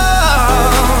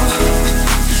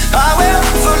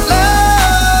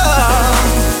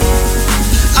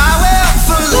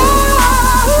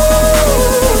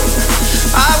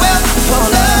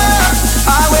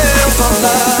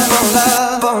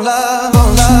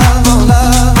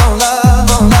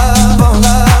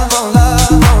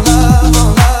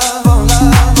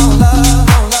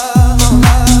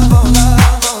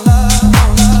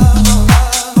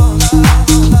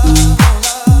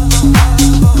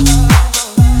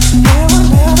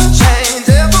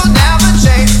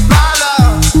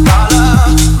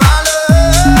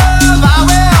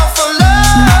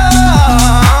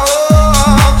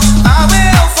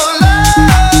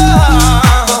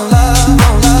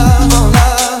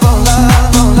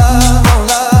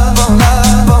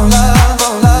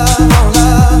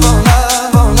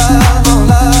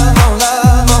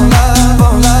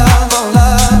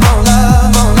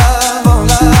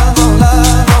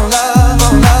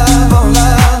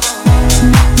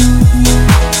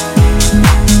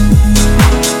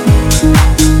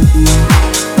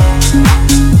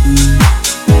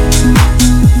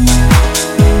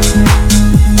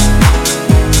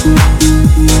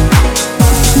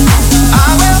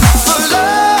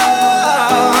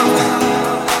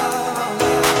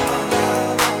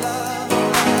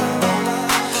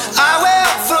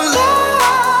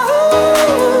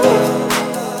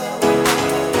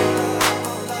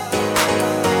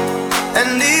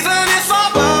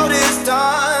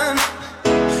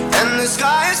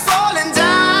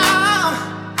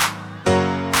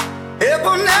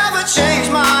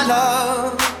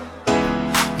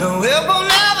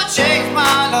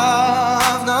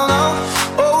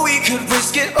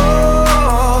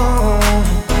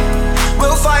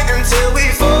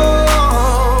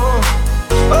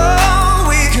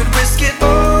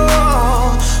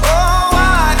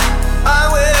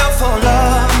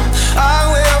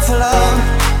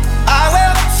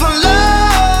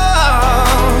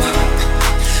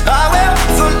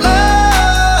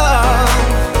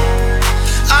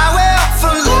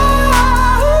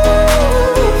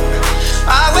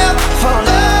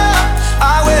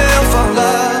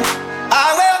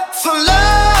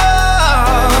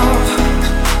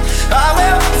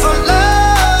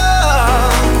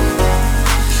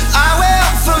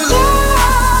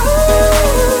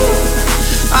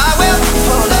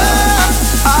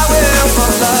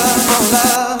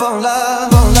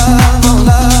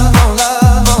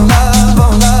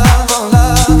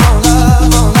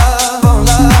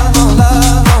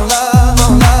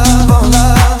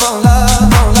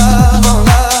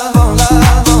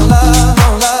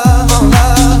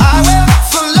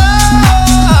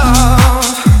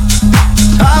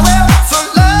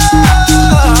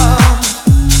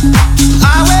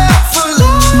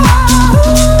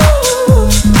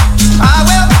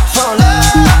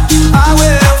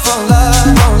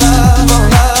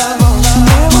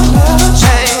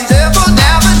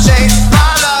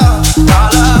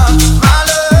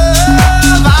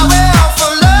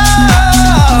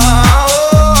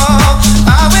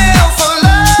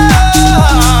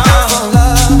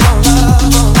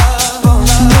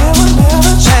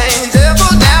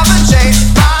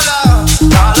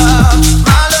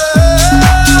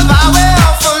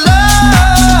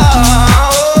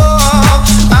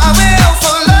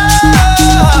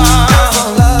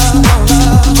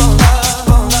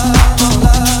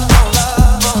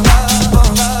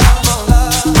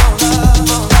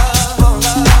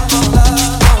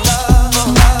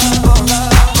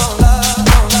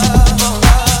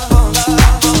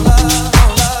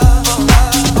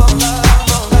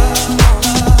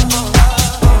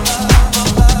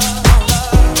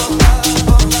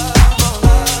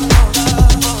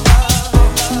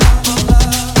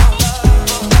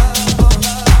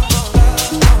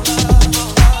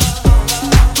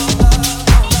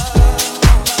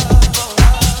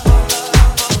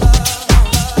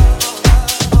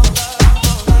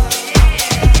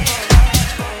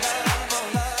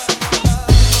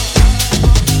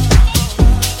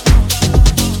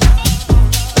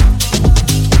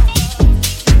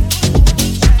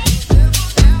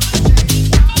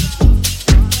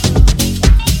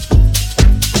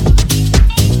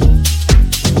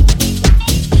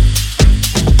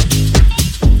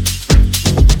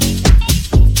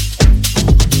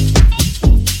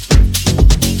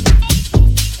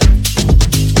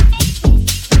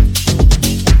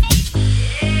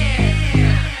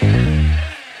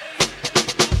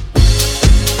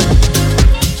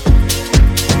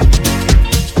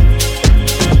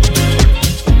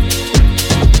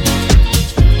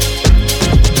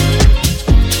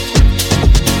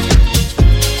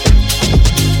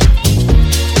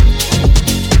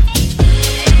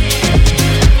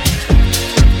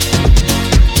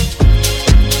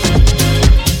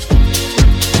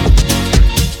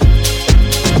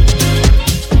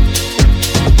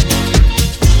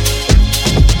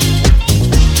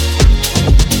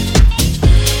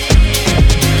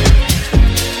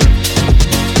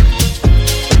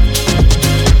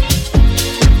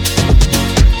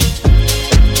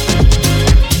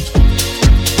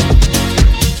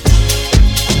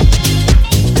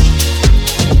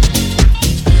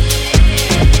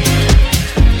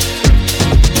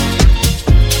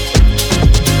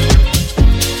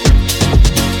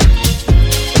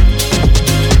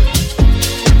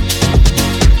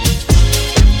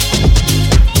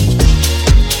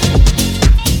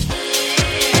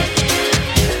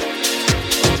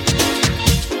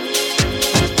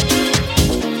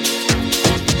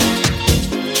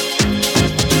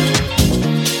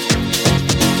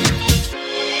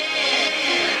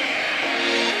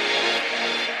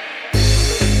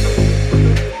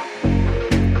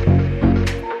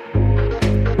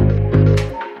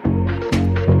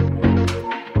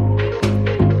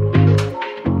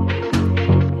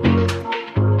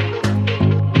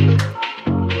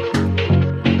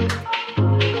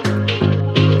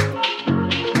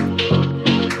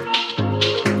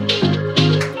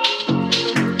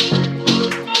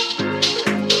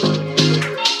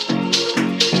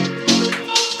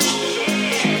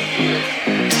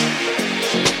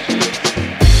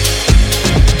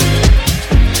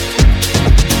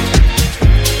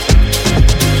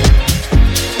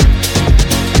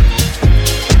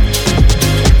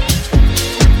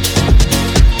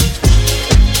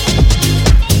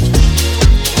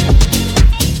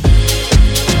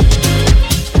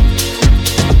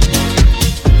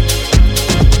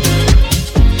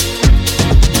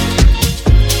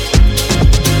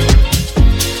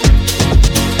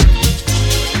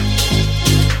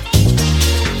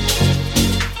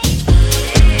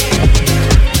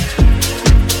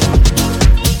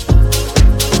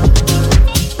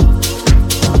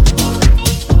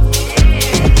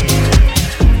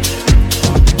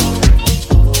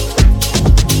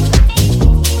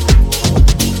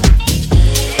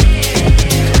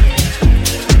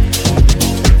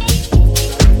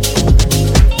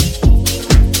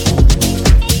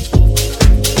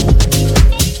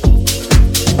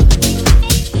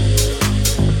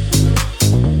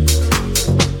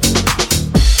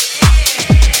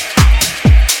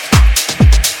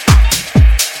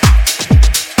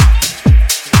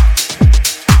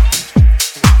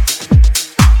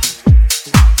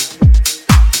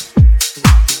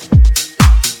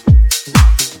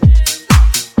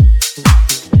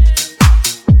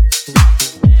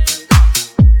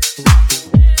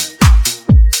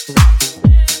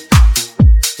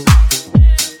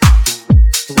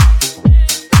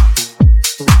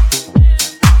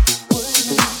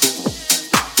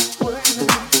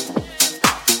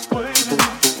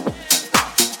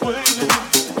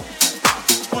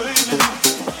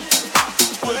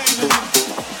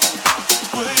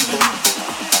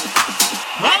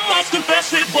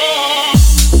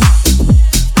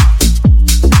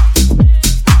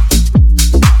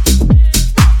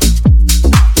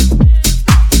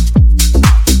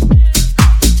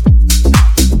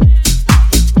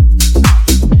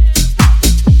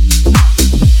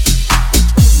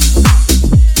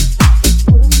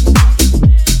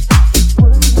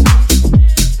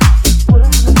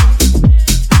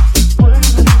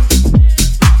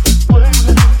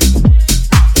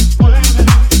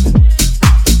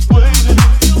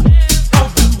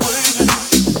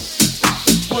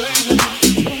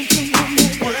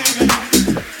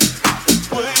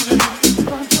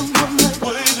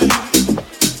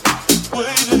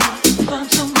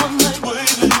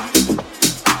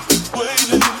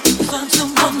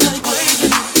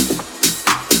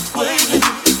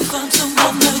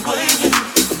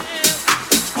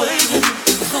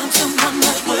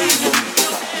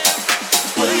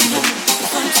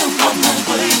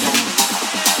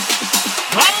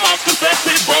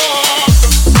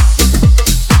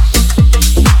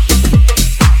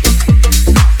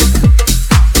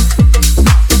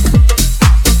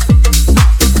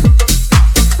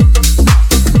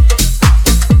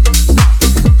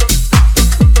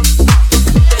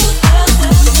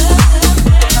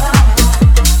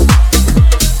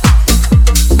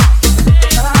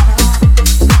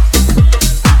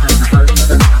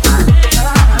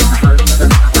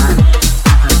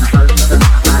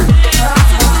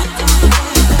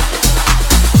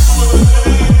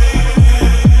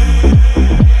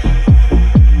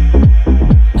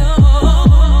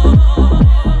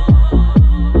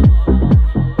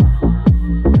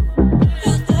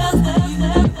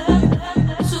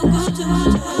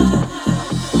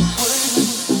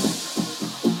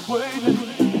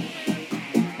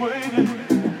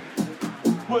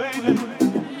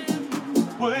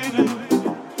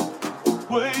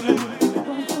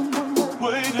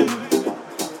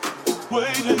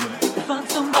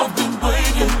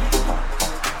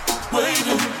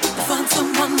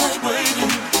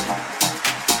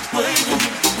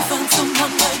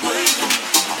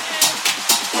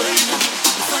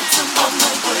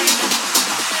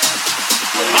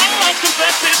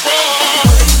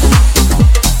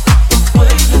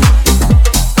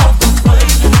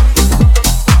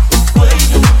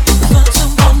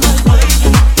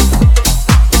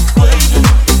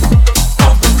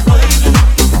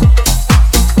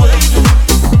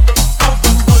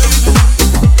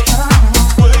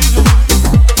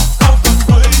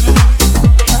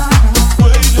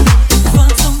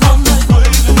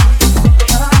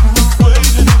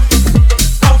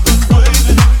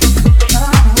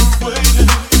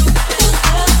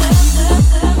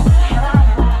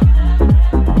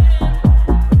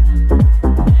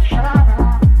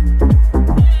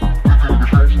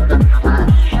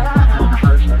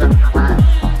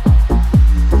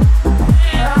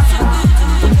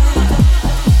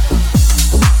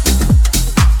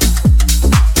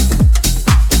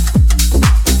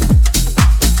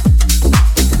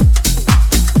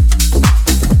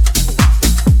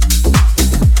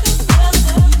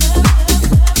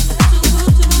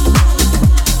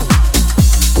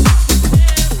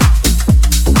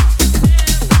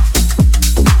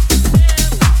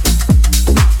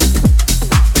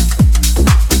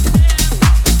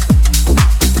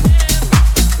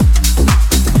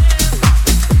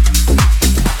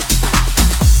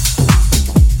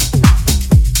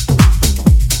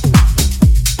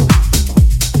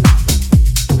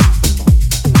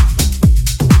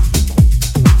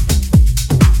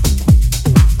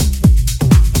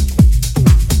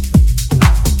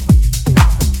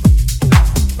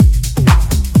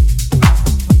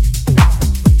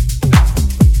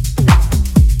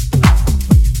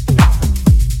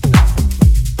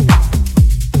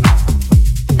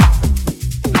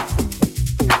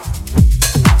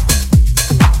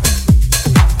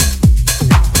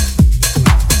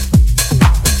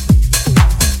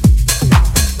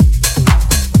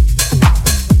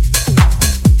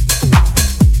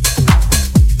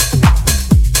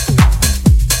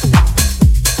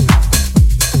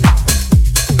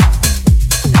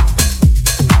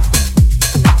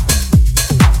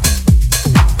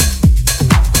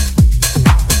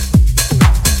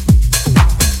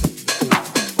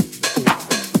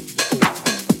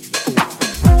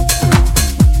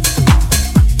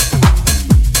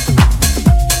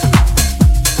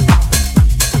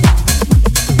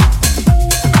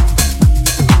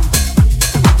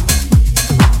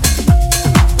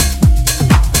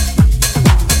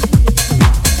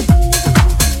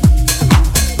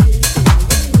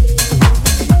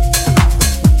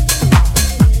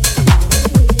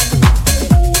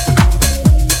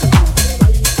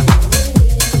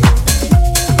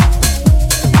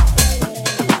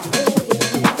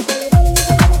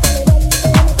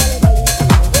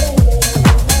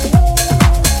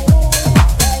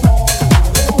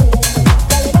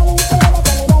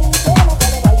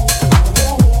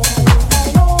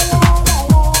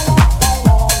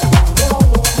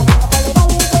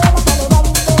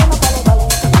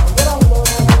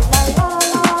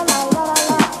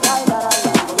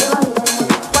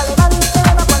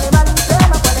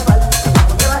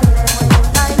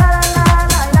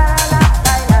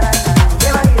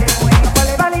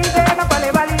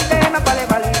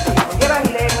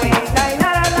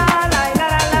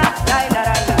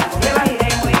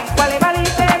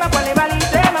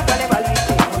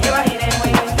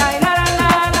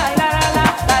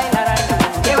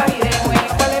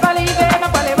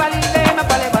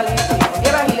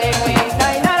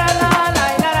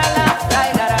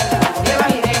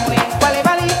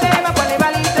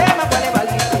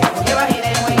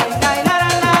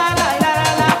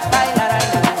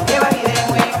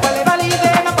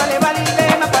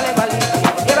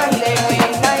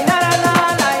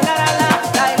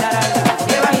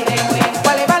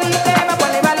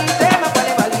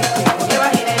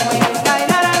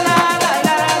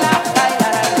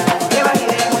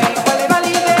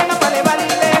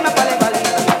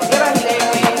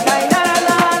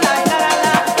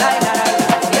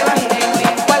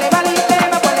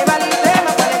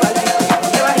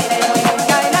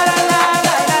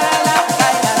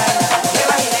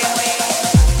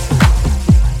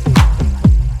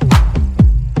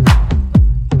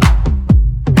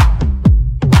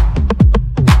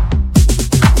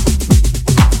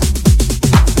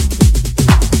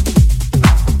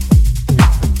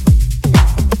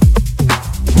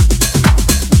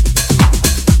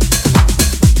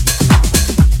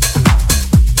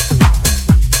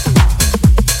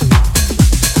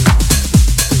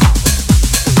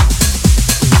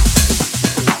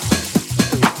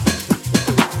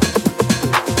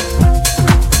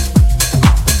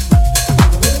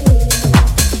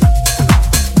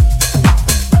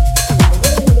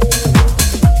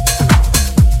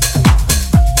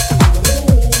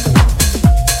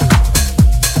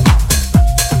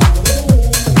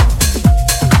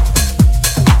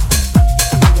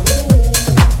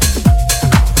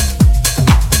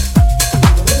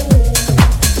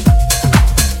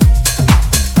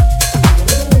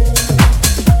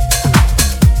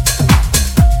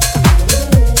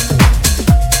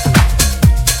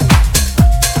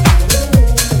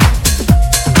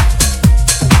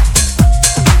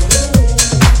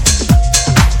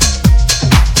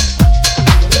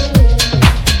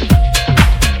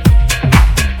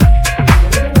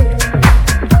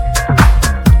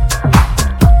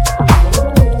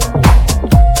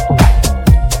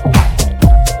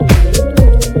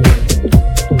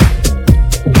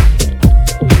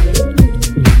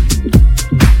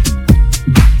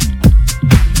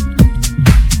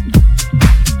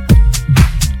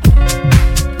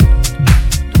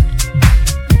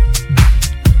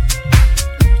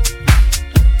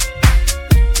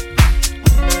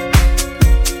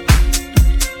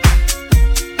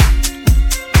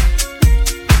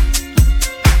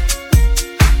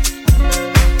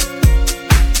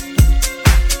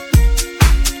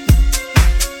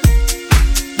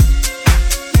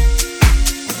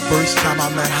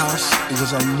time I met House, it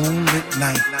was a moonlit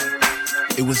night.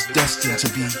 It was destined to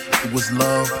be. It was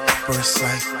love at first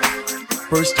sight.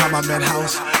 First time I met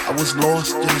House, I was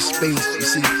lost in space. You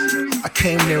see, I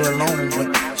came there alone,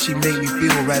 but she made me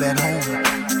feel right at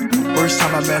home. First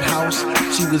time I met House,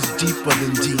 she was deeper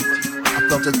than deep. I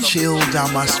felt a chill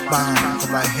down my spine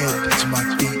from my head to my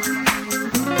feet.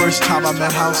 First time I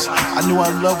met House, I knew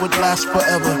our love would last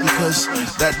forever because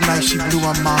that night she blew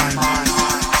my mind.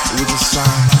 It was a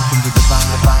sign from the divine.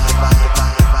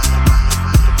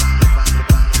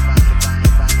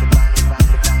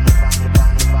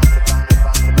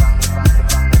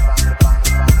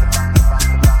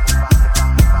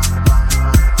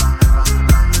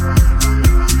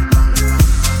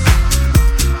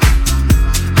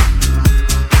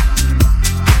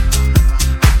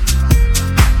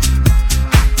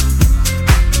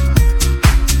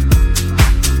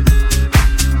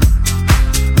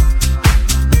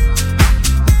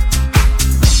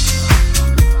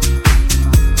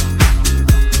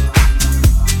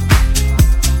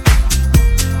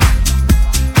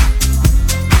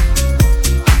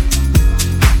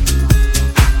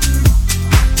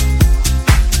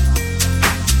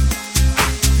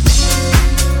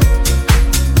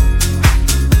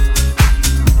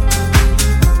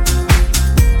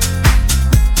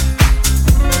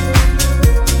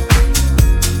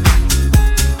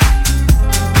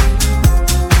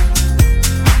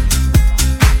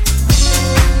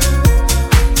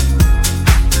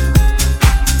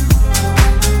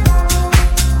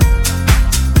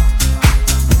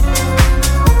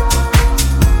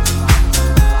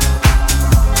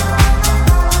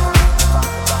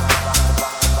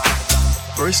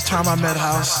 First time I met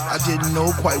House, I didn't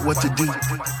know quite what to do.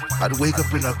 I'd wake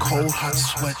up in a cold, hot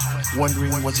sweat,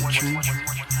 wondering was it true?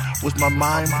 Was my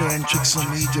mind playing tricks on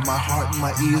me? Did my heart and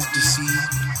my ears deceive?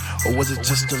 Or was it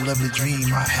just a lovely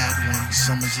dream I had one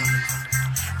summer's eve?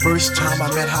 First time I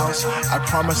met House, I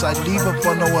promised I'd leave her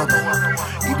for no other,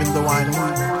 even though I knew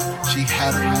she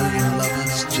had a million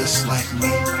lovers just like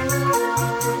me,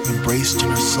 embraced in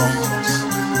her songs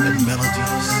and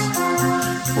melodies,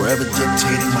 forever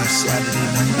dictating my Saturday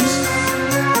nights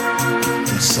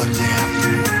and Sunday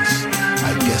afternoons.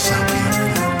 I guess I'll be a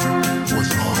fool for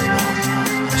as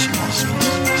long as she wants me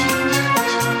to.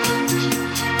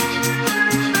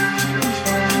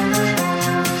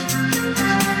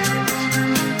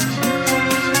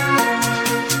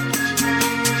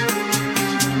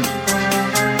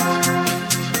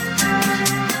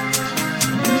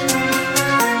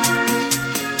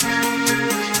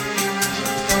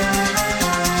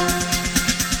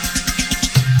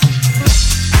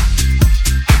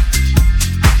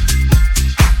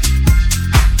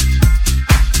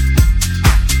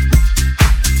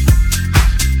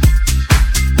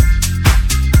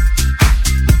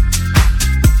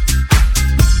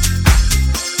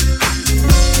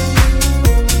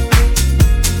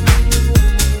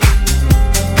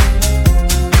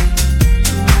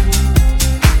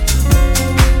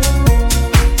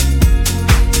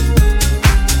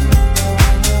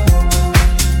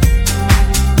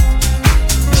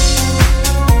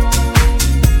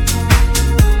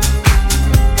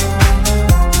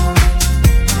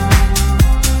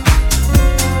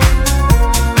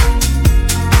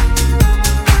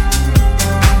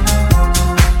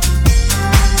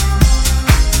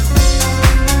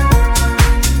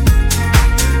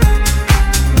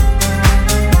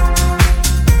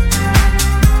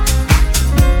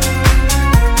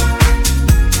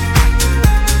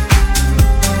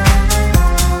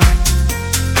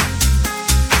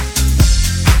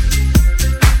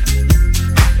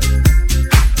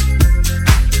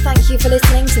 For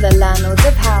listening to the Landlords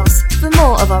of House. For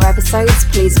more of our episodes,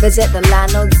 please visit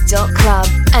thelandlords.club.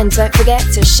 And don't forget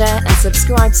to share and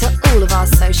subscribe to all of our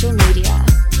social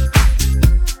media.